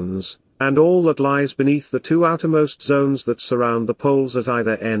zones, and all that lies beneath the 2 outermost zones that surround the poles at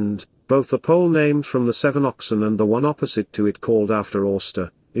either end, both the pole named from the 7 oxen and the one opposite to it called after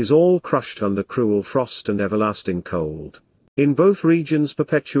Auster, is all crushed under cruel frost and everlasting cold. In both regions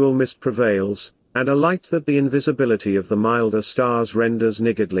perpetual mist prevails, and a light that the invisibility of the milder stars renders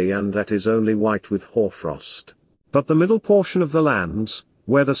niggardly, and that is only white with hoarfrost. But the middle portion of the lands,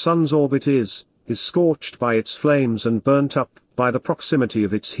 where the sun's orbit is scorched by its flames and burnt up by the proximity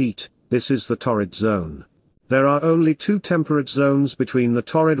of its heat. This is the torrid zone. There are only 2 temperate zones between the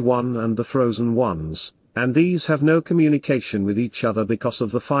torrid one and the frozen ones, and these have no communication with each other because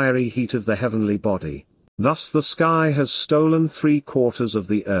of the fiery heat of the heavenly body. Thus the sky has stolen 3/4 of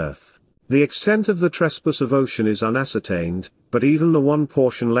the earth. The extent of the trespass of ocean is unascertained, but even the one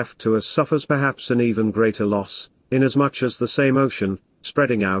portion left to us suffers perhaps an even greater loss, inasmuch as the same ocean,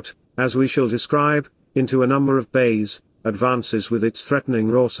 spreading out, as we shall describe, into a number of bays, advances with its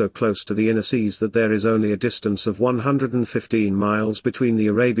threatening roar so close to the inner seas that there is only a distance of 115 miles between the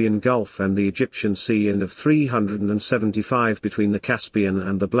Arabian Gulf and the Egyptian Sea, and of 375 between the Caspian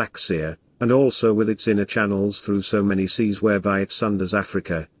and the Black Sea, and also with its inner channels through so many seas whereby it sunders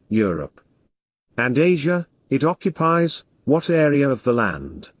Africa, Europe, and Asia. It occupies, what area of the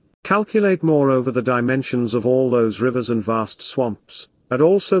land? Calculate moreover the dimensions of all those rivers and vast swamps, and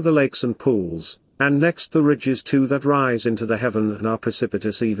also the lakes and pools, and next the ridges too that rise into the heaven and are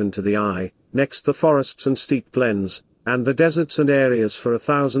precipitous even to the eye, next the forests and steep glens, and the deserts and areas for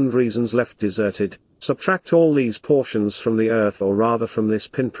 1,000 reasons left deserted. Subtract all these portions from the earth, or rather from this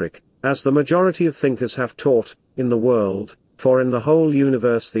pinprick, as the majority of thinkers have taught, in the world, for in the whole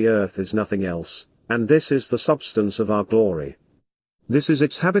universe the earth is nothing else, and this is the substance of our glory. This is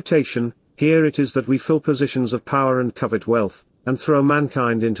its habitation, here it is that we fill positions of power and covet wealth, and throw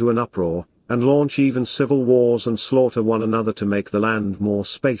mankind into an uproar, and launch even civil wars and slaughter one another to make the land more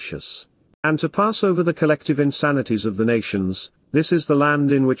spacious, and to pass over the collective insanities of the nations. This is the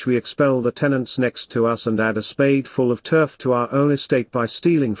land in which we expel the tenants next to us and add a spadeful of turf to our own estate by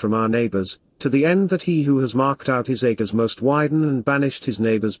stealing from our neighbors, to the end that he who has marked out his acres most widen and banished his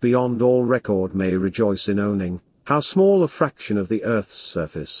neighbors beyond all record may rejoice in owning how small a fraction of the earth's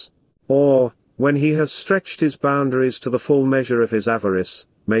surface, or, when he has stretched his boundaries to the full measure of his avarice,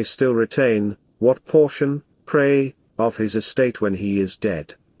 may still retain, what portion, pray, of his estate when he is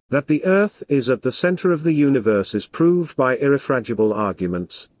dead. That the earth is at the center of the universe is proved by irrefragable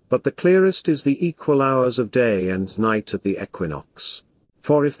arguments, but the clearest is the equal hours of day and night at the equinox.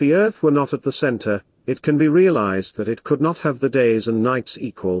 For if the earth were not at the center, it can be realized that it could not have the days and nights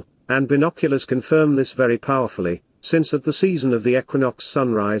equal, and binoculars confirm this very powerfully, since at the season of the equinox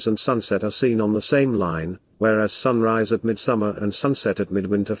sunrise and sunset are seen on the same line, whereas sunrise at midsummer and sunset at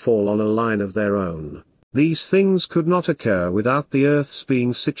midwinter fall on a line of their own. These things could not occur without the earth's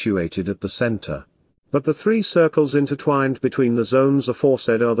being situated at the center. But the 3 circles intertwined between the zones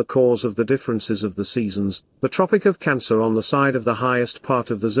aforesaid are the cause of the differences of the seasons, the Tropic of Cancer on the side of the highest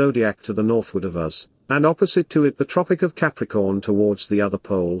part of the zodiac to the northward of us, and opposite to it the Tropic of Capricorn towards the other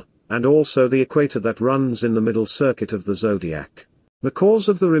pole, and also the equator that runs in the middle circuit of the zodiac. The cause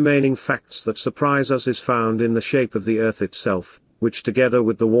of the remaining facts that surprise us is found in the shape of the earth itself, which together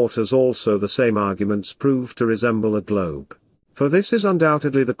with the waters also the same arguments prove to resemble a globe. For this is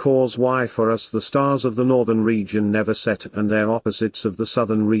undoubtedly the cause why for us the stars of the northern region never set and their opposites of the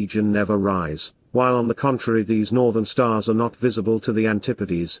southern region never rise, while on the contrary these northern stars are not visible to the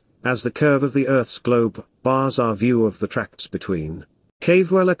antipodes, as the curve of the earth's globe bars our view of the tracts between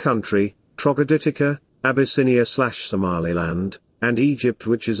Cave-dweller country, Troglodytica, Abyssinia/Somaliland, and Egypt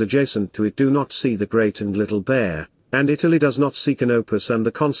which is adjacent to it do not see the Great and Little Bear, and Italy does not see Canopus and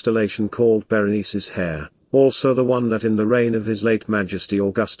the constellation called Berenice's Hare, also the one that in the reign of his late Majesty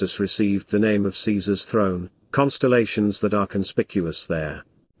Augustus received the name of Caesar's throne, constellations that are conspicuous there.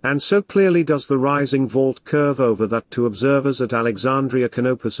 And so clearly does the rising vault curve over that to observers at Alexandria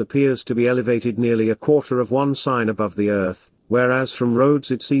Canopus appears to be elevated nearly a quarter of 1 sign above the earth, whereas from Rhodes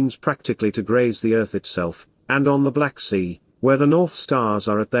it seems practically to graze the earth itself, and on the Black Sea, where the North Stars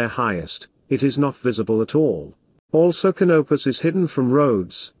are at their highest, it is not visible at all. Also Canopus is hidden from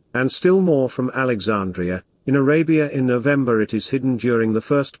Rhodes, and still more from Alexandria, In Arabia in November it is hidden during the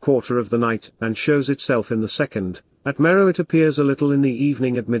first quarter of the night and shows itself in the second. At Meroe it appears a little in the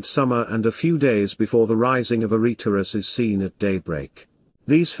evening at midsummer, and a few days before the rising of Areterus is seen at daybreak.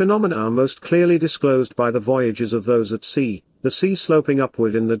 These phenomena are most clearly disclosed by the voyages of those at sea, the sea sloping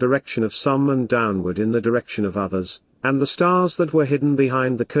upward in the direction of some and downward in the direction of others, and the stars that were hidden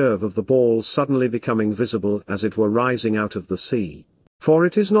behind the curve of the ball suddenly becoming visible as it were rising out of the sea. For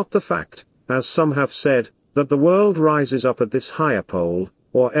it is not the fact, as some have said, that the world rises up at this higher pole,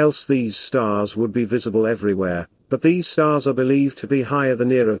 or else these stars would be visible everywhere, but these stars are believed to be higher the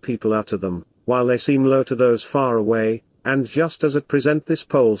nearer people are to them, while they seem low to those far away, and just as at present this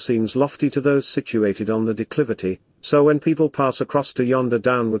pole seems lofty to those situated on the declivity, so when people pass across to yonder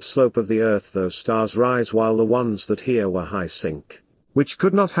downward slope of the earth those stars rise while the ones that here were high sink, which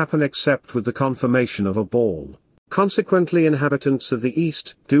could not happen except with the conformation of a ball. Consequently inhabitants of the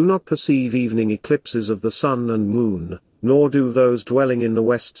east do not perceive evening eclipses of the sun and moon, nor do those dwelling in the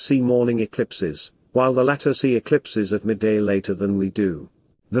west see morning eclipses, while the latter see eclipses at midday later than we do.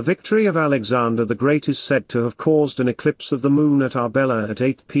 The victory of Alexander the Great is said to have caused an eclipse of the moon at Arbela at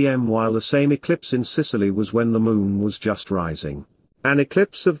 8 p.m. while the same eclipse in Sicily was when the moon was just rising. An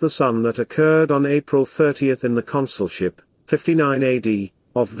eclipse of the sun that occurred on April 30th in the consulship, 59 AD,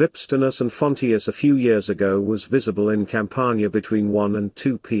 of Vipstanus and Fontius a few years ago was visible in Campania between 1 and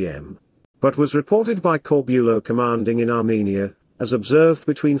 2 p.m. but was reported by Corbulo commanding in Armenia, as observed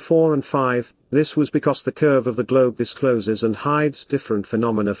between 4 and 5, this was because the curve of the globe discloses and hides different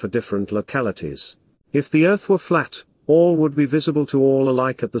phenomena for different localities. If the earth were flat, all would be visible to all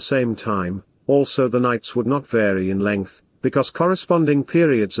alike at the same time, also the nights would not vary in length, because corresponding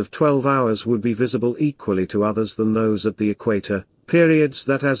periods of 12 hours would be visible equally to others than those at the equator, periods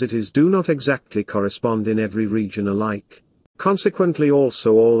that as it is do not exactly correspond in every region alike. Consequently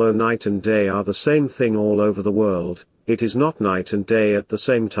also although night and day are the same thing all over the world, it is not night and day at the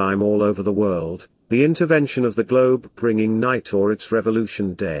same time all over the world, the intervention of the globe bringing night or its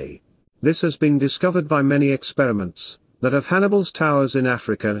revolution day. This has been discovered by many experiments, that of Hannibal's towers in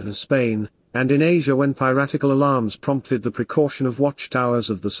Africa and Spain, and in Asia when piratical alarms prompted the precaution of watchtowers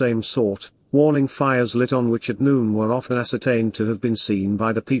of the same sort, warning fires lit on which at noon were often ascertained to have been seen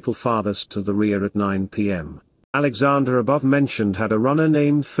by the people farthest to the rear at 9 p.m. Alexander above mentioned had a runner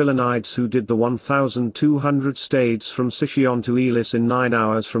named Philonides who did the 1,200 stades from Sicyon to Elis in 9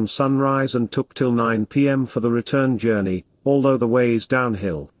 hours from sunrise and took till 9 p.m. for the return journey, although the ways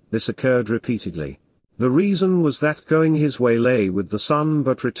downhill. This occurred repeatedly. The reason was that going his way lay with the sun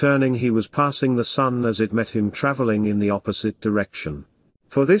but returning he was passing the sun as it met him traveling in the opposite direction.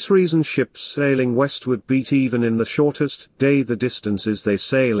 For this reason ships sailing westward beat even in the shortest day the distances they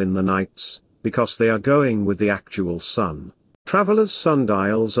sail in the nights, because they are going with the actual sun. Travelers'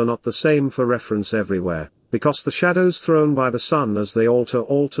 sundials are not the same for reference everywhere, because the shadows thrown by the sun as they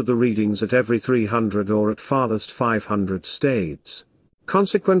alter the readings at every 300 or at farthest 500 stades.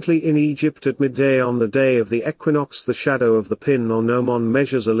 Consequently in Egypt at midday on the day of the equinox the shadow of the pin or gnomon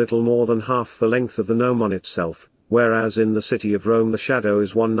measures a little more than half the length of the gnomon itself, whereas in the city of Rome the shadow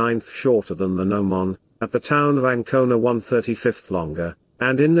is 1/9 shorter than the gnomon, at the town of Ancona 1/35 longer,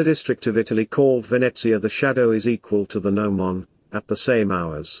 and in the district of Italy called Venezia the shadow is equal to the gnomon, at the same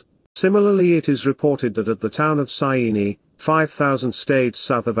hours. Similarly it is reported that at the town of Syene, 5,000 stades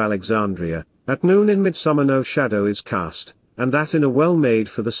south of Alexandria, at noon in midsummer no shadow is cast, and that in a well made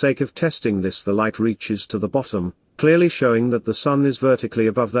for the sake of testing this the light reaches to the bottom, clearly showing that the sun is vertically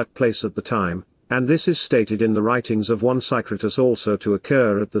above that place at the time, and this is stated in the writings of one Sycratus also to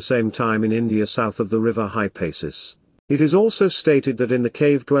occur at the same time in India south of the river Hypasis. It is also stated that in the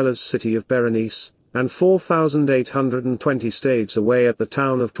cave dwellers' city of Berenice, and 4,820 stades away at the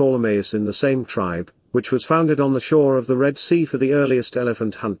town of Ptolemais in the same tribe, which was founded on the shore of the Red Sea for the earliest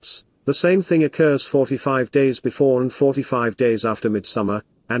elephant hunts, the same thing occurs 45 days before and 45 days after midsummer,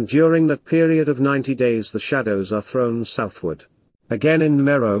 and during that period of 90 days the shadows are thrown southward. Again in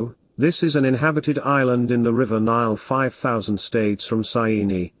Meroe, this is an inhabited island in the river Nile 5,000 stades from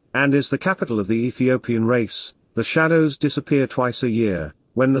Syene, and is the capital of the Ethiopian race. The shadows disappear twice a year,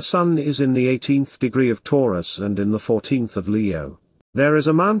 when the sun is in the 18th degree of Taurus and in the 14th of Leo. There is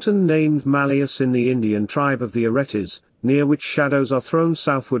a mountain named Malleus in the Indian tribe of the Aretes, near which shadows are thrown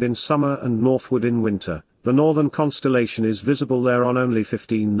southward in summer and northward in winter. The northern constellation is visible there on only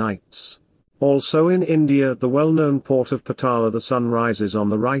 15 nights. Also in India at the well-known port of Patala the sun rises on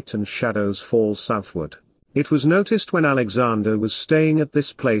the right and shadows fall southward. It was noticed when Alexander was staying at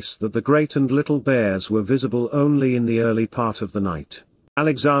this place that the Great and Little Bears were visible only in the early part of the night.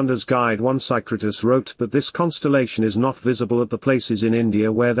 Alexander's guide one Sycratus wrote that this constellation is not visible at the places in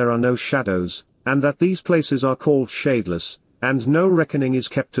India where there are no shadows, and that these places are called shadeless, and no reckoning is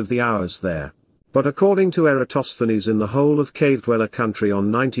kept of the hours there. But according to Eratosthenes, in the whole of cave-dweller country on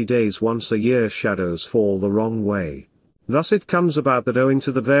 90 days once a year shadows fall the wrong way. Thus it comes about that owing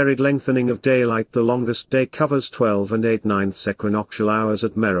to the varied lengthening of daylight, the longest day covers 12 and 8/9 equinoctial hours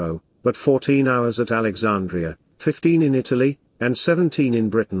at Mero, but 14 hours at Alexandria, 15 in Italy, and 17 in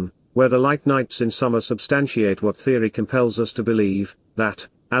Britain, where the light nights in summer substantiate what theory compels us to believe, that,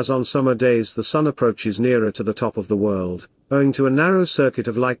 as on summer days the sun approaches nearer to the top of the world, owing to a narrow circuit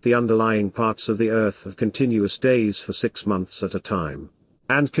of light, the underlying parts of the earth have continuous days for 6 months at a time,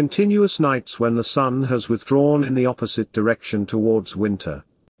 and continuous nights when the sun has withdrawn in the opposite direction towards winter.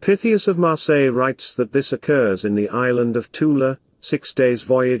 Pythias of Marseille writes that this occurs in the island of Tula, 6 days'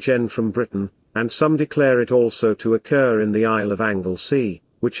 voyage end from Britain, and some declare it also to occur in the Isle of Anglesey,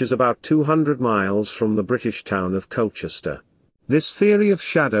 which is about 200 miles from the British town of Colchester. This theory of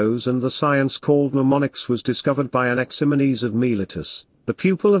shadows and the science called mnemonics was discovered by Anaximenes of Miletus, the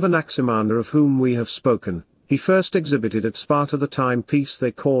pupil of Anaximander of whom we have spoken. He first exhibited at Sparta the timepiece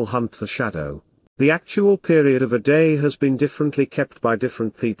they call Hunt the Shadow. The actual period of a day has been differently kept by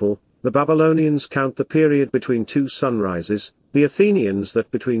different people. The Babylonians count the period between 2 sunrises, the Athenians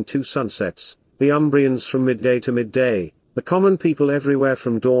that between 2 sunsets, the Umbrians from midday to midday, the common people everywhere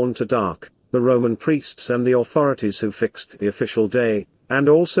from dawn to dark, the Roman priests and the authorities who fixed the official day, and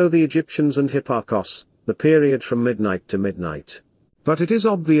also the Egyptians and Hipparchus, the period from midnight to midnight. But it is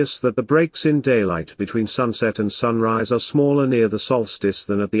obvious that the breaks in daylight between sunset and sunrise are smaller near the solstice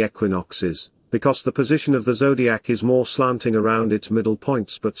than at the equinoxes, because the position of the zodiac is more slanting around its middle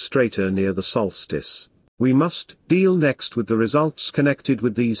points but straighter near the solstice. We must deal next with the results connected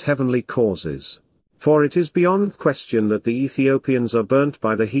with these heavenly causes. For it is beyond question that the Ethiopians are burnt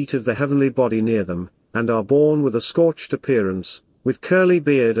by the heat of the heavenly body near them, and are born with a scorched appearance, with curly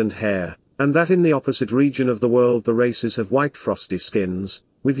beard and hair, and that in the opposite region of the world the races have white frosty skins,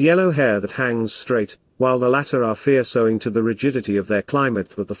 with yellow hair that hangs straight, while the latter are fierce owing to the rigidity of their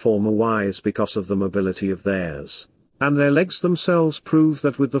climate, but the former wise because of the mobility of theirs. And their legs themselves prove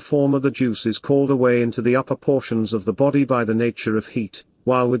that with the former the juice is called away into the upper portions of the body by the nature of heat,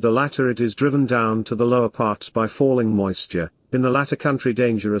 while with the latter it is driven down to the lower parts by falling moisture. In the latter country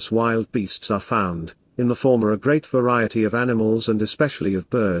dangerous wild beasts are found, in the former a great variety of animals and especially of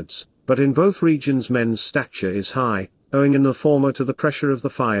birds, but in both regions men's stature is high, owing in the former to the pressure of the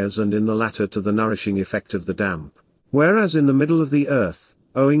fires and in the latter to the nourishing effect of the damp. Whereas in the middle of the earth,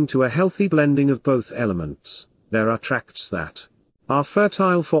 owing to a healthy blending of both elements, there are tracts that are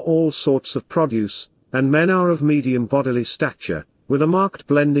fertile for all sorts of produce, and men are of medium bodily stature, with a marked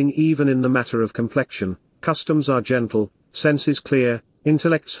blending even in the matter of complexion. Customs are gentle, senses clear,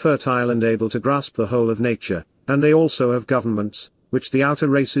 intellects fertile and able to grasp the whole of nature, and they also have governments, which the outer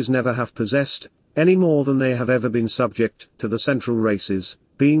races never have possessed, any more than they have ever been subject to the central races,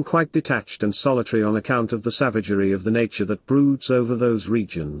 being quite detached and solitary on account of the savagery of the nature that broods over those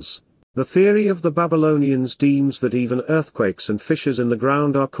regions. The theory of the Babylonians deems that even earthquakes and fissures in the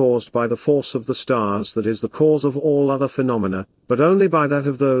ground are caused by the force of the stars that is the cause of all other phenomena, but only by that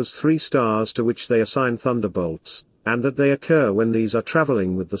of those 3 stars to which they assign thunderbolts, and that they occur when these are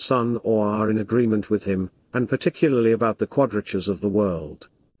traveling with the sun or are in agreement with him, and particularly about the quadratures of the world.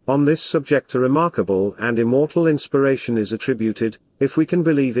 On this subject a remarkable and immortal inspiration is attributed, if we can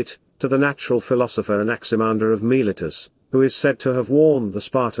believe it, to the natural philosopher Anaximander of Miletus, who is said to have warned the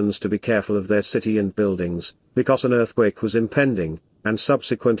Spartans to be careful of their city and buildings, because an earthquake was impending, and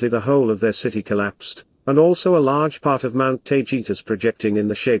subsequently the whole of their city collapsed, and also a large part of Mount Taygetus projecting in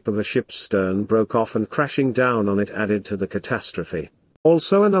the shape of a ship's stern broke off and crashing down on it added to the catastrophe.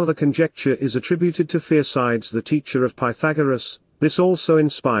 Also another conjecture is attributed to Pherecydes, the teacher of Pythagoras. This also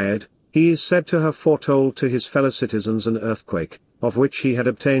inspired, he is said to have foretold to his fellow citizens an earthquake, of which he had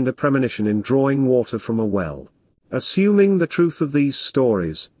obtained a premonition in drawing water from a well. Assuming the truth of these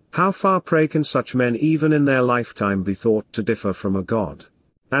stories, how far pray can such men even in their lifetime be thought to differ from a god?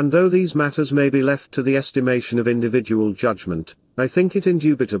 And though these matters may be left to the estimation of individual judgment, I think it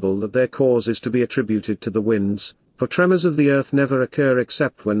indubitable that their cause is to be attributed to the winds, for tremors of the earth never occur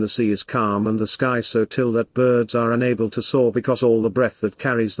except when the sea is calm and the sky so still that birds are unable to soar because all the breath that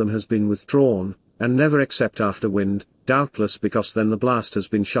carries them has been withdrawn, and never except after wind, doubtless because then the blast has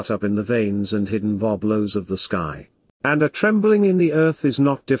been shut up in the veins and hidden blows of the sky. And a trembling in the earth is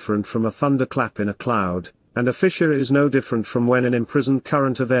not different from a thunderclap in a cloud, and a fissure is no different from when an imprisoned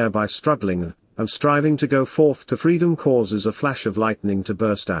current of air by struggling, and striving to go forth to freedom causes a flash of lightning to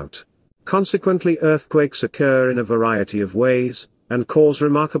burst out. Consequently earthquakes occur in a variety of ways, and cause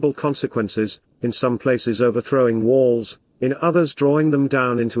remarkable consequences, in some places overthrowing walls, in others drawing them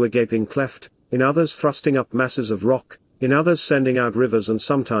down into a gaping cleft, in others thrusting up masses of rock, in others sending out rivers and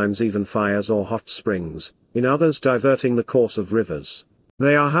sometimes even fires or hot springs, in others diverting the course of rivers.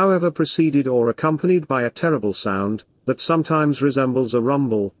 They are however preceded or accompanied by a terrible sound, that sometimes resembles a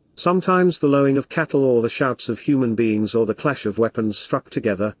rumble, sometimes the lowing of cattle or the shouts of human beings or the clash of weapons struck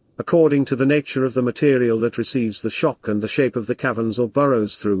together, according to the nature of the material that receives the shock and the shape of the caverns or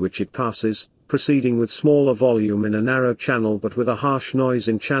burrows through which it passes, proceeding with smaller volume in a narrow channel but with a harsh noise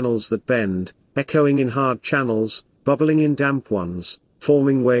in channels that bend, echoing in hard channels, bubbling in damp ones,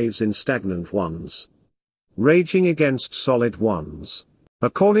 forming waves in stagnant ones, raging against solid ones.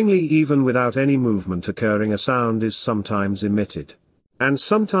 Accordingly, even without any movement occurring, a sound is sometimes emitted. And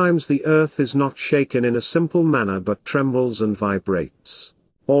sometimes the earth is not shaken in a simple manner but trembles and vibrates.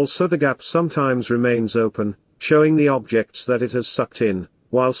 Also the gap sometimes remains open, showing the objects that it has sucked in,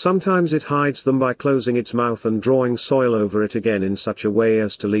 while sometimes it hides them by closing its mouth and drawing soil over it again in such a way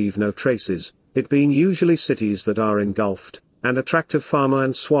as to leave no traces, it being usually cities that are engulfed, and a tract of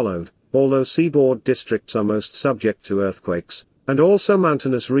farmland swallowed, although seaboard districts are most subject to earthquakes, and also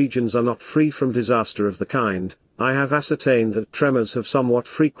mountainous regions are not free from disaster of the kind. I have ascertained that tremors have somewhat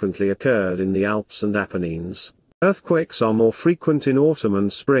frequently occurred in the Alps and Apennines. Earthquakes are more frequent in autumn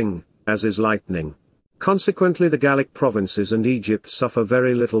and spring, as is lightning. Consequently the Gallic provinces and Egypt suffer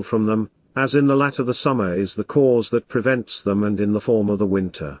very little from them, as in the latter the summer is the cause that prevents them and in the former the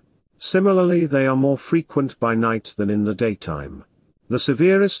winter. Similarly they are more frequent by night than in the daytime. The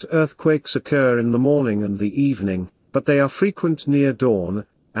severest earthquakes occur in the morning and the evening, but they are frequent near dawn,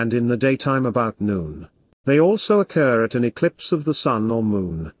 and in the daytime about noon. They also occur at an eclipse of the sun or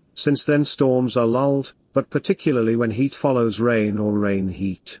moon, since then storms are lulled, but particularly when heat follows rain or rain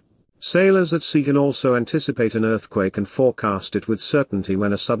heat. Sailors at sea can also anticipate an earthquake and forecast it with certainty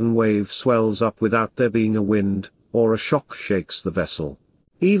when a sudden wave swells up without there being a wind, or a shock shakes the vessel.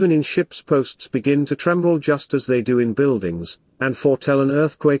 Even in ships posts begin to tremble just as they do in buildings, and foretell an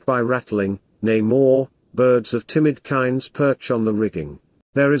earthquake by rattling, nay more, birds of timid kinds perch on the rigging.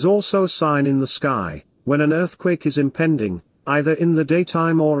 There is also a sign in the sky, when an earthquake is impending, either in the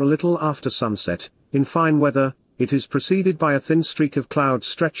daytime or a little after sunset. In fine weather, it is preceded by a thin streak of cloud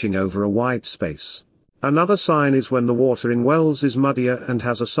stretching over a wide space. Another sign is when the water in wells is muddier and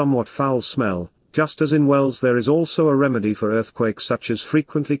has a somewhat foul smell. Just as in wells there is also a remedy for earthquakes, such as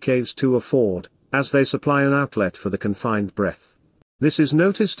frequently caves too afford, as they supply an outlet for the confined breath. This is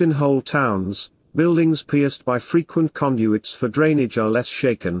noticed in whole towns. Buildings pierced by frequent conduits for drainage are less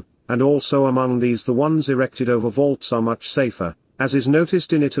shaken, and also among these the ones erected over vaults are much safer, as is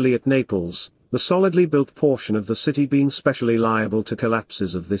noticed in Italy at Naples, the solidly built portion of the city being specially liable to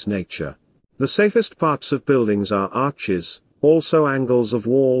collapses of this nature. The safest parts of buildings are arches, also angles of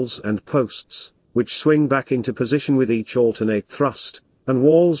walls and posts, which swing back into position with each alternate thrust, and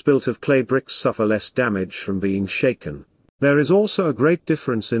walls built of clay bricks suffer less damage from being shaken. There is also a great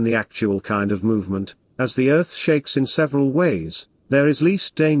difference in the actual kind of movement. As the earth shakes in several ways, there is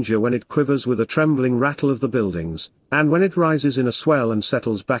least danger when it quivers with a trembling rattle of the buildings, and when it rises in a swell and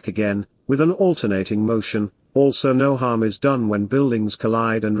settles back again, with an alternating motion. Also no harm is done when buildings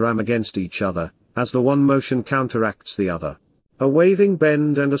collide and ram against each other, as the one motion counteracts the other. A waving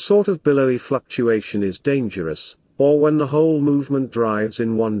bend and a sort of billowy fluctuation is dangerous, or when the whole movement drives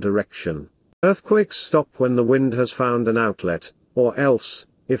in one direction. Earthquakes stop when the wind has found an outlet, or else,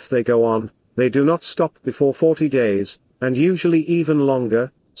 if they go on, they do not stop before 40 days, and usually even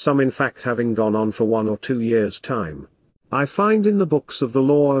longer, some in fact having gone on for 1 or 2 years' time. I find in the books of the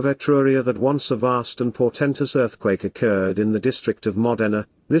law of Etruria that once a vast and portentous earthquake occurred in the district of Modena.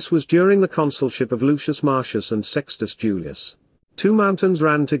 This was during the consulship of Lucius Marcius and Sextus Julius. 2 mountains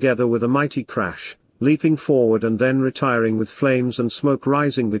ran together with a mighty crash, leaping forward and then retiring with flames and smoke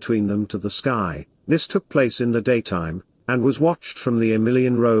rising between them to the sky. This took place in the daytime, and was watched from the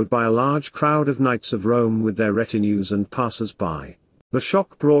Emilian road by a large crowd of knights of Rome with their retinues and passers-by. The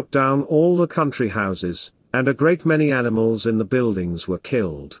shock brought down all the country houses, and a great many animals in the buildings were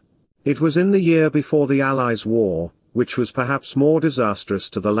killed. It was in the year before the Allies' war, which was perhaps more disastrous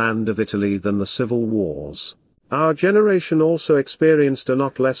to the land of Italy than the civil wars. Our generation also experienced a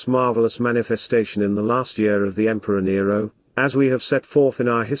not less marvelous manifestation in the last year of the Emperor Nero, as we have set forth in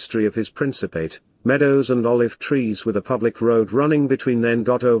our history of his principate. Meadows and olive trees with a public road running between then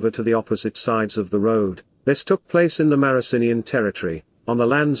got over to the opposite sides of the road. This took place in the Marrucinian territory, on the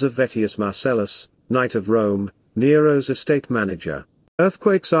lands of Vettius Marcellus, Knight of Rome, Nero's estate manager.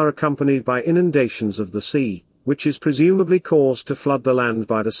 Earthquakes are accompanied by inundations of the sea, which is presumably caused to flood the land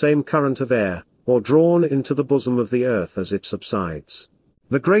by the same current of air, or drawn into the bosom of the earth as it subsides.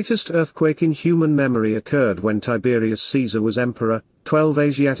 The greatest earthquake in human memory occurred when Tiberius Caesar was emperor, 12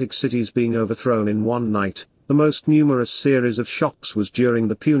 Asiatic cities being overthrown in one night. The most numerous series of shocks was during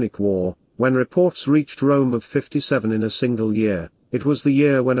the Punic War, when reports reached Rome of 57 in a single year. It was the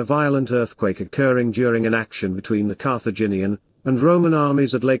year when a violent earthquake occurring during an action between the Carthaginian and Roman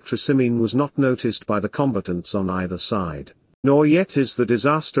armies at Lake Trasimene was not noticed by the combatants on either side. Nor yet is the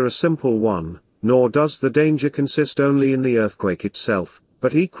disaster a simple one, nor does the danger consist only in the earthquake itself,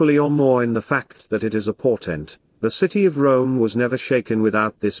 but equally or more in the fact that it is a portent. The city of Rome was never shaken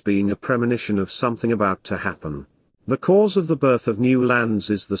without this being a premonition of something about to happen. The cause of the birth of new lands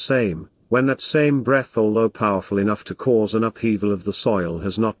is the same, when that same breath, although powerful enough to cause an upheaval of the soil,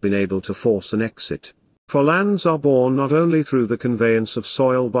 has not been able to force an exit. For lands are born not only through the conveyance of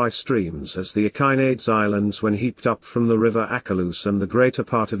soil by streams, as the Echinades Islands when heaped up from the river Achelous and the greater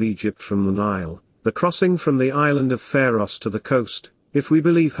part of Egypt from the Nile, the crossing from the island of Pharos to the coast, if we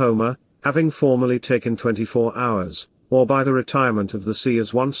believe Homer, having formerly taken 24 hours, or by the retirement of the sea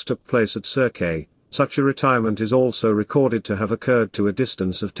as once took place at Circe. Such a retirement is also recorded to have occurred to a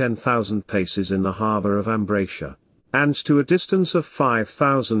distance of 10,000 paces in the harbour of Ambracia, and to a distance of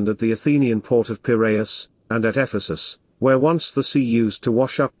 5,000 at the Athenian port of Piraeus, and at Ephesus, where once the sea used to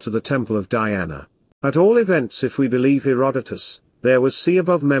wash up to the temple of Diana. At all events, if we believe Herodotus, there was sea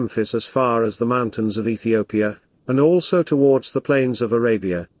above Memphis as far as the mountains of Ethiopia, and also towards the plains of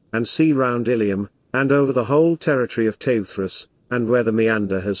Arabia, and sea round Ilium, and over the whole territory of Teuthras, and where the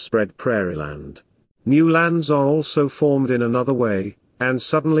Meander has spread prairie land. New lands are also formed in another way, and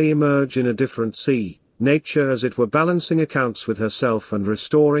suddenly emerge in a different sea, nature as it were balancing accounts with herself and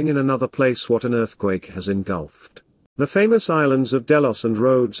restoring in another place what an earthquake has engulfed. The famous islands of Delos and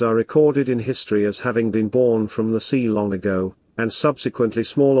Rhodes are recorded in history as having been born from the sea long ago, and subsequently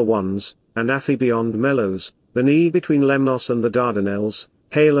smaller ones, and Aphi beyond Melos, the Ni between Lemnos and the Dardanelles,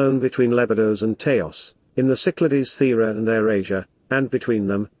 Halone between Lebedos and Teos, in the Cyclades Thera and Asia, and between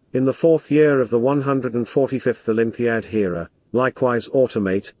them, in the 4th year of the 145th Olympiad Hera, likewise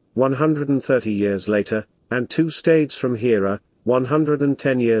Automate, 130 years later, and 2 stades from Hera,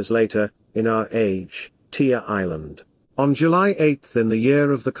 110 years later, in our age, Tia Island. On July 8 in the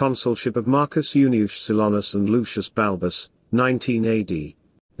year of the consulship of Marcus Junius Silanus and Lucius Balbus, 19 AD.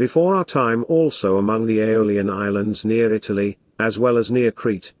 Before our time also among the Aeolian Islands near Italy, as well as near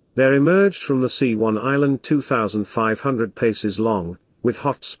Crete, there emerged from the sea one island 2,500 paces long, with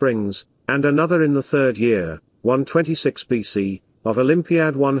hot springs, and another in the 3rd year, 126 BC, of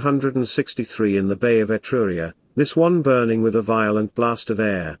Olympiad 163 in the Bay of Etruria, this one burning with a violent blast of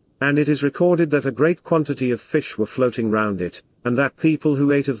air, and it is recorded that a great quantity of fish were floating round it, and that people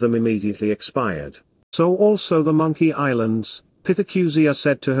who ate of them immediately expired. So also the Monkey Islands, Pithecusae, are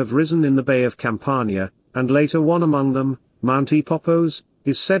said to have risen in the Bay of Campania, and later one among them, Mount Epopos,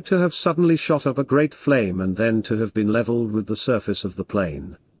 is said to have suddenly shot up a great flame and then to have been levelled with the surface of the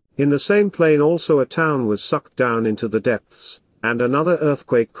plain. In the same plain also a town was sucked down into the depths, and another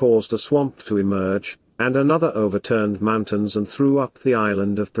earthquake caused a swamp to emerge, and another overturned mountains and threw up the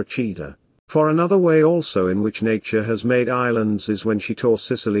island of Procida. For another way also in which nature has made islands is when she tore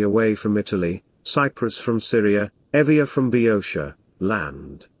Sicily away from Italy, Cyprus from Syria, Evia from Boeotia,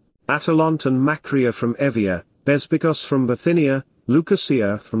 land. Atalante and Macria from Evia, Besbikos from Bithynia,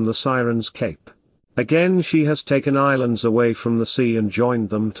 Lucasia from the Sirens' Cape. Again she has taken islands away from the sea and joined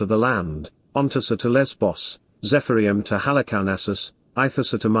them to the land, Ontassa to Lesbos, Zephyrrium to Halicarnassus,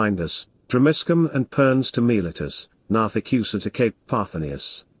 Ithassa to Myndus, Dromiscum and Pernes to Miletus, Narthicusa to Cape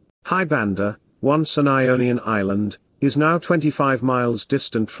Parthenius. Hybanda, once an Ionian island, is now 25 miles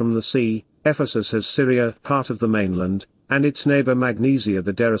distant from the sea. Ephesus has Syria, part of the mainland, and its neighbor Magnesia,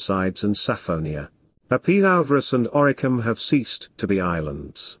 the Derasides and Saphonia. Epidaurus and Oricum have ceased to be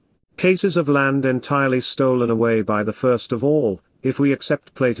islands. Cases of land entirely stolen away by the first of all, if we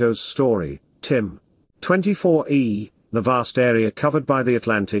accept Plato's story, Tim. 24e, the vast area covered by the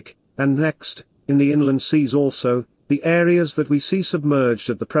Atlantic, and next, in the inland seas also, the areas that we see submerged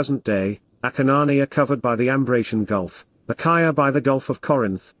at the present day, Acarnania covered by the Ambracian Gulf, Achaia by the Gulf of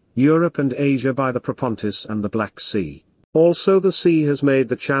Corinth, Europe and Asia by the Propontis and the Black Sea. Also the sea has made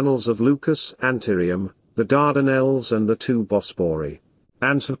the channels of Lucus Antirium, the Dardanelles and the 2 Bospori.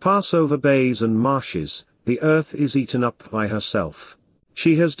 And to pass over bays and marshes, the earth is eaten up by herself.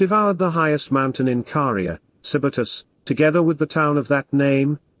 She has devoured the highest mountain in Caria, Cibotus, together with the town of that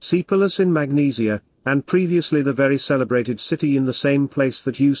name, Cephalus in Magnesia, and previously the very celebrated city in the same place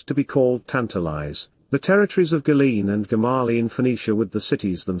that used to be called Tantalize, the territories of Gallene and Gamali in Phoenicia with the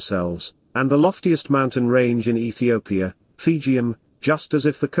cities themselves, and the loftiest mountain range in Ethiopia, Phegium, just as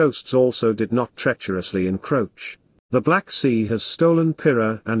if the coasts also did not treacherously encroach. The Black Sea has stolen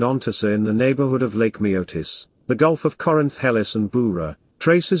Pyrrha and Ontissa in the neighborhood of Lake Meotis, the Gulf of Corinth, Hellas and Bura,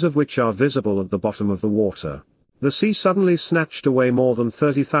 traces of which are visible at the bottom of the water. The sea suddenly snatched away more than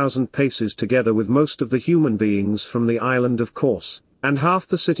 30,000 paces together with most of the human beings from the island of Corse, and half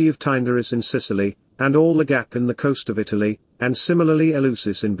the city of Tyndaris in Sicily, and all the gap in the coast of Italy, and similarly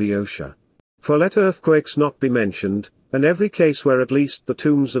Eleusis in Boeotia. For let earthquakes not be mentioned, and every case where at least the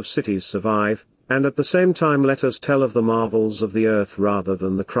tombs of cities survive, and at the same time let us tell of the marvels of the earth rather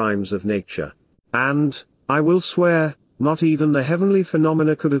than the crimes of nature. And, I will swear, not even the heavenly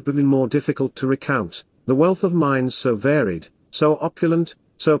phenomena could have been more difficult to recount, the wealth of minds so varied, so opulent,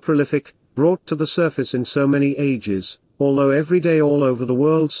 so prolific, brought to the surface in so many ages, although every day all over the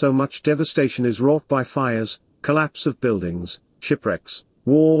world so much devastation is wrought by fires, collapse of buildings, shipwrecks,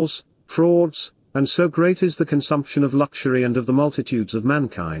 wars, frauds, and so great is the consumption of luxury and of the multitudes of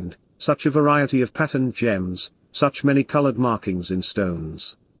mankind, such a variety of patterned gems, such many colored markings in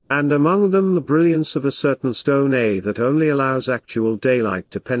stones, and among them the brilliance of a certain stone that only allows actual daylight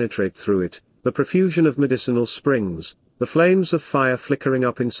to penetrate through it, the profusion of medicinal springs, the flames of fire flickering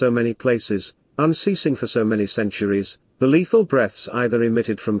up in so many places, unceasing for so many centuries, the lethal breaths either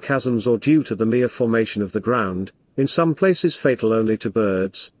emitted from chasms or due to the mere formation of the ground, in some places fatal only to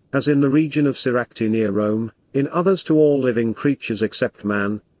birds, as in the region of Siracti near Rome, in others to all living creatures except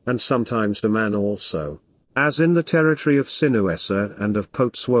man, and sometimes to man also, as in the territory of Sinuessa and of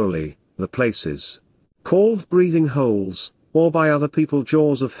Pozzuoli, the places called breathing holes, or by other people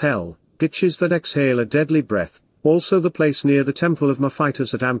jaws of hell, ditches that exhale a deadly breath, also the place near the temple of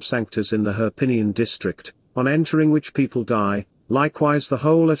Mephitis at Ampsanctus in the Herpinian district, on entering which people die, likewise the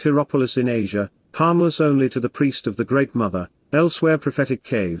whole at Hierapolis in Asia, harmless only to the priest of the Great Mother, elsewhere prophetic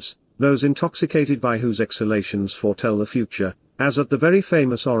caves, those intoxicated by whose exhalations foretell the future, as at the very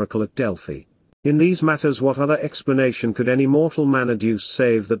famous oracle at Delphi. In these matters what other explanation could any mortal man adduce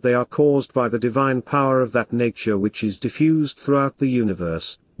save that they are caused by the divine power of that nature which is diffused throughout the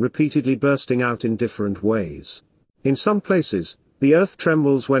universe, repeatedly bursting out in different ways. In some places, the earth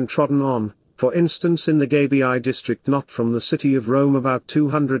trembles when trodden on, for instance in the Gabii district not from the city of Rome about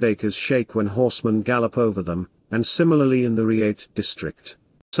 200 acres shake when horsemen gallop over them, and similarly in the Riete district.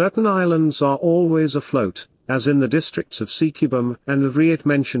 Certain islands are always afloat, as in the districts of Secubum and of Riete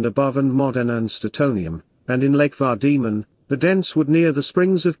mentioned above and Modena and Statonium, and in Lake Vardaman, the dense wood near the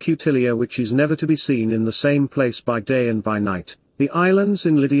springs of Cutilia which is never to be seen in the same place by day and by night, the islands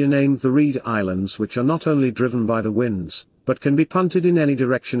in Lydia named the Reed Islands which are not only driven by the winds, but can be punted in any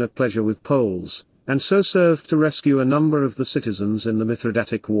direction at pleasure with poles, and so served to rescue a number of the citizens in the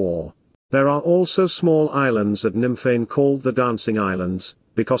Mithridatic War. There are also small islands at Nymphane called the Dancing Islands,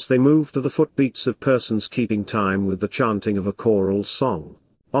 because they move to the footbeats of persons keeping time with the chanting of a choral song.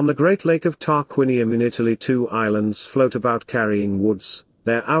 On the great lake of Tarquinium in Italy 2 islands float about carrying woods,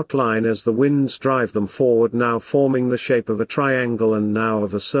 their outline as the winds drive them forward now forming the shape of a triangle and now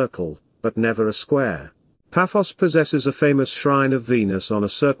of a circle, but never a square. Paphos possesses a famous shrine of Venus on a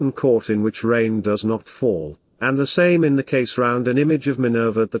certain court in which rain does not fall, and the same in the case round an image of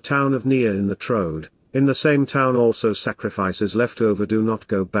Minerva at the town of Nea in the Troad. In the same town also sacrifices left over do not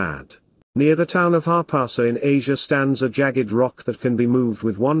go bad. Near the town of Harpasa in Asia stands a jagged rock that can be moved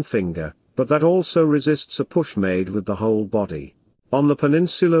with one finger, but that also resists a push made with the whole body. On the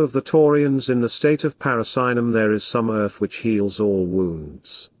peninsula of the Taurians in the state of Parasinum there is some earth which heals all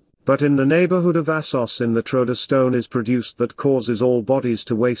wounds. But in the neighborhood of Assos in the Troad a stone is produced that causes all bodies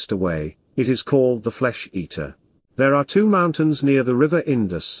to waste away, it is called the flesh-eater. There are 2 mountains near the river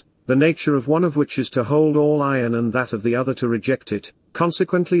Indus, the nature of one of which is to hold all iron and that of the other to reject it,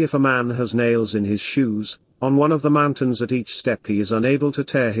 consequently if a man has nails in his shoes, on one of the mountains at each step he is unable to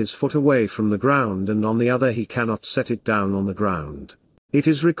tear his foot away from the ground and on the other he cannot set it down on the ground. It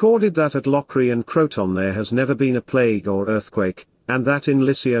is recorded that at Locri and Croton there has never been a plague or earthquake, and that in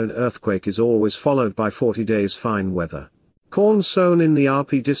Lycia an earthquake is always followed by 40 days fine weather. Corn sown in the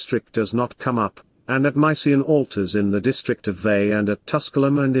Arpi district does not come up, and at Mysian altars in the district of Veii and at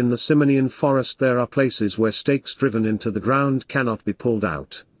Tusculum and in the Simonian forest there are places where stakes driven into the ground cannot be pulled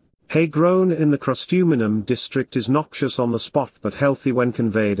out. Hay grown in the Crostuminum district is noxious on the spot but healthy when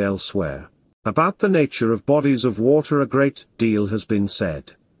conveyed elsewhere. About the nature of bodies of water a great deal has been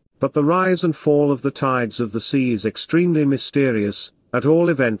said. But the rise and fall of the tides of the sea is extremely mysterious, at all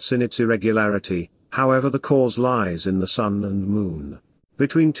events in its irregularity, however the cause lies in the sun and moon.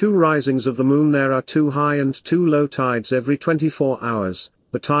 Between 2 risings of the moon there are 2 high and 2 low tides every 24 hours,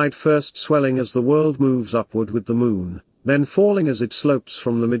 the tide first swelling as the world moves upward with the moon, then falling as it slopes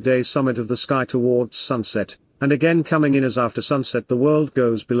from the midday summit of the sky towards sunset, and again coming in as after sunset the world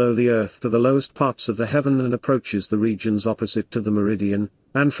goes below the earth to the lowest parts of the heaven and approaches the regions opposite to the meridian,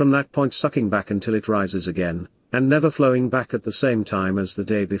 and from that point sucking back until it rises again, and never flowing back at the same time as the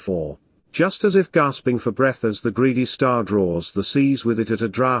day before. Just as if gasping for breath as the greedy star draws the seas with it at a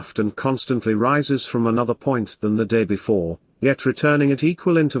draught and constantly rises from another point than the day before, yet returning at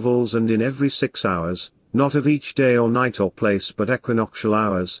equal intervals and in every 6 hours, not of each day or night or place but equinoctial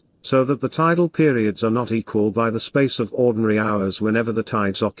hours, so that the tidal periods are not equal by the space of ordinary hours whenever the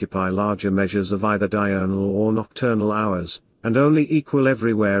tides occupy larger measures of either diurnal or nocturnal hours, and only equal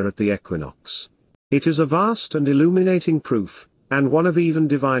everywhere at the equinox. It is a vast and illuminating proof, and one of even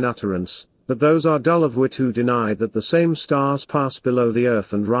divine utterance, that those are dull of wit who deny that the same stars pass below the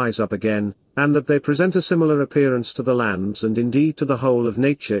earth and rise up again, and that they present a similar appearance to the lands and indeed to the whole of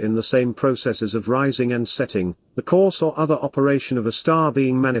nature in the same processes of rising and setting, the course or other operation of a star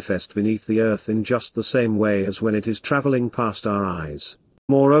being manifest beneath the earth in just the same way as when it is travelling past our eyes.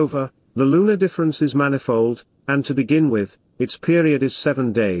 Moreover, the lunar difference is manifold, and to begin with, its period is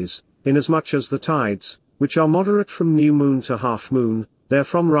 7 days, inasmuch as the tides, which are moderate from new moon to half moon,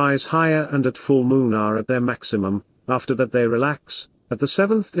 therefrom rise higher and at full moon are at their maximum, after that they relax, at the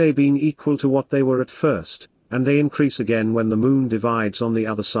 7th day being equal to what they were at first, and they increase again when the moon divides on the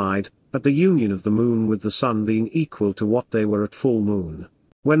other side, at the union of the moon with the sun being equal to what they were at full moon.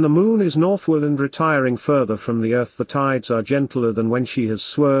 When the moon is northward and retiring further from the earth the tides are gentler than when she has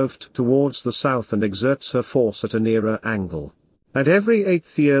swerved towards the south and exerts her force at a nearer angle. At every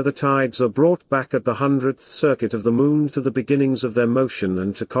 8th year the tides are brought back at the 100th circuit of the moon to the beginnings of their motion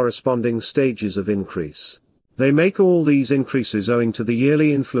and to corresponding stages of increase. They make all these increases owing to the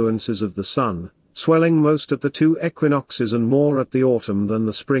yearly influences of the sun, swelling most at the 2 equinoxes and more at the autumn than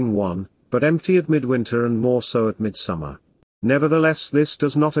the spring one, but empty at midwinter and more so at midsummer. Nevertheless this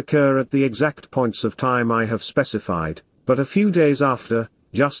does not occur at the exact points of time I have specified, but a few days after,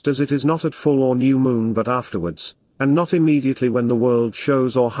 just as it is not at full or new moon but afterwards, and not immediately when the world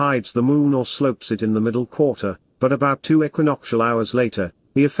shows or hides the moon or slopes it in the middle quarter, but about 2 equinoctial hours later,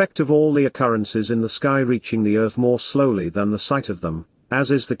 the effect of all the occurrences in the sky reaching the earth more slowly than the sight of them,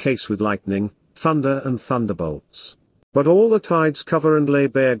 as is the case with lightning, thunder and thunderbolts. But all the tides cover and lay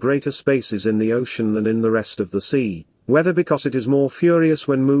bare greater spaces in the ocean than in the rest of the sea, whether because it is more furious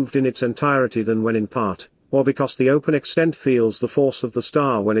when moved in its entirety than when in part, or because the open extent feels the force of the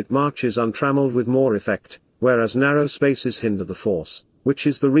star when it marches untrammeled with more effect, whereas narrow spaces hinder the force, which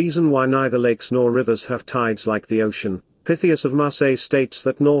is the reason why neither lakes nor rivers have tides like the ocean. Pythias of Marseille states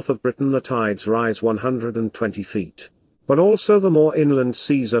that north of Britain the tides rise 120 feet. But also the more inland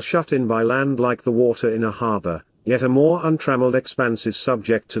seas are shut in by land like the water in a harbour, yet a more untrammeled expanse is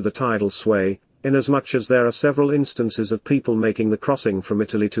subject to the tidal sway, inasmuch as there are several instances of people making the crossing from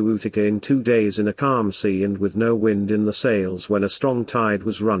Italy to Utica in 2 days in a calm sea and with no wind in the sails when a strong tide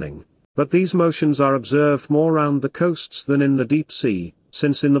was running. But these motions are observed more round the coasts than in the deep sea,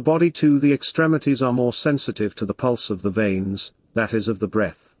 since in the body too the extremities are more sensitive to the pulse of the veins, that is of the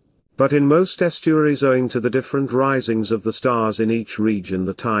breath. But in most estuaries owing to the different risings of the stars in each region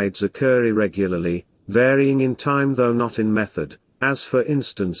the tides occur irregularly, varying in time though not in method, as for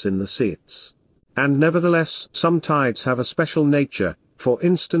instance in the Seats. And nevertheless some tides have a special nature, for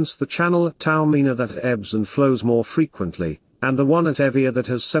instance the channel at Taormina that ebbs and flows more frequently, and the one at Evia that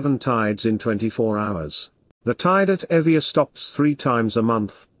has 7 tides in 24 hours. The tide at Evia stops 3 times a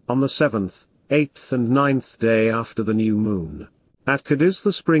month, on the 7th, 8th and 9th day after the new moon. At Cadiz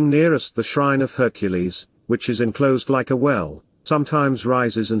the spring nearest the shrine of Hercules, which is enclosed like a well, sometimes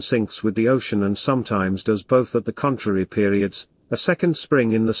rises and sinks with the ocean and sometimes does both at the contrary periods. A second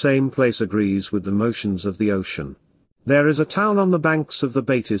spring in the same place agrees with the motions of the ocean. There is a town on the banks of the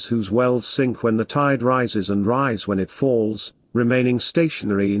Baetis whose wells sink when the tide rises and rise when it falls, remaining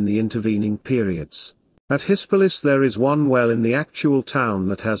stationary in the intervening periods. At Hispalis there is one well in the actual town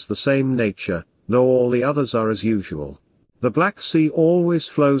that has the same nature, though all the others are as usual. The Black Sea always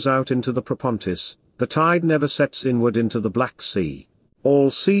flows out into the Propontis, the tide never sets inward into the Black Sea. All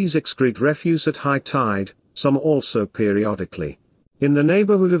seas excrete refuse at high tide, some also periodically. In the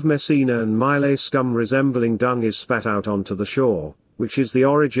neighborhood of Messina and Mile scum resembling dung is spat out onto the shore, which is the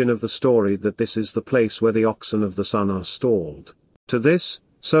origin of the story that this is the place where the oxen of the sun are stalled. To this,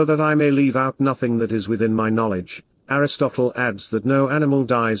 so that I may leave out nothing that is within my knowledge, Aristotle adds that no animal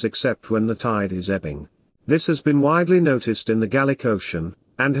dies except when the tide is ebbing. This has been widely noticed in the Gallic Ocean,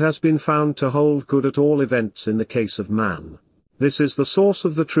 and has been found to hold good at all events in the case of man. This is the source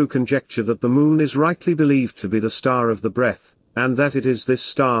of the true conjecture that the moon is rightly believed to be the star of the breath, and that it is this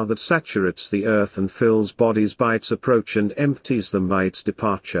star that saturates the earth and fills bodies by its approach and empties them by its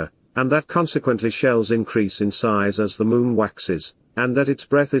departure, and that consequently shells increase in size as the moon waxes, and that its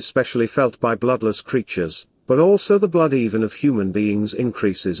breath is specially felt by bloodless creatures, but also the blood even of human beings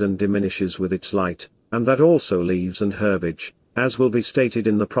increases and diminishes with its light, and that also leaves and herbage, as will be stated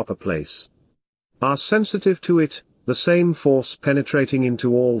in the proper place, are sensitive to it, the same force penetrating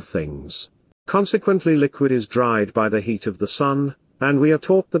into all things. Consequently liquid is dried by the heat of the sun, and we are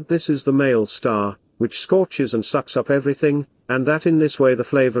taught that this is the male star, which scorches and sucks up everything, and that in this way the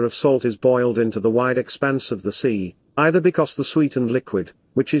flavor of salt is boiled into the wide expanse of the sea, either because the sweetened liquid,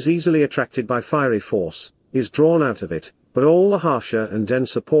 which is easily attracted by fiery force, is drawn out of it, but all the harsher and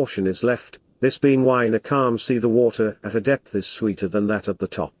denser portion is left, this being why in a calm sea the water at a depth is sweeter than that at the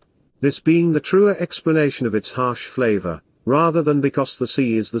top. This being the truer explanation of its harsh flavor, rather than because the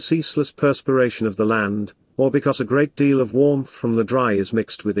sea is the ceaseless perspiration of the land, or because a great deal of warmth from the dry is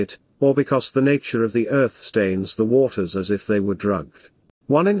mixed with it, or because the nature of the earth stains the waters as if they were drugged.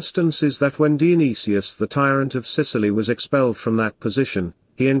 One instance is that when Dionysius the tyrant of Sicily was expelled from that position,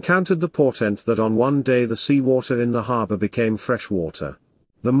 he encountered the portent that on one day the sea water in the harbour became fresh water.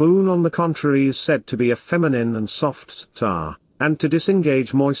 The moon on the contrary is said to be a feminine and soft star, and to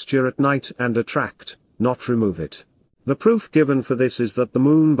disengage moisture at night and attract, not remove it. The proof given for this is that the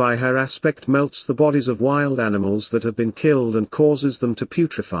moon by her aspect melts the bodies of wild animals that have been killed and causes them to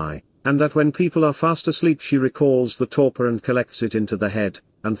putrefy, and that when people are fast asleep she recalls the torpor and collects it into the head,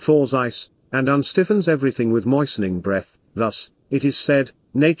 and thaws ice, and unstiffens everything with moistening breath. Thus, it is said,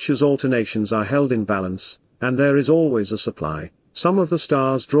 nature's alternations are held in balance, and there is always a supply, some of the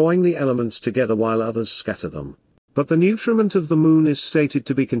stars drawing the elements together while others scatter them. But the nutriment of the moon is stated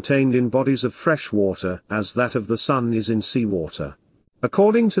to be contained in bodies of fresh water as that of the sun is in sea water.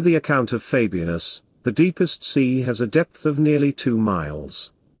 According to the account of Fabianus, the deepest sea has a depth of nearly 2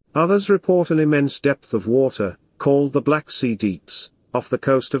 miles. Others report an immense depth of water, called the Black Sea Deeps, off the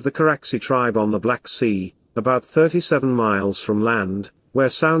coast of the Karaxi tribe on the Black Sea, about 37 miles from land, where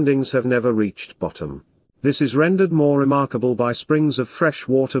soundings have never reached bottom. This is rendered more remarkable by springs of fresh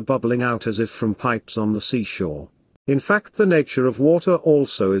water bubbling out as if from pipes on the seashore. In fact, the nature of water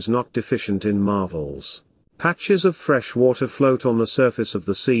also is not deficient in marvels. Patches of fresh water float on the surface of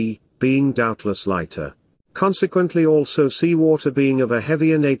the sea, being doubtless lighter. Consequently also sea water being of a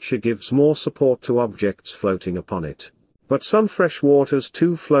heavier nature gives more support to objects floating upon it. But some fresh waters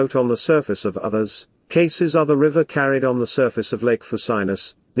too float on the surface of others, cases are the river carried on the surface of Lake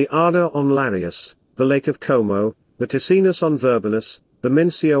Fucinus, the Arda on Larius, the Lake of Como, the Ticinus on Verbenus, the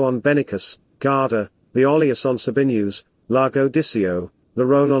Mincio on Benicus, Garda, the Ollius on Sabinius, Lago Dicio, the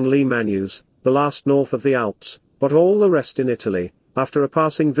Rhone on Limanus, the last north of the Alps, but all the rest in Italy, after a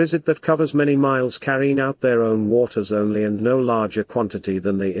passing visit that covers many miles carrying out their own waters only and no larger quantity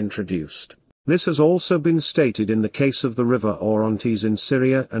than they introduced. This has also been stated in the case of the river Orontes in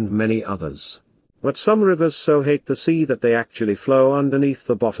Syria and many others. But some rivers so hate the sea that they actually flow underneath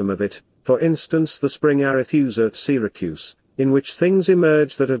the bottom of it, for instance the spring Arethusa at Syracuse, in which things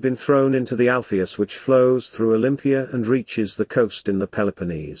emerge that have been thrown into the Alpheus which flows through Olympia and reaches the coast in the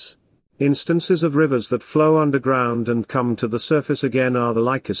Peloponnese. Instances of rivers that flow underground and come to the surface again are the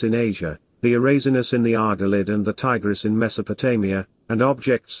Lycus in Asia, the Erasinus in the Argolid and the Tigris in Mesopotamia, and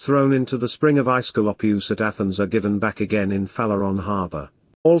objects thrown into the spring of Aesculapius at Athens are given back again in Phaleron harbour.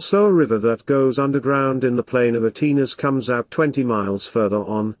 Also a river that goes underground in the plain of Atenas comes out 20 miles further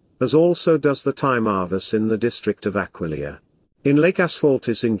on, as also does the Timavus in the district of Aquileia. In Lake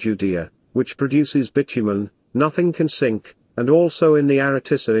Asphaltis in Judea, which produces bitumen, nothing can sink, and also in the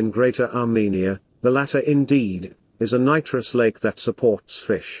Aretissa in Greater Armenia, the latter indeed, is a nitrous lake that supports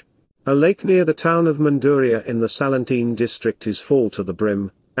fish. A lake near the town of Manduria in the Salentine district is full to the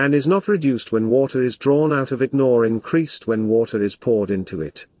brim, and is not reduced when water is drawn out of it nor increased when water is poured into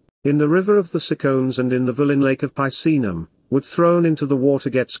it. In the river of the Sicones and in the Vulin lake of Picenum, wood thrown into the water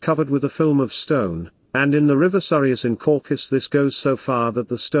gets covered with a film of stone, and in the river Surius in Colchis this goes so far that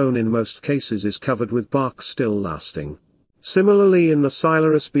the stone in most cases is covered with bark still lasting. Similarly in the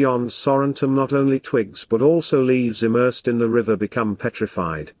Silarus beyond Sorrentum not only twigs but also leaves immersed in the river become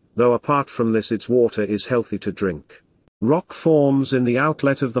petrified, though apart from this its water is healthy to drink. Rock forms in the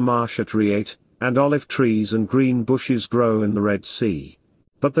outlet of the marsh at Rhiate, and olive trees and green bushes grow in the Red Sea.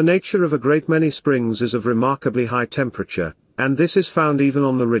 But the nature of a great many springs is of remarkably high temperature, and this is found even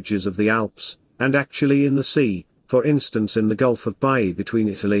on the ridges of the Alps, and actually in the sea, for instance in the Gulf of Baiae between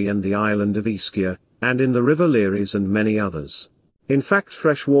Italy and the island of Ischia, and in the river Liris and many others. In fact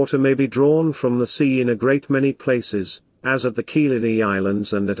fresh water may be drawn from the sea in a great many places, as at the Kyllini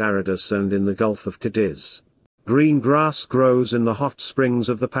Islands and at Aradus and in the Gulf of Cadiz. Green grass grows in the hot springs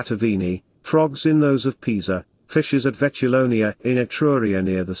of the Patavini, frogs in those of Pisa, fishes at Vetulonia in Etruria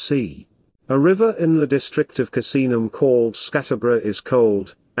near the sea. A river in the district of Casinum called Scatabra is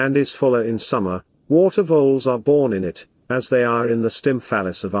cold, and is fuller in summer. Water voles are born in it, as they are in the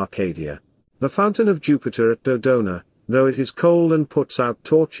Stymphalis of Arcadia. The fountain of Jupiter at Dodona, though it is cold and puts out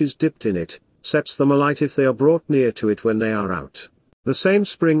torches dipped in it, sets them alight if they are brought near to it when they are out. The same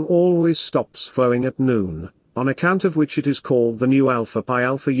spring always stops flowing at noon, on account of which it is called the new Alpha Pi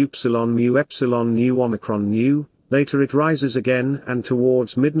Alpha Upsilon Mu Epsilon Nu Omicron Nu. Later it rises again and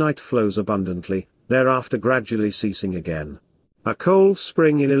towards midnight flows abundantly, thereafter gradually ceasing again. A cold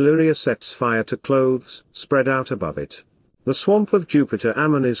spring in Illyria sets fire to clothes spread out above it. The swamp of Jupiter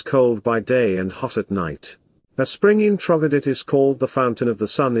Ammon is cold by day and hot at night. A spring in Trogadit is called the Fountain of the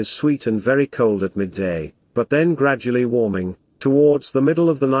Sun is sweet and very cold at midday, but then gradually warming, towards the middle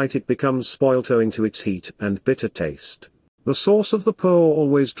of the night it becomes spoilt owing to its heat and bitter taste. The source of the Po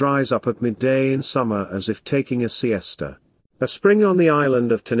always dries up at midday in summer as if taking a siesta. A spring on the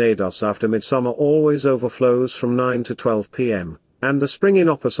island of Tenedos after midsummer always overflows from 9 to 12 p.m., and the spring in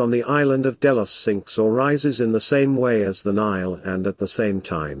Opus on the island of Delos sinks or rises in the same way as the Nile and at the same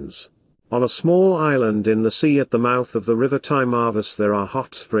times. On a small island in the sea at the mouth of the river Timavus there are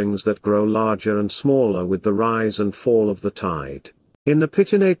hot springs that grow larger and smaller with the rise and fall of the tide. In the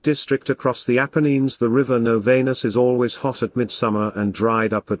Pitinate district across the Apennines the river Novanus is always hot at midsummer and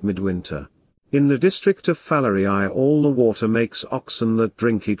dried up at midwinter. In the district of Phalerii all the water makes oxen that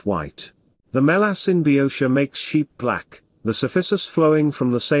drink it white. The Melas in Boeotia makes sheep black, the Cephissus flowing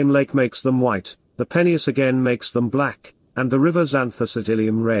from the same lake makes them white, the Peneus again makes them black, and the river Xanthus at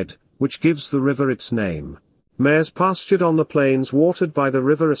Ilium red, which gives the river its name. Mares pastured on the plains watered by the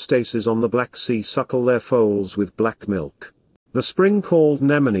river Astasis on the Black Sea suckle their foals with black milk. The spring called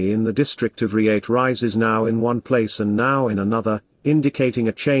Nemone in the district of Rhiate rises now in one place and now in another, indicating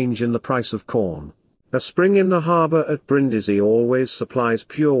a change in the price of corn. A spring in the harbour at Brindisi always supplies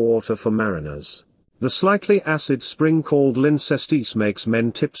pure water for mariners. The slightly acid spring called Lyncestis makes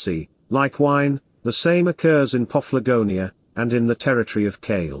men tipsy, like wine. The same occurs in Paphlagonia, and in the territory of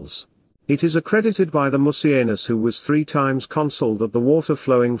Cales. It is accredited by the Mucianus who was 3 times consul that the water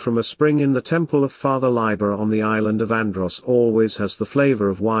flowing from a spring in the temple of Father Liber on the island of Andros always has the flavour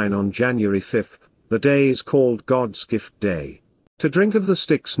of wine on January 5th, the day is called God's Gift Day. To drink of the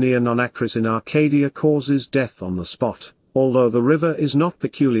Styx near Nonacris in Arcadia causes death on the spot, although the river is not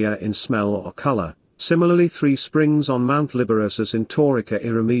peculiar in smell or colour. Similarly 3 springs on Mount Liberosus in Taurica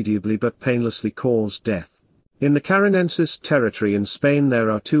irremediably but painlessly cause death. In the Carinensis territory in Spain there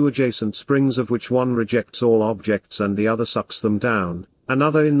are 2 adjacent springs of which one rejects all objects and the other sucks them down.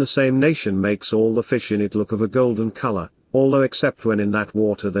 Another in the same nation makes all the fish in it look of a golden color, although except when in that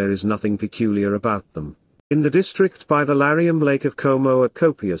water there is nothing peculiar about them. In the district by the Larium Lake of Como a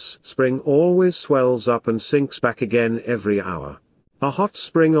copious spring always swells up and sinks back again every hour. A hot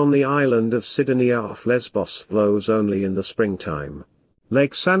spring on the island of Cydonia off Lesbos flows only in the springtime.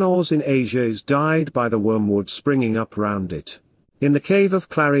 Lake Sanors in Asia is dyed by the wormwood springing up round it. In the cave of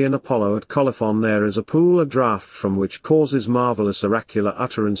Clarion Apollo at Colophon there is a pool a draught from which causes marvelous oracular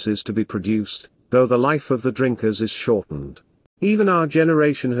utterances to be produced, though the life of the drinkers is shortened. Even our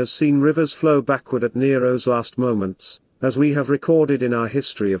generation has seen rivers flow backward at Nero's last moments, as we have recorded in our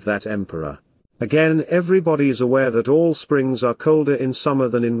history of that emperor. Again everybody is aware that all springs are colder in summer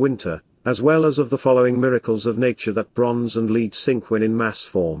than in winter, as well as of the following miracles of nature: that bronze and lead sink when in mass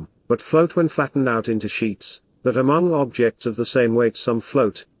form, but float when flattened out into sheets, that among objects of the same weight some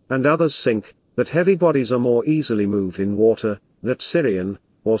float, and others sink, that heavy bodies are more easily moved in water, that Syrian,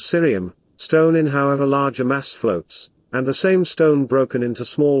 or Syrium, stone in however large a mass floats, and the same stone broken into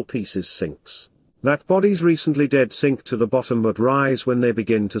small pieces sinks. That bodies recently dead sink to the bottom but rise when they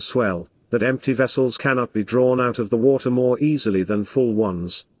begin to swell, that empty vessels cannot be drawn out of the water more easily than full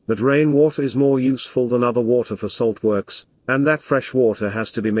ones, that rain water is more useful than other water for salt works, and that fresh water has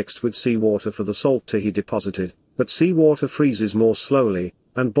to be mixed with sea water for the salt to be deposited, that sea water freezes more slowly,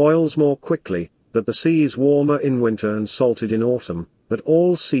 and boils more quickly, that the sea is warmer in winter and salted in autumn, that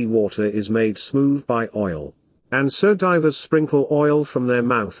all sea water is made smooth by oil. And so divers sprinkle oil from their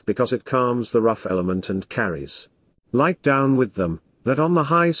mouth because it calms the rough element and carries light down with them, that on the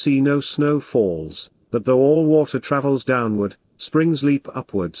high sea no snow falls, that though all water travels downward, springs leap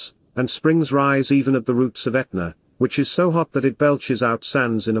upwards, and springs rise even at the roots of Etna, which is so hot that it belches out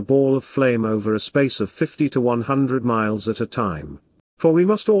sands in a ball of flame over a space of 50 to 100 miles at a time. For we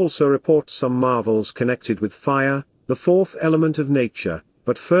must also report some marvels connected with fire, the 4th element of nature,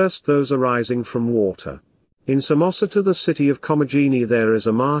 but first those arising from water. In Samosata, the city of Commagene, there is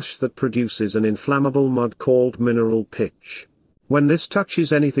a marsh that produces an inflammable mud called mineral pitch. When this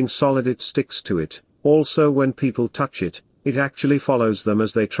touches anything solid it sticks to it, also when people touch it, it actually follows them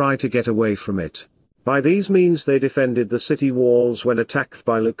as they try to get away from it. By these means they defended the city walls when attacked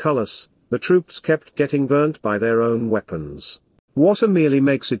by Lucullus. The troops kept getting burnt by their own weapons. Water merely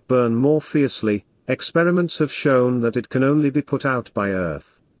makes it burn more fiercely. Experiments have shown that it can only be put out by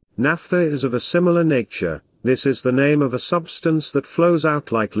earth. Naphtha is of a similar nature. This is the name of a substance that flows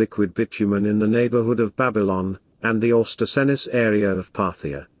out like liquid bitumen in the neighborhood of Babylon, and the Orstosenis area of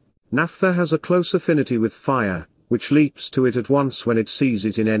Parthia. Naphtha has a close affinity with fire, which leaps to it at once when it sees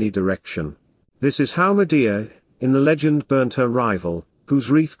it in any direction. This is how Medea, in the legend, burnt her rival, whose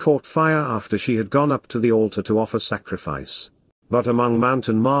wreath caught fire after she had gone up to the altar to offer sacrifice. But among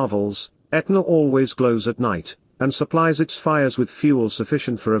mountain marvels, Etna always glows at night, and supplies its fires with fuel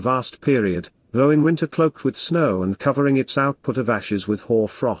sufficient for a vast period, though in winter cloaked with snow and covering its output of ashes with hoar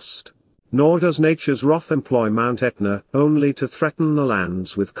frost. Nor does nature's wrath employ Mount Etna only to threaten the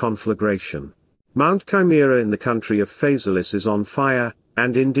lands with conflagration. Mount Chimera in the country of Phasalis is on fire,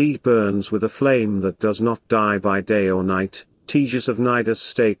 and indeed burns with a flame that does not die by day or night. Ctesias of Cnidus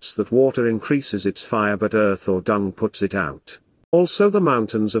states that water increases its fire but earth or dung puts it out. Also the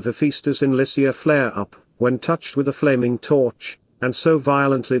mountains of Hephaestus in Lycia flare up, when touched with a flaming torch, and so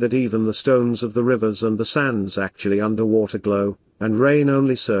violently that even the stones of the rivers and the sands actually underwater glow, and rain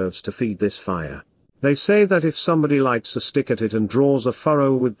only serves to feed this fire. They say that if somebody lights a stick at it and draws a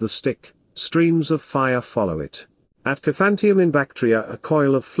furrow with the stick, streams of fire follow it. At Caphantium in Bactria a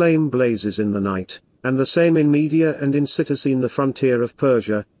coil of flame blazes in the night, and the same in Media and in Cytacine the frontier of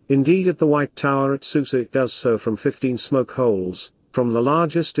Persia. Indeed at the White Tower at Susa it does so from 15 smoke holes, from the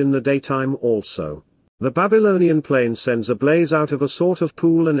largest in the daytime also. The Babylonian plain sends a blaze out of a sort of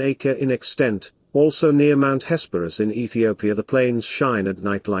pool an acre in extent. Also near Mount Hesperus in Ethiopia the plains shine at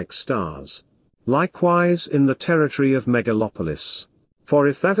night like stars. Likewise in the territory of Megalopolis. For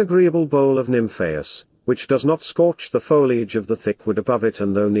if that agreeable bowl of Nymphaeus, which does not scorch the foliage of the thick wood above it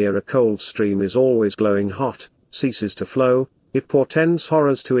and though near a cold stream is always glowing hot, ceases to flow, it portends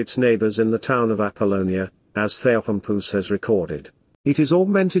horrors to its neighbors in the town of Apollonia, as Theopompus has recorded. It is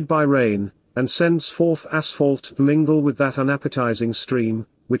augmented by rain, and sends forth asphalt to mingle with that unappetizing stream,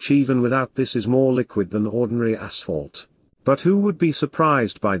 which even without this is more liquid than ordinary asphalt. But who would be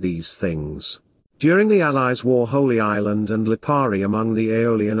surprised by these things? During the Allies' war Holy Island and Lipari among the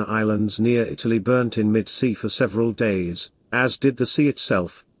Aeolian islands near Italy burnt in mid-sea for several days, as did the sea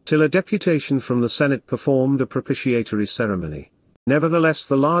itself, till a deputation from the Senate performed a propitiatory ceremony. Nevertheless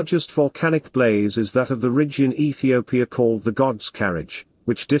the largest volcanic blaze is that of the ridge in Ethiopia called the God's Carriage,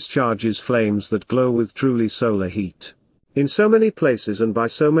 which discharges flames that glow with truly solar heat. In so many places and by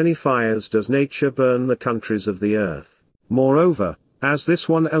so many fires does nature burn the countries of the earth. Moreover, as this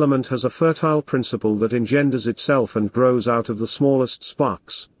one element has a fertile principle that engenders itself and grows out of the smallest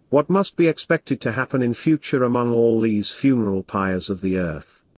sparks, what must be expected to happen in future among all these funeral pyres of the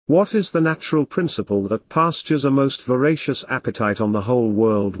earth? What is the natural principle that pastures a most voracious appetite on the whole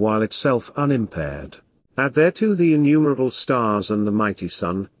world while itself unimpaired? Add thereto the innumerable stars and the mighty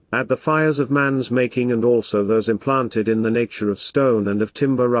sun, add the fires of man's making and also those implanted in the nature of stone and of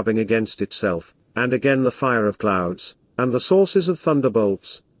timber rubbing against itself, and again the fire of clouds, and the sources of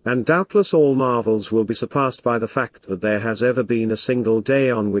thunderbolts, and doubtless all marvels will be surpassed by the fact that there has ever been a single day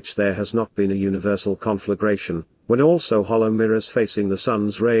on which there has not been a universal conflagration, when also hollow mirrors facing the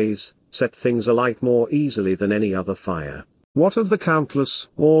sun's rays, set things alight more easily than any other fire. What of the countless,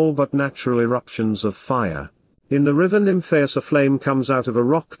 all but natural eruptions of fire? In the river Nymphaeus a flame comes out of a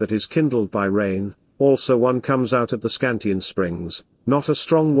rock that is kindled by rain, also one comes out of the Scantian springs, not a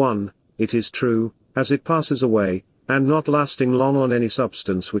strong one, it is true, as it passes away, and not lasting long on any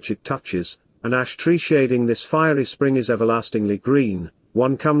substance which it touches. An ash tree shading this fiery spring is everlastingly green.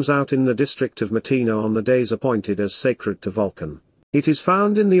 One comes out in the district of Matina on the days appointed as sacred to Vulcan. It is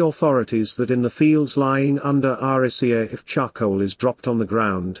found in the authorities that in the fields lying under Aricia if charcoal is dropped on the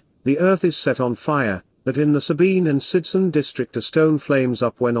ground, the earth is set on fire, that in the Sabine and Sidson district a stone flames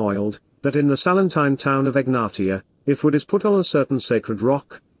up when oiled, that in the Salentine town of Egnatia, if wood is put on a certain sacred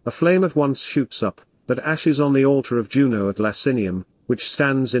rock, a flame at once shoots up, that ashes on the altar of Juno at Lacinium, which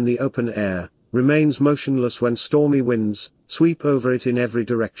stands in the open air, remains motionless when stormy winds sweep over it in every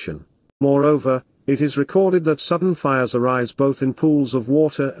direction. Moreover, it is recorded that sudden fires arise both in pools of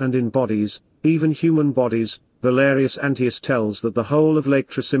water and in bodies, even human bodies. Valerius Antius tells that the whole of Lake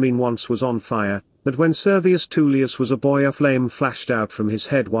Trasimene once was on fire, that when Servius Tullius was a boy a flame flashed out from his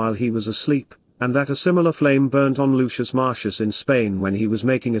head while he was asleep, and that a similar flame burnt on Lucius Marcius in Spain when he was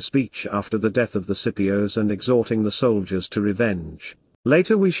making a speech after the death of the Scipios and exhorting the soldiers to revenge.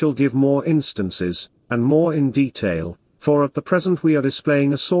 Later we shall give more instances, and more in detail, for at the present we are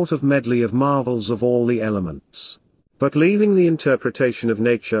displaying a sort of medley of marvels of all the elements. But leaving the interpretation of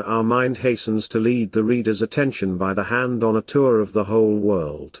nature, our mind hastens to lead the reader's attention by the hand on a tour of the whole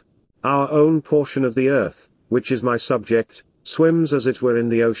world. Our own portion of the earth, which is my subject, swims as it were in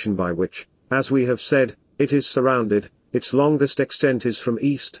the ocean by which, as we have said, it is surrounded. Its longest extent is from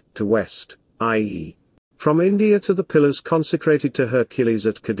east to west, i.e., from India to the pillars consecrated to Hercules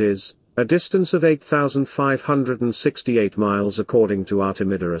at Cadiz, a distance of 8,568 miles according to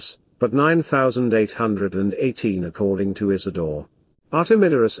Artemidorus, but 9,818 according to Isidore.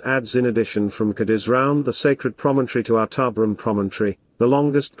 Artemidorus adds in addition from Cadiz round the sacred promontory to Artabrum promontory, the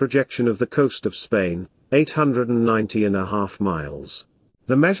longest projection of the coast of Spain, 890.5 miles.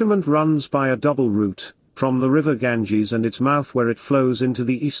 The measurement runs by a double route, from the river Ganges and its mouth where it flows into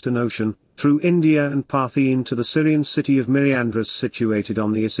the Eastern Ocean, through India and Parthene to the Syrian city of Miriandras situated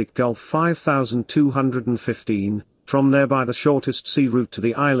on the Isic Gulf 5,215, from there by the shortest sea route to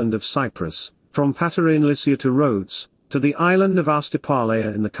the island of Cyprus, from Patara in Lycia to Rhodes, to the island of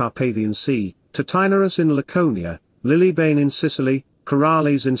Astipalea in the Carpathian Sea, to Taenarus in Laconia, Lilybane in Sicily,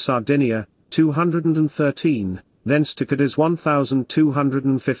 Corrales in Sardinia, 213, thence to Cadiz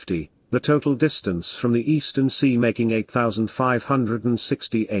 1,250, the total distance from the Eastern Sea making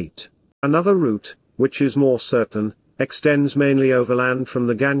 8,568. Another route, which is more certain, extends mainly overland from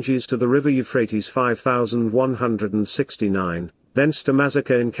the Ganges to the river Euphrates 5,169, thence to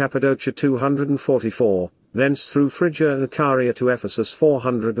Mazaca in Cappadocia 244, thence through Phrygia and Caria to Ephesus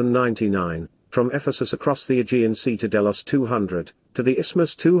 499, from Ephesus across the Aegean Sea to Delos 200, to the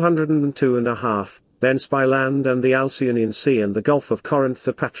Isthmus 202.5, thence by land and the Alcyonian Sea and the Gulf of Corinth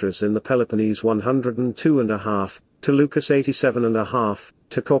to Patras in the Peloponnese 102.5, to Lucas 87.5,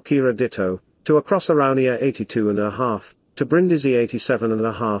 to Corcyra ditto, to across Araunia 82.5, to Brindisi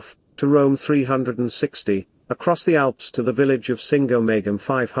 87.5, to Rome 360, across the Alps to the village of Singomagum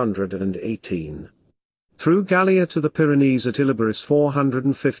 518. Through Gallia to the Pyrenees at Illiberis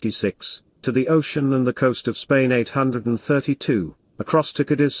 456, to the ocean and the coast of Spain 832, across to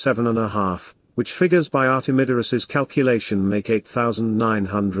Cadiz 7.5, which figures by Artemidorus's calculation make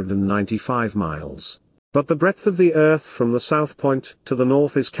 8,995 miles. But the breadth of the earth from the south point to the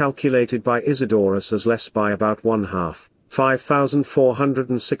north is calculated by Isidorus as less by about 1/2,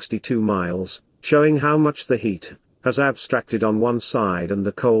 5,462 miles, showing how much the heat has abstracted on one side and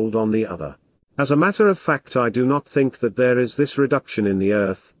the cold on the other. As a matter of fact, I do not think that there is this reduction in the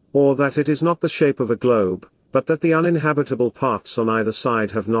earth, or that it is not the shape of a globe, but that the uninhabitable parts on either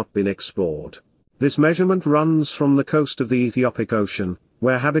side have not been explored. This measurement runs from the coast of the Ethiopic Ocean,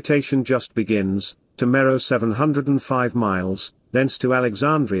 where habitation just begins, to Meroe 705 miles, thence to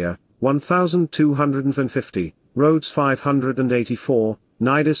Alexandria, 1,250, Rhodes 584,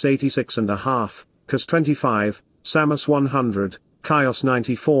 Cnidus 86.5, Cos 25, Samos 100, Chios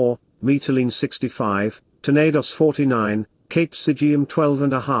 94, Mytilene 65, Tenedos 49, Cape Sigium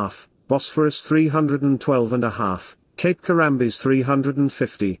 12.5, Bosphorus 312.5, Cape Carambes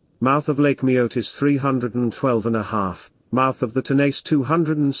 350, mouth of Lake Meotis 312.5, mouth of the Tanais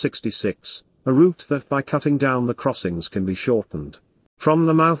 266, a route that by cutting down the crossings can be shortened. From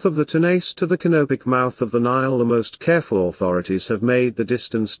the mouth of the Tanais to the canopic mouth of the Nile, the most careful authorities have made the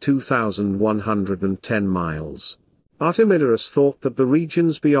distance 2,110 miles. Artemidorus thought that the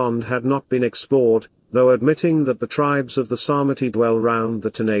regions beyond had not been explored, though admitting that the tribes of the Sarmati dwell round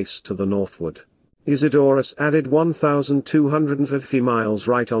the Tanais to the northward. Isidorus added 1,250 miles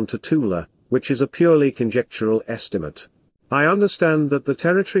right on to Tula, which is a purely conjectural estimate. I understand that the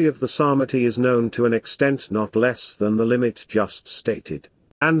territory of the Sarmati is known to an extent not less than the limit just stated.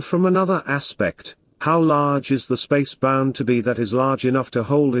 And from another aspect, how large is the space bound to be that is large enough to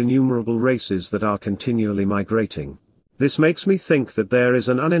hold innumerable races that are continually migrating? This makes me think that there is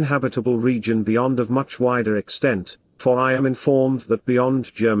an uninhabitable region beyond of much wider extent, for I am informed that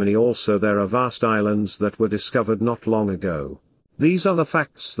beyond Germany also there are vast islands that were discovered not long ago. These are the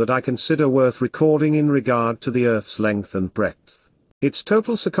facts that I consider worth recording in regard to the Earth's length and breadth. Its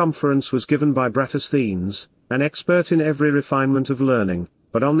total circumference was given by Brattosthenes, an expert in every refinement of learning,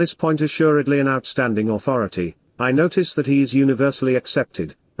 but on this point assuredly an outstanding authority. I notice that he is universally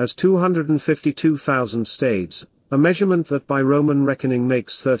accepted, as 252,000 stades, a measurement that by Roman reckoning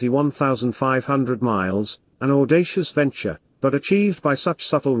makes 31,500 miles, an audacious venture, but achieved by such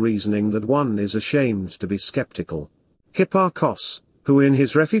subtle reasoning that one is ashamed to be skeptical. Hipparchus, who in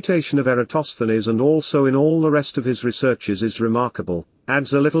his refutation of Eratosthenes and also in all the rest of his researches is remarkable,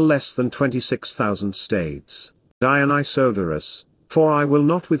 adds a little less than 26,000 stades. Dionysodorus, for I will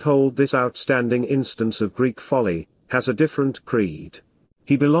not withhold this outstanding instance of Greek folly, has a different creed.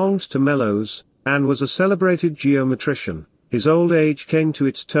 He belonged to Melos, and was a celebrated geometrician. His old age came to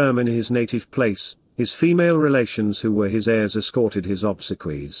its term in his native place. His female relations who were his heirs escorted his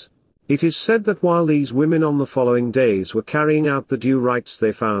obsequies. It is said that while these women on the following days were carrying out the due rites,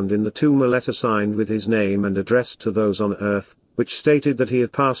 they found in the tomb a letter signed with his name and addressed to those on earth, which stated that he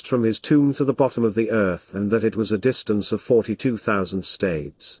had passed from his tomb to the bottom of the earth and that it was a distance of 42,000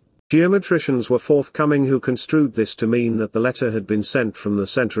 stades. Geometricians were forthcoming who construed this to mean that the letter had been sent from the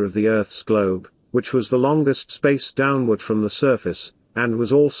center of the Earth's globe, which was the longest space downward from the surface, and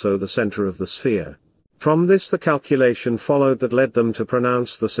was also the center of the sphere. From this the calculation followed that led them to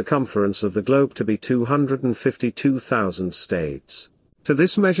pronounce the circumference of the globe to be 252,000 stades. To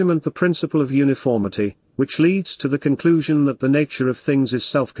this measurement the principle of uniformity, which leads to the conclusion that the nature of things is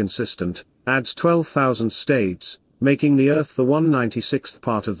self-consistent, adds 12,000 stades, making the Earth the 1/96th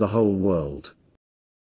part of the whole world.